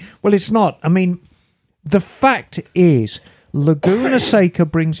hearsay. Well, it's not. I mean, the fact is, Laguna Seca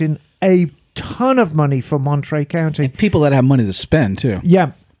brings in a ton of money for Monterey County. And people that have money to spend, too.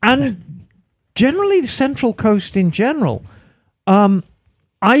 Yeah. And generally, the Central Coast in general.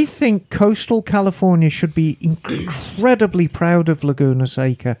 I think coastal California should be incredibly proud of Laguna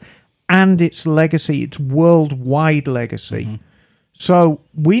Seca and its legacy, its worldwide legacy. Mm-hmm. So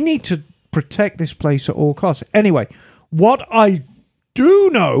we need to protect this place at all costs. Anyway, what I do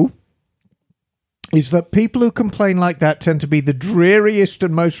know is that people who complain like that tend to be the dreariest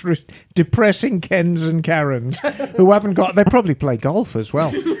and most depressing Kens and Karens who haven't got... They probably play golf as well.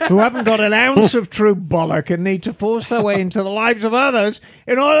 Who haven't got an ounce of true bollock and need to force their way into the lives of others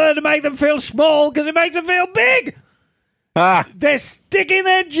in order to make them feel small because it makes them feel big. They're sticking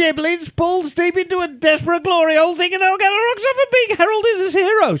their giblets balls deep into a desperate glory hole thinking they'll get a rocks off and being heralded as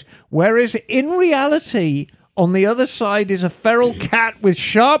heroes. Whereas in reality, on the other side is a feral cat with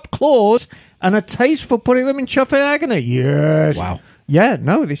sharp claws and a taste for putting them in chuffing agony. Yes. Wow. Yeah,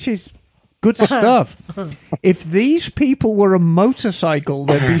 no, this is good stuff. If these people were a motorcycle,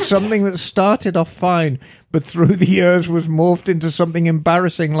 there'd be something that started off fine, but through the years was morphed into something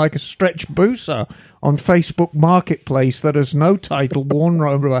embarrassing like a stretch booster on Facebook Marketplace that has no title, worn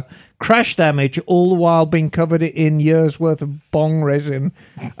over, crash damage, all the while being covered in years' worth of bong resin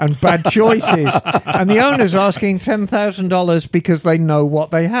and bad choices. And the owner's asking $10,000 because they know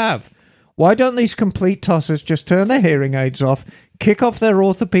what they have. Why don't these complete tossers just turn their hearing aids off, kick off their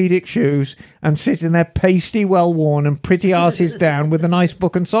orthopedic shoes, and sit in their pasty, well-worn and pretty asses down with a nice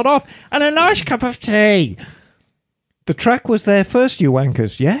book and sod off and a nice cup of tea? The track was there first, you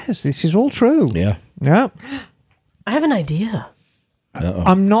wankers. Yes, this is all true. Yeah. Yeah. I have an idea.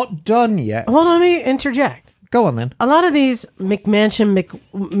 I'm not done yet. Hold on, let me interject. Go on then. A lot of these McMansion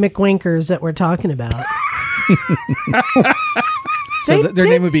McWinkers that we're talking about. So their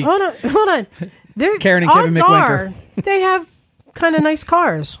name would be Hold on. They're, Karen and Kevin odds McWinker. are they have kind of nice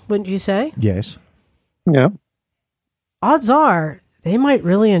cars, wouldn't you say? Yes. Yeah. Odds are they might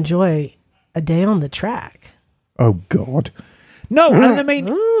really enjoy a day on the track. Oh God. No, and I mean,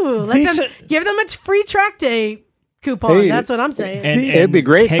 Ooh, give them a free track day coupon. Hey, That's what I'm saying. It'd be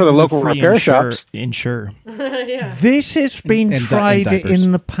great for the kegs of local free repair shops. Insure. this has been And tried diapers.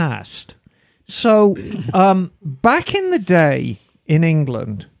 in the past. So, back in the day in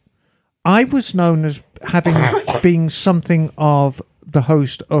England, I was known as being something of the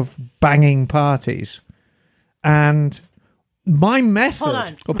host of banging parties, and my method. Hold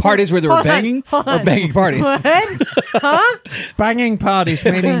on. Well, parties where they were Hold on, banging hold or on. banging parties. What? Huh? Banging parties,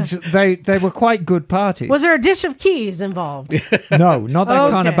 meaning they were quite good parties. Was there a dish of keys involved? No, not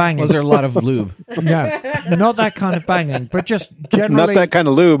that kind of Okay. banging. Was there a lot of lube? No, not that kind of banging, but just generally. Not that kind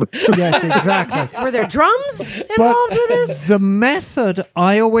of lube. Yes, exactly. Were there drums But involved with this? the method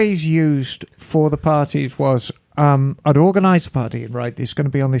I always used for the parties was I'd organise a party and write, it's going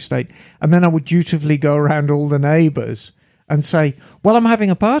to be on this date, and then I would dutifully go around all the neighbours and say, well, I'm having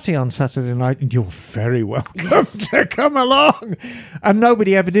a party on Saturday night, and you're very welcome to come along. And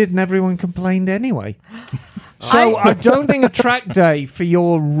nobody ever did, and everyone complained anyway. So I don't think a track day for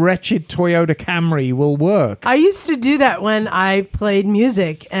your wretched Toyota Camry will work. I used to do that when I played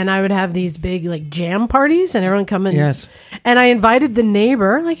music, and I would have these big like jam parties, and everyone come in. Yes. And I invited the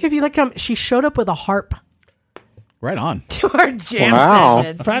neighbor, like if you like come, she showed up with a harp Right on. to our jam Wow.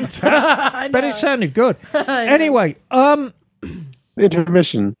 session. Fantastic. But it sounded good. Anyway,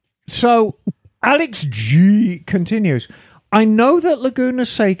 Intermission. so Alex G continues. I know that Laguna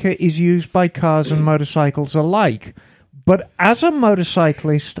Seca is used by cars and motorcycles alike, but as a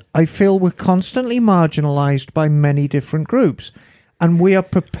motorcyclist, I feel we're constantly marginalized by many different groups, and we are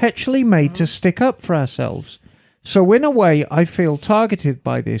perpetually made to stick up for ourselves. So in a way, I feel targeted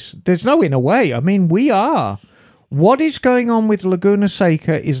by this. There's no in a way. I mean, we are. What is going on with Laguna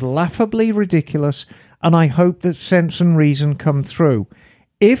Seca is laughably ridiculous, and I hope that sense and reason come through.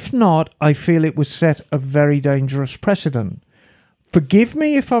 If not, I feel it was set a very dangerous precedent. Forgive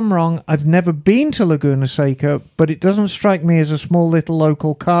me if I'm wrong, I've never been to Laguna Seca, but it doesn't strike me as a small little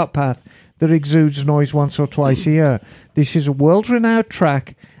local cart path that exudes noise once or twice a year. This is a world-renowned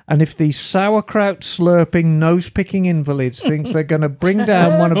track, and if these sauerkraut-slurping, nose-picking invalids think they're going to bring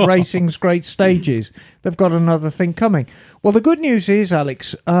down one of racing's great stages, they've got another thing coming. Well, the good news is,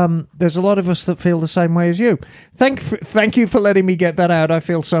 Alex, there's a lot of us that feel the same way as you. Thank you for letting me get that out. I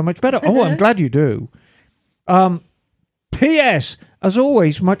feel so much better. Oh, I'm glad you do. P.S. As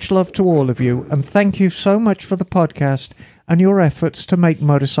always, much love to all of you, and thank you so much for the podcast and your efforts to make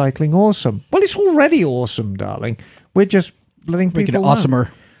motorcycling awesome. Well, it's already awesome, darling. We're just letting Making people it know.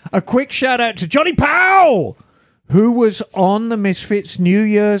 awesomer. A quick shout out to Johnny Powell, who was on the Misfits New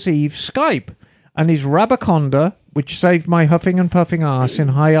Year's Eve Skype, and his Rabaconda, which saved my huffing and puffing arse in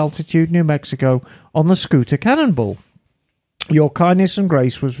high altitude New Mexico on the scooter Cannonball. Your kindness and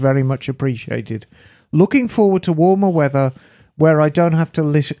grace was very much appreciated. Looking forward to warmer weather where I don't have to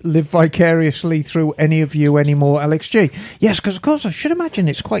live vicariously through any of you anymore, Alex G. Yes, because of course I should imagine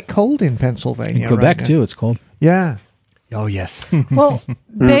it's quite cold in Pennsylvania. In Quebec, right now. too, it's cold. Yeah. Oh, yes. Well,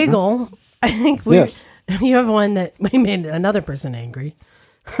 Bagel, I think Yes. you have one that we made another person angry.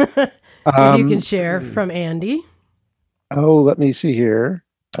 If you can share from Andy. Oh, let me see here.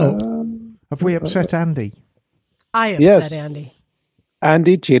 Have we upset Andy? I upset Yes. Andy.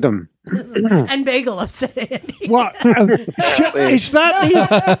 Andy Cheatham. And Bagel upset Andy. What is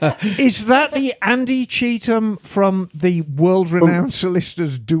that? The Andy Cheatham from the world-renowned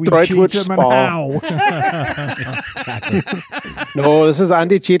solicitors Dewey Droitwich Cheatham Spa. and Howe? No, this is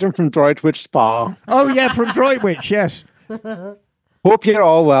Andy Cheatham from Droitwich Spa. Oh yeah, from Droitwich. Yes. Hope you're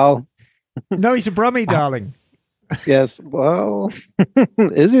all well. No, he's a Brummie, darling. Yes, well,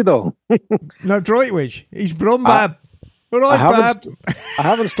 is he though? No, Droitwich. He's Brumbab. All right, Bab. I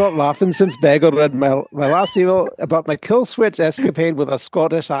haven't stopped laughing since Bagel read my last email about my kill switch escapade with a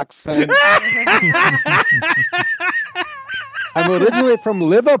Scottish accent. I'm originally from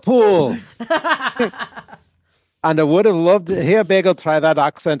Liverpool. And I would have loved to hear Bagel try that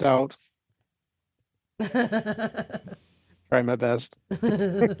accent out. Try my best.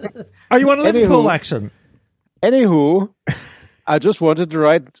 Oh, you want a Liverpool Anywho. accent? Anywho, I just wanted to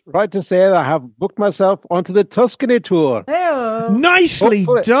write to say that I have booked myself onto the Tuscany tour. Hey-o. Nicely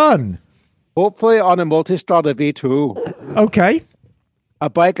Hopefully- done. Hopefully on a Multistrada V2. Okay. A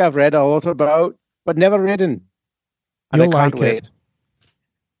bike I've read a lot about, but never ridden. And You'll I can't like wait. it.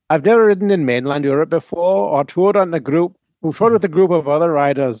 I've never ridden in mainland Europe before or toured with a group of other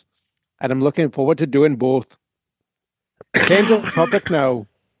riders, and I'm looking forward to doing both. Came to the topic now.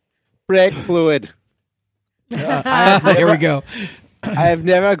 Brake fluid. Here we go. I have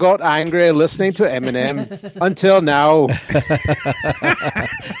never got angry listening to Eminem until now.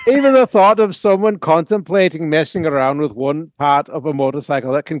 Even the thought of someone contemplating messing around with one part of a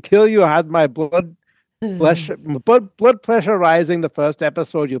motorcycle that can kill you had my blood pressure rising the first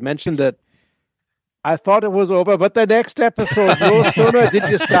episode you mentioned it. I thought it was over, but the next episode, no sooner did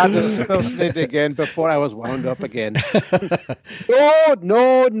you start discussing it again before I was wound up again.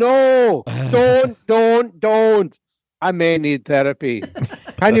 No. Don't. I may need therapy.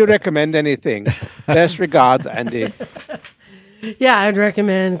 Can you recommend anything? Best regards, Andy. Yeah, I'd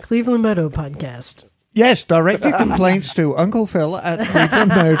recommend Cleveland Moto Podcast. Yes, direct your complaints to Uncle Phil at Cleveland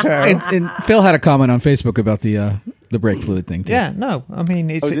Moto. And Phil had a comment on Facebook about the brake fluid thing, too. Yeah, no, I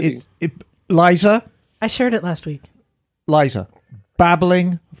mean, Liza. I shared it last week. Liza,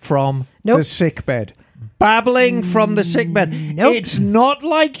 babbling from the sick bed. Babbling from the sick bed. Nope. It's not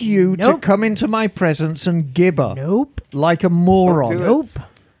like you to come into my presence and gibber. Nope. Like a moron.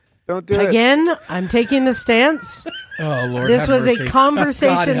 Don't do it. Again, I'm taking the stance. Oh, Lord. This was a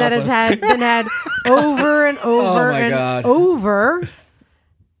conversation that has been had over and over over.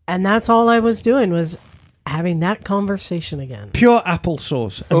 And that's all I was doing was having that conversation again. Pure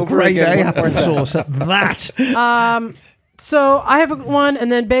applesauce. And grade A applesauce at that. So I have one,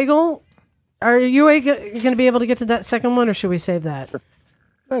 and then Bagel. Are you going to be able to get to that second one, or should we save that?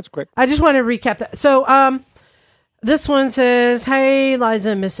 That's quick. I just want to recap that. So this one says, "Hey,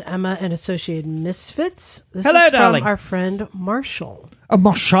 Liza, Miss Emma, and Associated Misfits." This Hello, is from darling. our friend Marshall.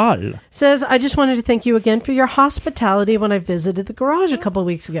 Marshall. Says, "I just wanted to thank you again for your hospitality when I visited the garage a couple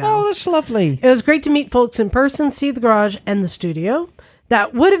weeks ago. Oh, that's lovely. It was great to meet folks in person, see the garage and the studio.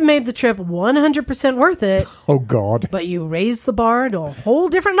 That would have made the trip 100% worth it. Oh, God. But you raised the bar to a whole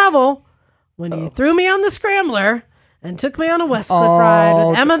different level when you threw me on the Scrambler and took me on a Westcliff ride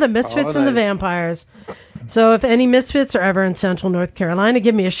with Emma, the Misfits, and the Vampires. So if any Misfits are ever in Central North Carolina,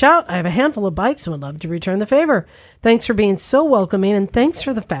 give me a shout. I have a handful of bikes and would love to return the favor. Thanks for being so welcoming, and thanks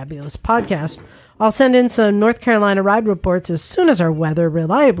for the fabulous podcast. I'll send in some North Carolina ride reports as soon as our weather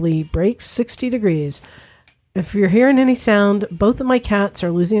reliably breaks 60 degrees. If you're hearing any sound, both of my cats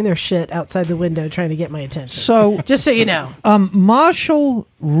are losing their shit outside the window trying to get my attention. So, just so you know. Marshall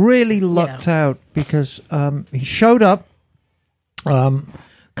really lucked out because he showed up. Can't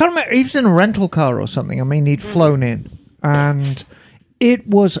remember, he was in a rental car or something. I mean, he'd flown in. And it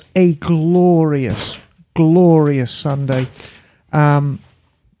was a glorious, glorious Sunday. And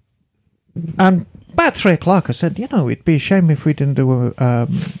about 3 o'clock, I said, it'd be a shame if we didn't do a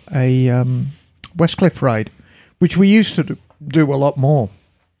Westcliff ride, which we used to do a lot more.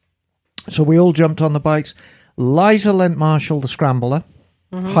 So we all jumped on the bikes. Liza lent Marshall the Scrambler,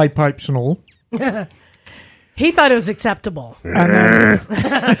 high pipes and all. He thought it was acceptable. And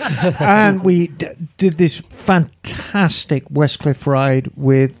we did this fantastic Westcliff ride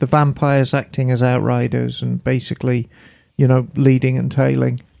with the Vampires acting as outriders and basically, leading and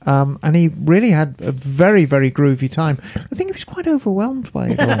tailing. And he really had a very, very groovy time. I think he was quite overwhelmed by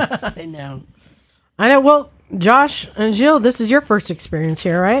it all. I know. Well, Josh and Jill, this is your first experience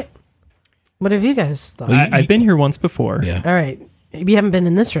here, right? What have you guys thought? I've been here once before. Yeah. All right. You haven't been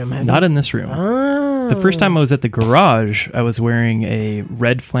in this room, have you? Not in this room. Oh. The first time I was at the garage, I was wearing a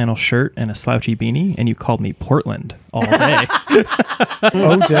red flannel shirt and a slouchy beanie, and you called me Portland all day.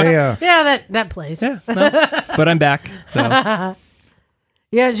 Oh, dear. Yeah, that plays. Yeah, no, but I'm back. So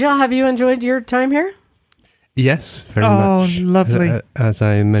Yeah, Jill, have you enjoyed your time here? Yes, very much. Oh, lovely. As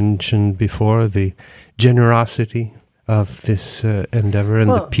I mentioned before, the generosity of this endeavor and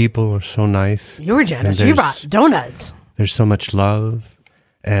the people are so nice. You were generous. You brought donuts. There's so much love.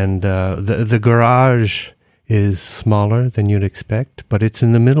 And the garage is smaller than you'd expect, but it's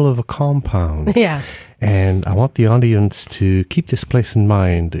in the middle of a compound. Yeah. And I want the audience to keep this place in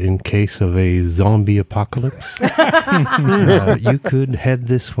mind in case of a zombie apocalypse. You could head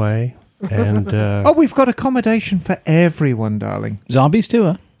this way. And we've got accommodation for everyone, darling. Zombies, too,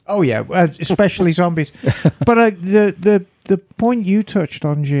 huh? Oh, yeah, especially zombies. But the point you touched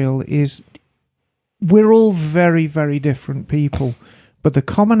on, Jill, is we're all very, very different people. But the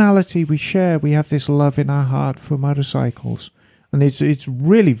commonality we share, we have this love in our heart for motorcycles. And it's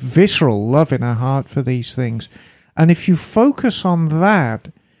really visceral love in our heart for these things. And if you focus on that,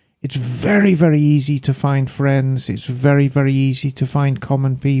 it's very, very easy to find friends. It's very, very easy to find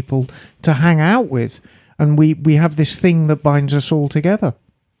common people to hang out with. And we have this thing that binds us all together.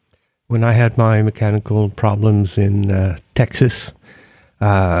 when I had my mechanical problems in Texas,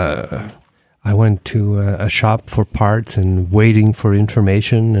 I went to a shop for parts and waiting for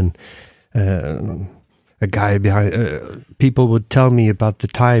information, and a guy behind people would tell me about the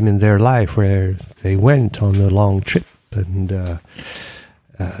time in their life where they went on a long trip, and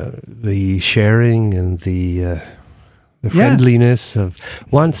the sharing and the friendliness of.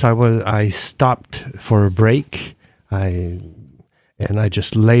 Once I stopped for a break, and I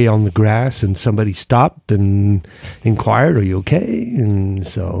just lay on the grass, and somebody stopped and inquired, "Are you okay?" And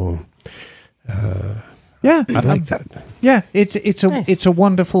so, Yeah, I like that. yeah. It's a Nice. it's a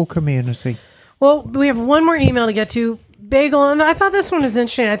wonderful community. Well, we have one more email to get to. Bagel, and I thought this one was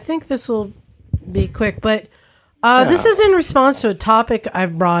interesting. I think this will be quick, but this is in response to a topic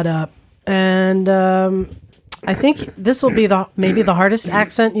I've brought up, and I think this will be maybe the hardest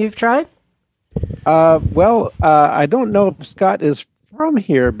accent you've tried. I don't know if Scott is from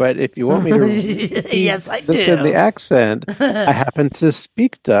here, but if you want me to Yes, I this in the accent, I happen to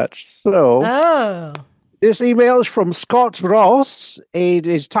speak Dutch. So Oh, this email is from Scott Ross. It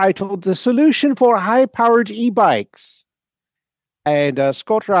is titled "The Solution for High-Powered E-Bikes." And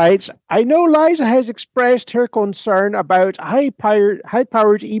Scott writes, "I know Liza has expressed her concern about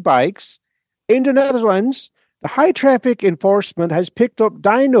high-powered e-bikes. In the Netherlands, the high traffic enforcement has picked up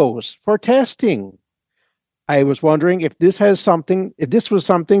dynos for testing. I was wondering if this was something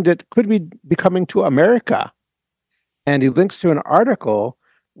that could be coming to America." And he links to an article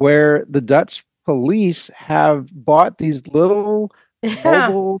where the Dutch police have bought these little yeah.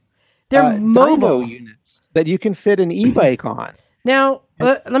 mobile They're mobile. dyno units that you can fit an e-bike on. Now,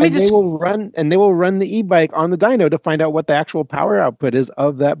 let me And just. they will run the e-bike on the dyno to find out what the actual power output is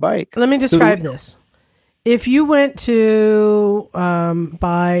of that bike. Let me describe this. If you went to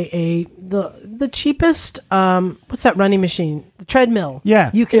buy the cheapest what's that running machine, the treadmill,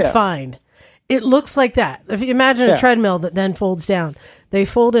 you can find, it looks like that. If you imagine a treadmill that then folds down, they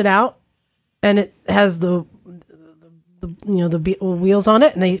fold it out, and it has the wheels on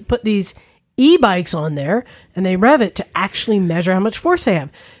it, and they put these e-bikes on there, and they rev it to actually measure how much force they have,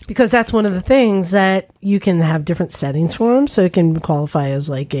 because that's one of the things that you can have different settings for them, so it can qualify as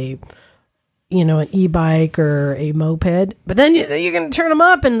like an e-bike or a moped, but then you can turn them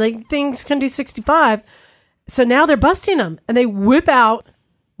up and like things can do 65. So now they're busting them, and they whip out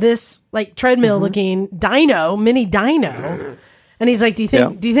this like treadmill looking mini dyno, and he's like, do you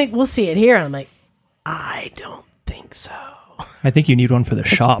think we'll see it here? And I'm like, I don't think so. I think you need one for the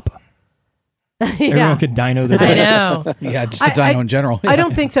shop. Everyone could dyno their I bikes. know. Yeah, just a dyno in general. I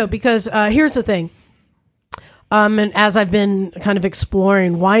don't think so, because here's the thing. And as I've been kind of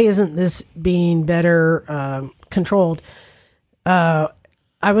exploring, why isn't this being better controlled? I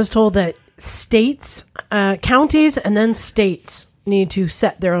was told that states, counties, and then states need to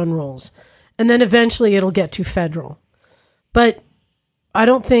set their own rules. And then eventually it'll get to federal. But I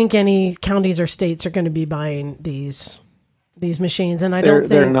don't think any counties or states are going to be buying these machines, and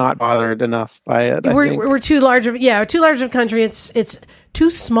They're not bothered enough by it. We're too large of a country. It's too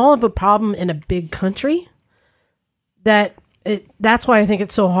small of a problem in a big country. That's why I think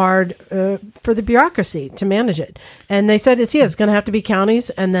it's so hard for the bureaucracy to manage it. And they said it's going to have to be counties,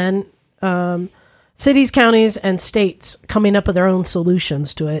 and then cities, counties, and states coming up with their own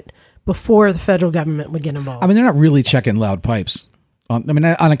solutions to it before the federal government would get involved. I mean, they're not really checking loud pipes.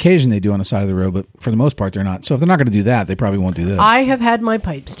 On occasion they do on the side of the road, but for the most part they're not. So if they're not going to do that, they probably won't do that. I have had my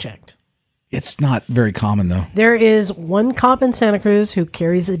pipes checked. It's not very common, though. There is one cop in Santa Cruz who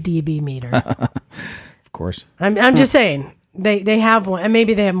carries a dB meter. Of course. I'm just saying. They have one, and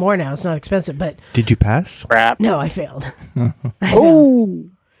maybe they have more now. It's not expensive, but Did you pass? Crap. no, I failed. Oh,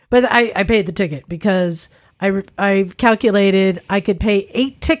 But I paid the ticket because I've calculated I could pay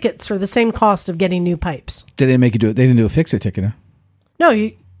 8 tickets for the same cost of getting new pipes. Did they make you do it? They didn't do a fix-it ticket, huh? No,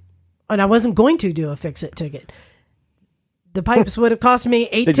 and I wasn't going to do a fix-it ticket. The pipes would have cost me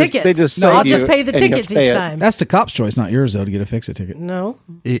 8 tickets. they just I'll save just you pay the and you have tickets to pay each it. time. That's the cop's choice, not yours, though, to get a fix-it ticket. No.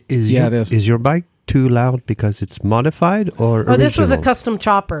 Yeah, it is. Is your bike too loud because it's modified or Oh, this was a original? custom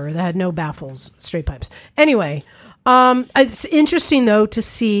chopper that had no baffles, straight pipes. Anyway, it's interesting, though, to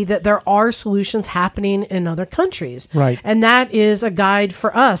see that there are solutions happening in other countries. Right. And that is a guide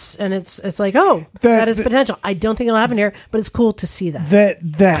for us. And it's like, that is potential. I don't think it'll happen here, but it's cool to see that.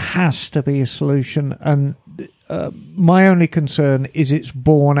 There has to be a solution, and my only concern is it's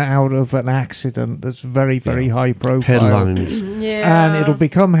born out of an accident that's very, very high profile. Headlines. Yeah. And it'll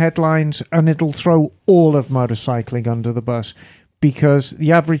become headlines, and it'll throw all of motorcycling under the bus, because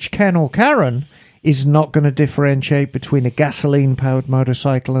the average Ken or Karen is not going to differentiate between a gasoline-powered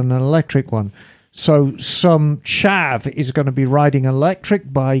motorcycle and an electric one. So some chav is going to be riding an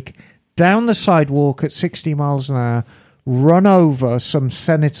electric bike down the sidewalk at 60 miles an hour, run over some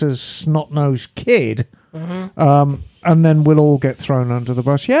senator's snot-nosed kid, Mm-hmm. and then we'll all get thrown under the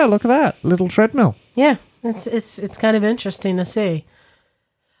bus. Yeah, look at that little treadmill. Yeah, it's kind of interesting to see.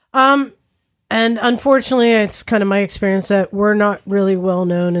 And unfortunately, it's kind of my experience that we're not really well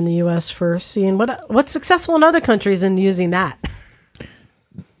known in the U.S. for seeing what's successful in other countries and using that.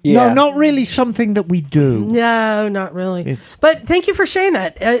 Yeah. No, not really something that we do. No, not really. It's- But thank you for sharing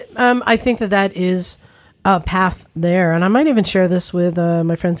that. I think that is a path there, and I might even share this with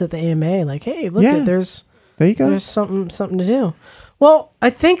my friends at the AMA. Like, hey, look, Yeah. there's There you go. there's something to do. Well, I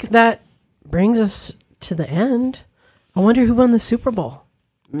think that brings us to the end. I wonder who won the Super Bowl.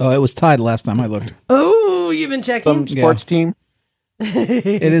 Oh, it was tied last time I looked. Oh, you've been checking. Some sports team.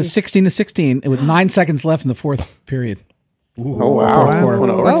 It is 16-16 with 9 seconds left in the fourth period. Oh wow! Fourth quarter.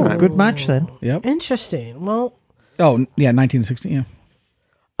 Went Oh, overtime. good match then. Yep. Interesting. Well, Oh, yeah, 19-16. Yeah.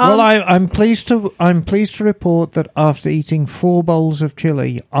 Well, I'm pleased to report that after eating 4 bowls of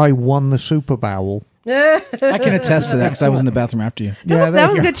chili, I won the Super Bowl. I can attest to that because I was in the bathroom after you. Yeah,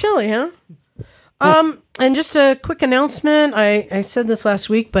 that was good chili, huh? And just a quick announcement. I said this last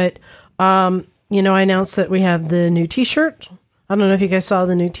week, but I announced that we have the new T-shirt. I don't know if you guys saw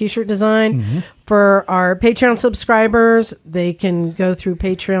the new T-shirt design for our Patreon subscribers. They can go through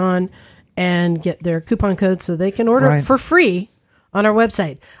Patreon and get their coupon code so they can order it for free on our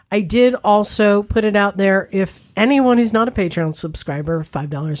website. I did also put it out there if anyone who's not a Patreon subscriber,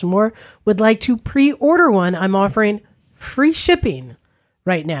 $5 or more, would like to pre-order one. I'm offering free shipping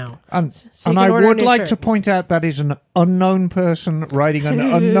right now. And So you I can order a would new like shirt. to point out that is an unknown person riding an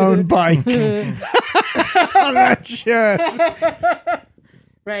unknown bike on that shirt.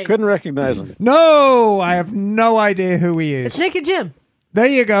 Right. Couldn't recognize him. No, I have no idea who he is. It's Naked Jim. There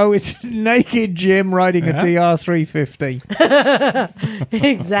you go. It's Naked Jim riding a DR350.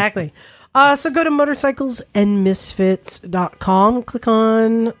 Exactly. So go to motorcyclesandmisfits.com, click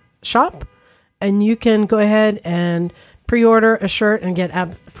on shop, and you can go ahead and pre-order a shirt and get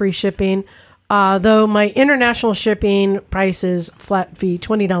free shipping. Though my international shipping price is flat fee,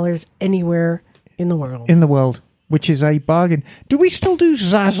 $20 anywhere in the world. In the world, which is a bargain. Do we still do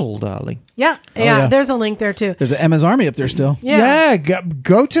Zazzle, darling? Yeah. yeah. There's a link there too. There's an Emma's Army up there still. Yeah.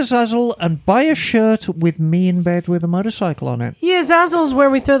 Go to Zazzle and buy a shirt with me in bed with a motorcycle on it. Yeah, Zazzle's where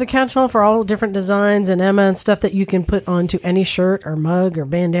we throw the catch-all for all different designs and Emma and stuff that you can put onto any shirt or mug or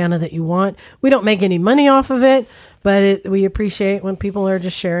bandana that you want. We don't make any money off of it, but we appreciate when people are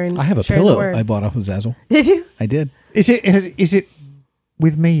just sharing. I have a sharing the pillow word. I bought off of Zazzle. Did you? I did. Is it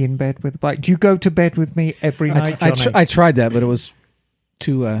with me in bed with a bike? Do you go to bed with me every night, Johnny? I tried that, but it was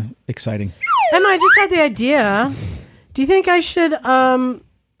too exciting. Emma, I just had the idea. Do you think I should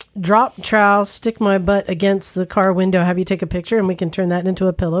drop trowel, stick my butt against the car window, have you take a picture, and we can turn that into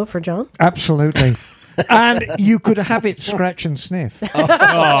a pillow for John? Absolutely. And you could have it scratch and sniff.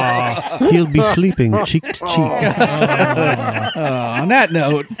 He'll be sleeping cheek to cheek. On that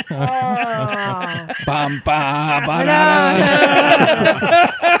note, bum, ba, ba, da,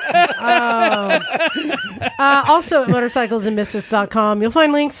 da. Also at motorcyclesandmisfits.com, you'll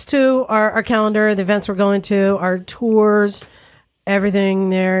find links to our calendar, the events we're going to, our tours, everything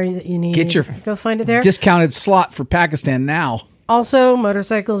there that you need. Get your Go find it there. discounted slot for Pakistan now. Also,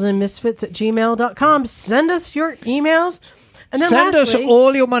 motorcyclesandmisfits@gmail.com. Send us your emails. And then Send us lastly,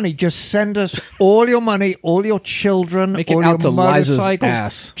 all your money. Just send us all your money, all your children, Make it all out your to Liza's motorcycles.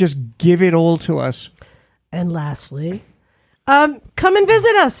 ass. Just give it all to us. And lastly, come and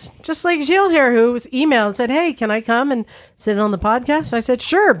visit us. Just like Gilles here, who was emailed and said, hey, can I come and sit on the podcast? I said,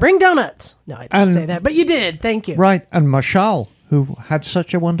 sure, bring donuts. No, I didn't say that, but you did. Thank you. Right, and Mashal, who had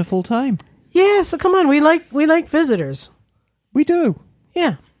such a wonderful time. Yeah, so come on. We like visitors. We do.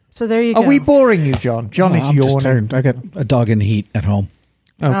 Yeah. So there you go. Are we boring you, John? John is I'm just yawning. tired. I got a dog in the heat at home.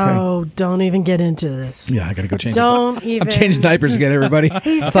 Okay. Oh, don't even get into this. Yeah, I got to go change. Don't even. I'm changing diapers again, everybody.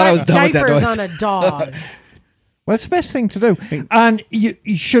 He's I thought I was got done with that diapers noise. on a dog. Well, it's the best thing to do. And you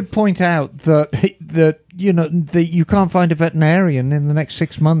should point out that you can't find a veterinarian in the next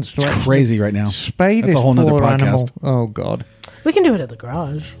 6 months. To It's actually crazy right now. Spay That's this a whole nother poor podcast. animal. Oh, God. We can do it at the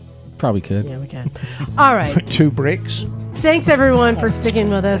garage. Probably could. Yeah, we can. All right. 2 bricks. Thanks, everyone, for sticking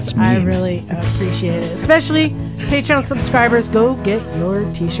with us. That's I mean. really appreciate it. Especially Patreon subscribers. Go get your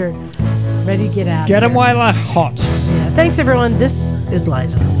T-shirt. Ready to get out. Get them here. while they're hot. Yeah. Thanks, everyone. This is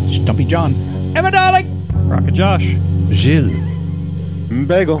Liza. Stumpy John. Emma, darling. Rocket Josh. Gilles.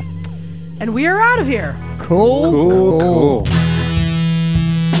 Bagel. And we are out of here. Cool. Cool.